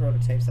game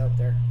prototypes out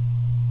there.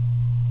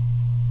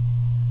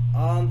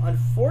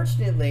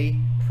 Unfortunately,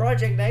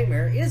 Project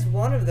Nightmare is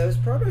one of those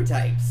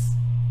prototypes.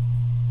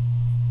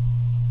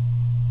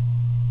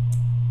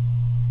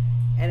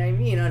 And I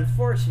mean,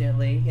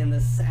 unfortunately, in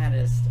the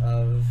saddest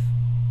of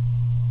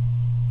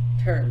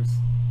terms.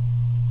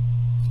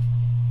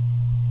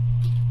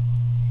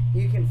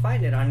 You can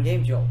find it on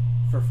GameJolt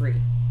for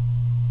free.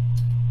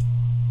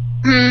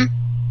 And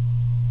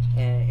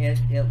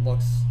it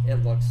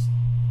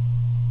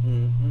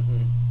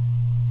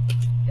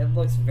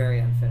looks very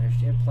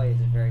unfinished. It plays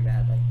very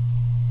badly.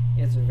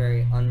 It's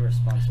very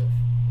unresponsive.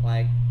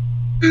 Like,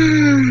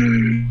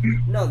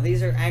 no,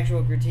 these are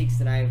actual critiques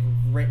that I've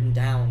written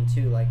down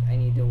too. Like, I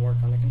need to work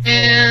on the controls.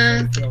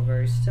 I feel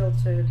very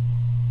stilted.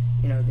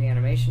 you know, the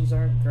animations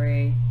aren't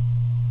great.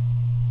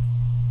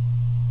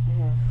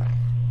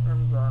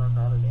 I'm glad I'm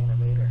not an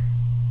animator.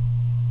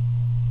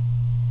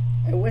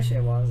 I wish I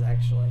was,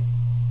 actually,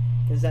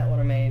 because that would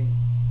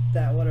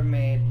have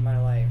made my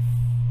life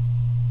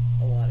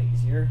a lot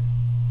easier.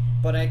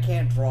 But I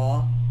can't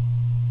draw.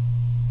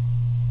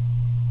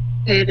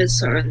 It is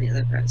sore in the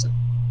other present.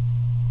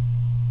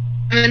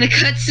 I'm in a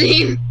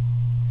cutscene.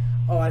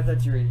 Oh, I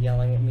thought you were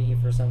yelling at me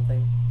for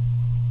something.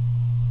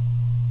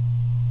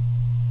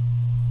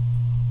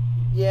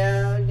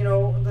 Yeah, you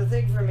know, the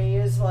thing for me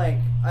is, like,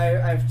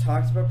 I've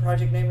talked about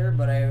Project Nightmare,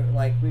 but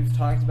we've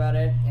talked about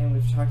it, and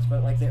we've talked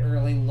about, like, the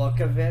early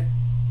look of it.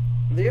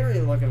 The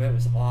early look of it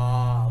was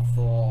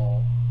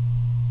awful.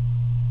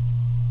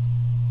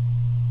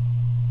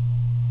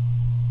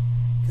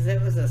 Because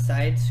it was a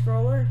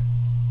side-scroller.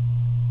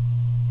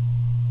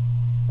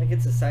 Like,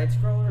 it's a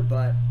side-scroller,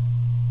 but,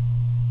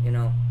 you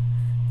know.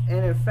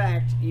 And in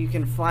fact, you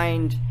can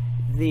find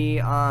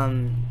the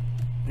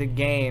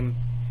game.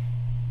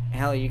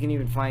 Hell, you can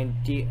even find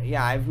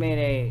yeah, I've made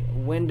a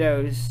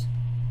Windows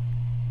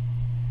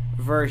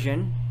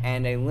version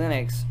and a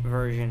Linux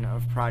version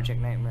of Project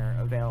Nightmare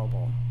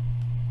available.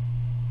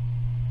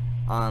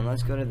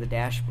 Let's go to the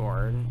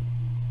dashboard,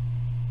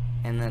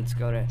 and let's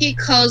go to... He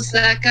calls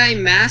that guy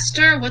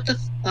Master? What the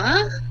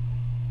fuck?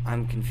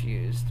 I'm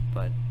confused,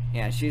 but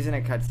yeah, she's in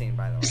a cutscene,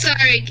 by the way.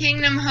 Sorry,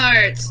 Kingdom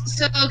Hearts.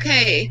 So,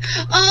 okay.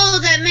 Oh,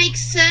 that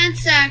makes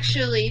sense,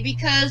 actually,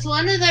 because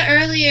one of the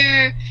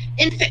earlier...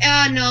 in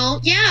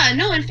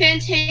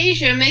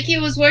Fantasia, Mickey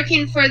was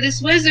working for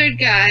this wizard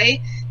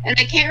guy, and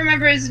I can't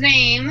remember his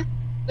name,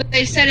 but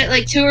they said it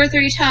like 2 or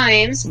 3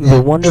 times.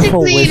 The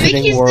wonderful Basically,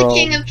 Mickey's world. the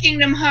king of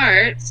Kingdom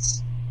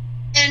Hearts,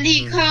 and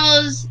he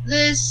calls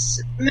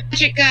this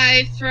magic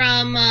guy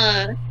from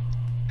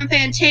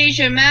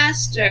Fantasia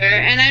Master,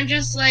 and I'm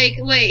just like,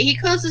 wait, he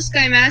calls this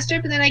guy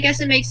Master, but then I guess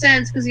it makes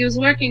sense because he was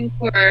working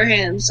for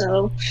him,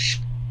 so...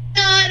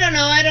 No, I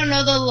don't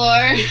know the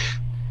lore.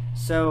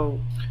 So...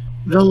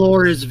 The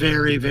lore is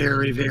very,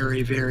 very,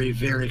 very, very,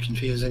 very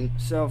confusing.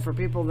 So for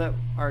people that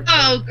are...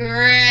 Oh,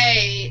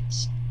 great.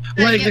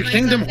 Like the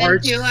Kingdom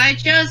Hearts...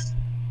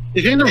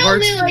 The Kingdom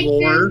Hearts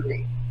lore...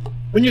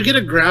 When you get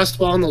a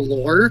grasp on the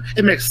lore,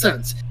 it makes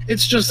sense.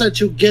 It's just that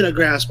you get a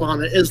grasp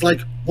on it is like,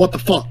 what the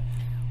fuck?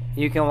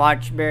 You can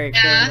watch Barry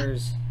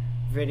Kramer's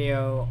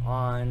video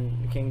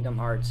on Kingdom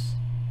Hearts.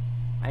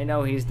 I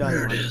know he's done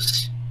There one. it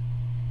is.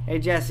 Hey,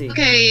 Jesse.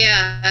 Okay,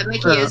 yeah,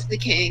 Mickey is the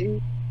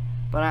king.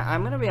 But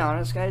I'm gonna be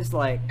honest, guys,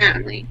 like...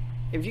 Apparently.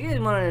 If you guys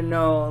want to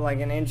know,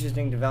 like, an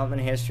interesting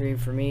development history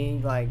for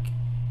me, like...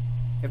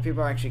 If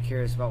people are actually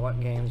curious about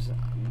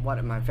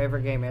what my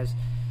favorite game is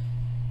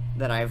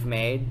that I've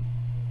made,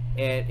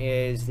 it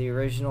is the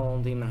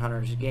original Demon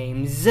Hunters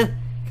games,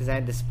 because I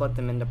had to split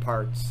them into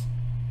parts.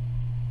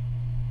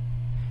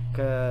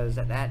 Because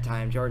at that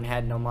time, Jordan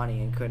had no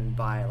money and couldn't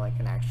buy, like,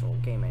 an actual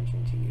game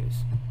engine to use.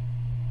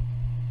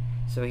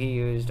 So he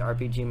used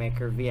RPG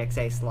Maker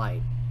VCS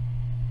Lite.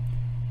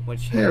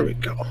 Which there we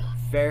go.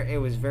 It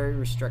was very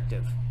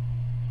restrictive.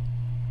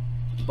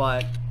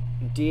 But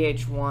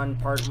DH1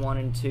 Part 1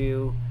 and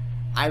 2,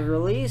 I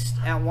released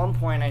at one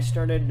point. I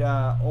started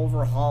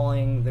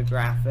overhauling the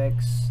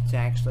graphics to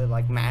actually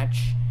like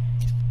match.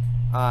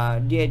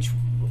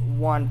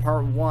 DH1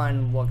 Part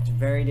 1 looked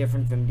very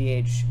different from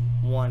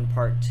DH1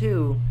 Part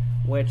 2,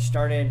 which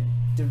started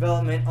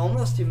development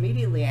almost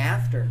immediately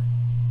after.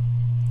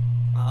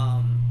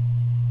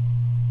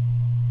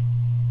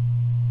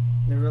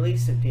 The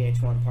release of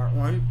DH1 Part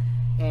 1,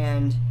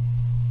 and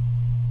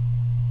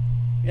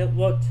it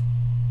looked...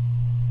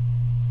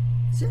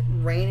 Is it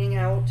raining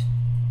out?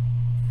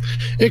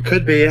 It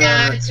could be,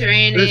 yeah, it's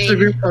raining. There's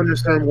severe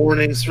thunderstorm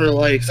warnings for,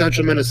 like,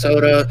 central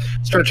Minnesota,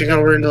 stretching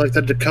over into, like,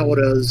 the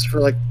Dakotas for,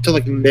 like, till,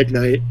 like,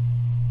 midnight.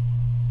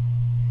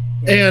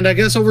 Yeah. And I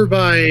guess over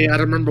by, I don't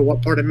remember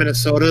what part of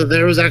Minnesota,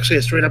 there was actually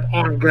a straight-up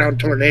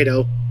on-ground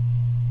tornado.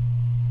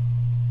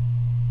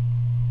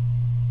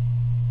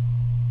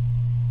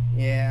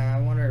 Yeah,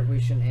 I wonder if we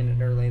shouldn't end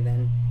it early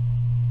then.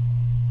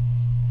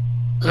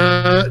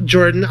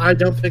 Jordan, I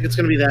don't think it's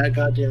gonna be that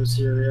goddamn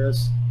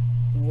serious.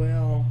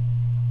 Well,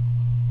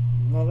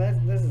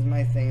 this is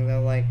my thing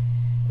though. Like,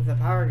 if the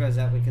power goes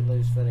out, we could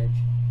lose footage.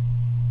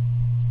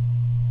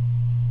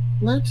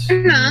 Let's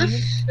take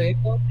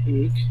a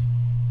peek.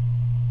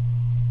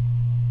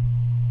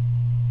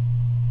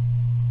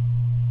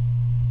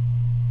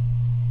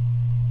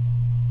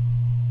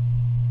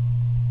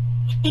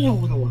 I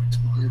don't want to work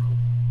tomorrow.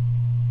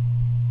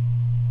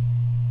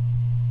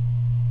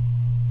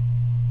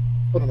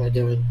 What am I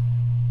doing?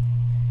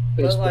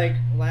 But like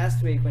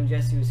last week when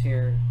Jesse was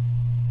here,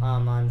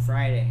 on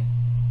Friday,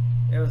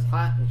 it was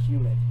hot and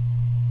humid,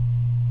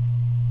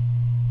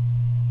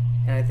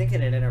 and I think it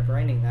ended up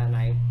raining that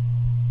night.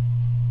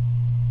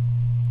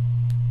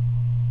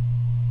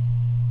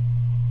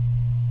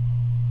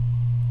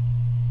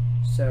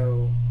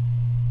 So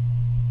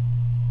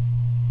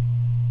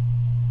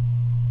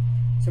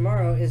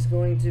tomorrow is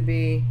going to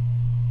be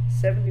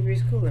 7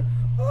 degrees cooler.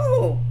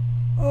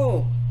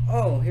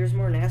 Oh, here's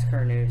more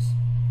NASCAR news.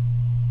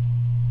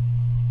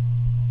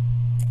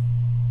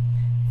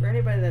 For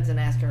anybody that's a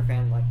NASCAR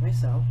fan like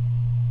myself.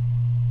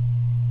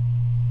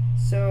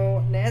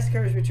 So,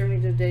 NASCAR is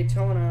returning to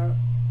Daytona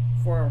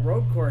for a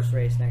road course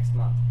race next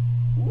month.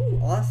 Ooh,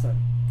 awesome.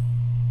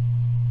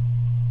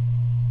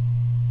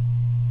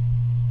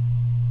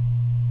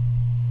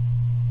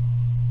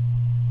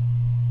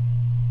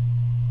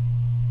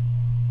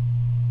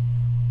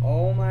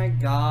 Oh my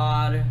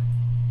god.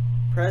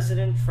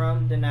 President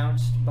Trump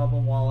denounced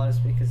Bubba Wallace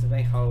because of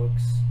a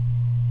hoax.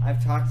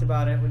 I've talked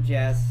about it with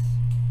Jess.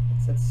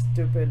 It's that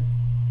stupid...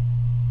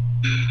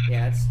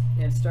 Yeah,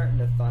 it's starting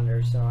to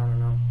thunder, so I don't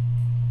know.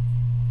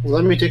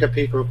 Let me take a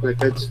peek real quick.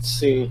 Let's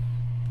see.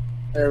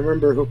 I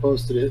remember who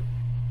posted it.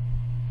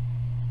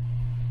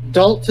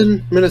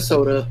 Dalton,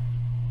 Minnesota.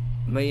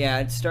 But yeah,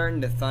 it's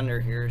starting to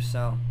thunder here,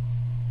 so...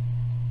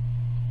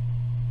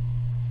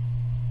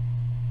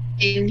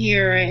 In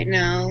here right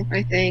now,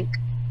 I think.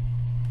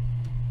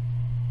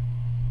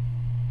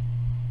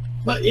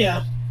 But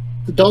yeah,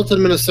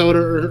 Dalton, Minnesota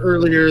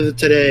earlier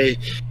today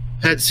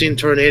had seen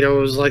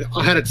tornadoes. Like,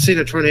 I had seen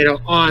a tornado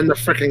on the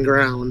freaking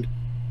ground.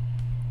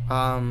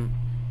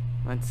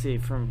 Let's see,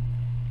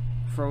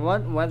 for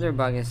what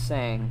Weatherbug is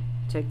saying,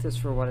 take this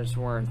for what it's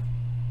worth.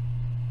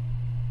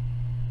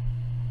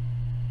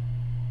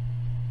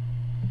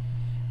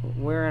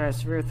 We're in a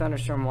severe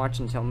thunderstorm watch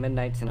until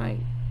midnight tonight.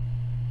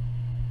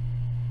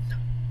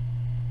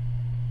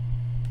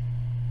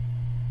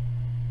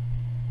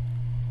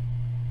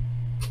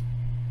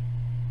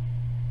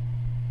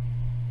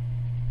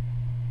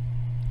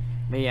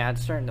 But yeah,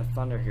 it's starting to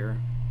thunder here.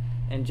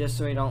 And just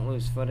so we don't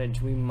lose footage,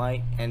 we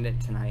might end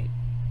it tonight.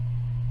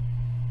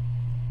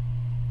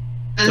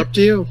 It's up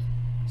to you.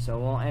 So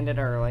we'll end it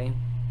early.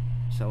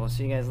 So we'll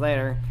see you guys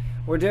later.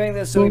 We're doing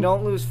this so we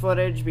don't lose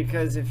footage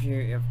because if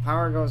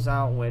power goes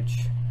out,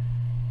 which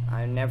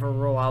I never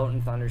rule out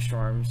in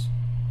thunderstorms.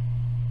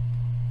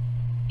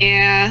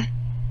 Yeah.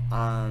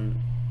 Right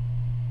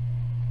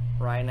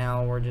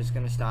now we're just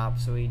gonna stop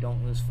so we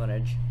don't lose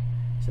footage.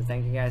 So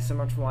thank you guys so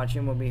much for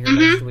watching. We'll be here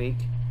next week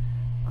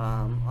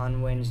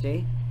on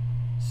Wednesday.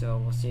 So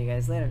we'll see you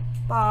guys later.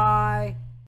 Bye.